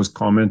ranger was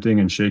commenting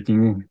and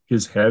shaking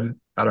his head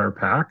at our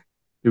pack?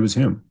 It was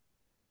him.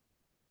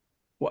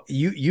 Well,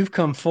 you've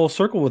come full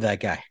circle with that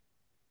guy.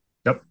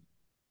 Yep.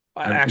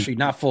 Actually,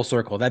 not full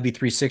circle. That'd be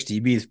 360.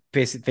 You'd be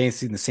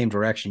facing the same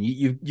direction.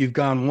 You've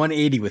gone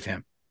 180 with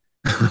him.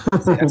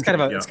 That's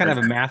kind of a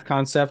a math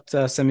concept,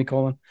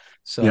 semicolon.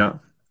 So yeah,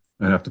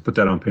 I'd have to put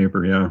that on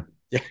paper. Yeah.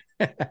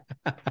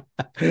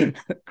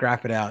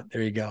 Graph it out.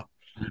 There you go.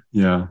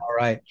 Yeah. All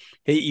right.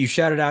 Hey, you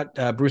shouted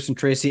out Bruce and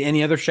Tracy.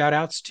 Any other shout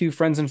outs to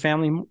friends and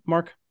family,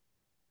 Mark?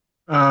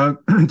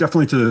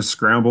 Definitely to the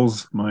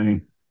Scrambles,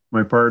 my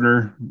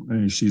partner.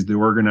 She's the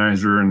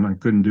organizer, and I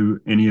couldn't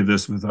do any of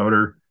this without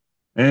her.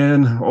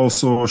 And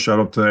also shout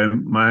out to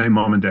my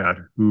mom and dad,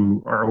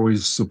 who are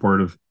always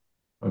supportive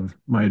of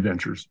my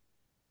adventures.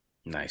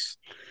 Nice.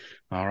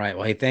 All right.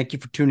 Well, hey, thank you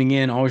for tuning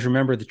in. Always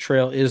remember, the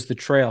trail is the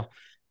trail.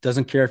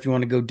 Doesn't care if you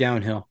want to go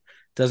downhill.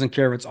 Doesn't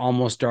care if it's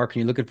almost dark and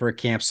you're looking for a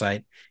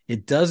campsite.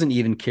 It doesn't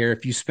even care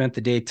if you spent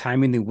the day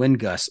timing the wind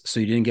gusts so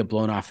you didn't get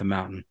blown off the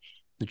mountain.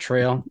 The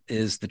trail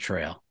is the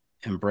trail.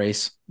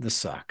 Embrace the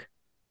suck.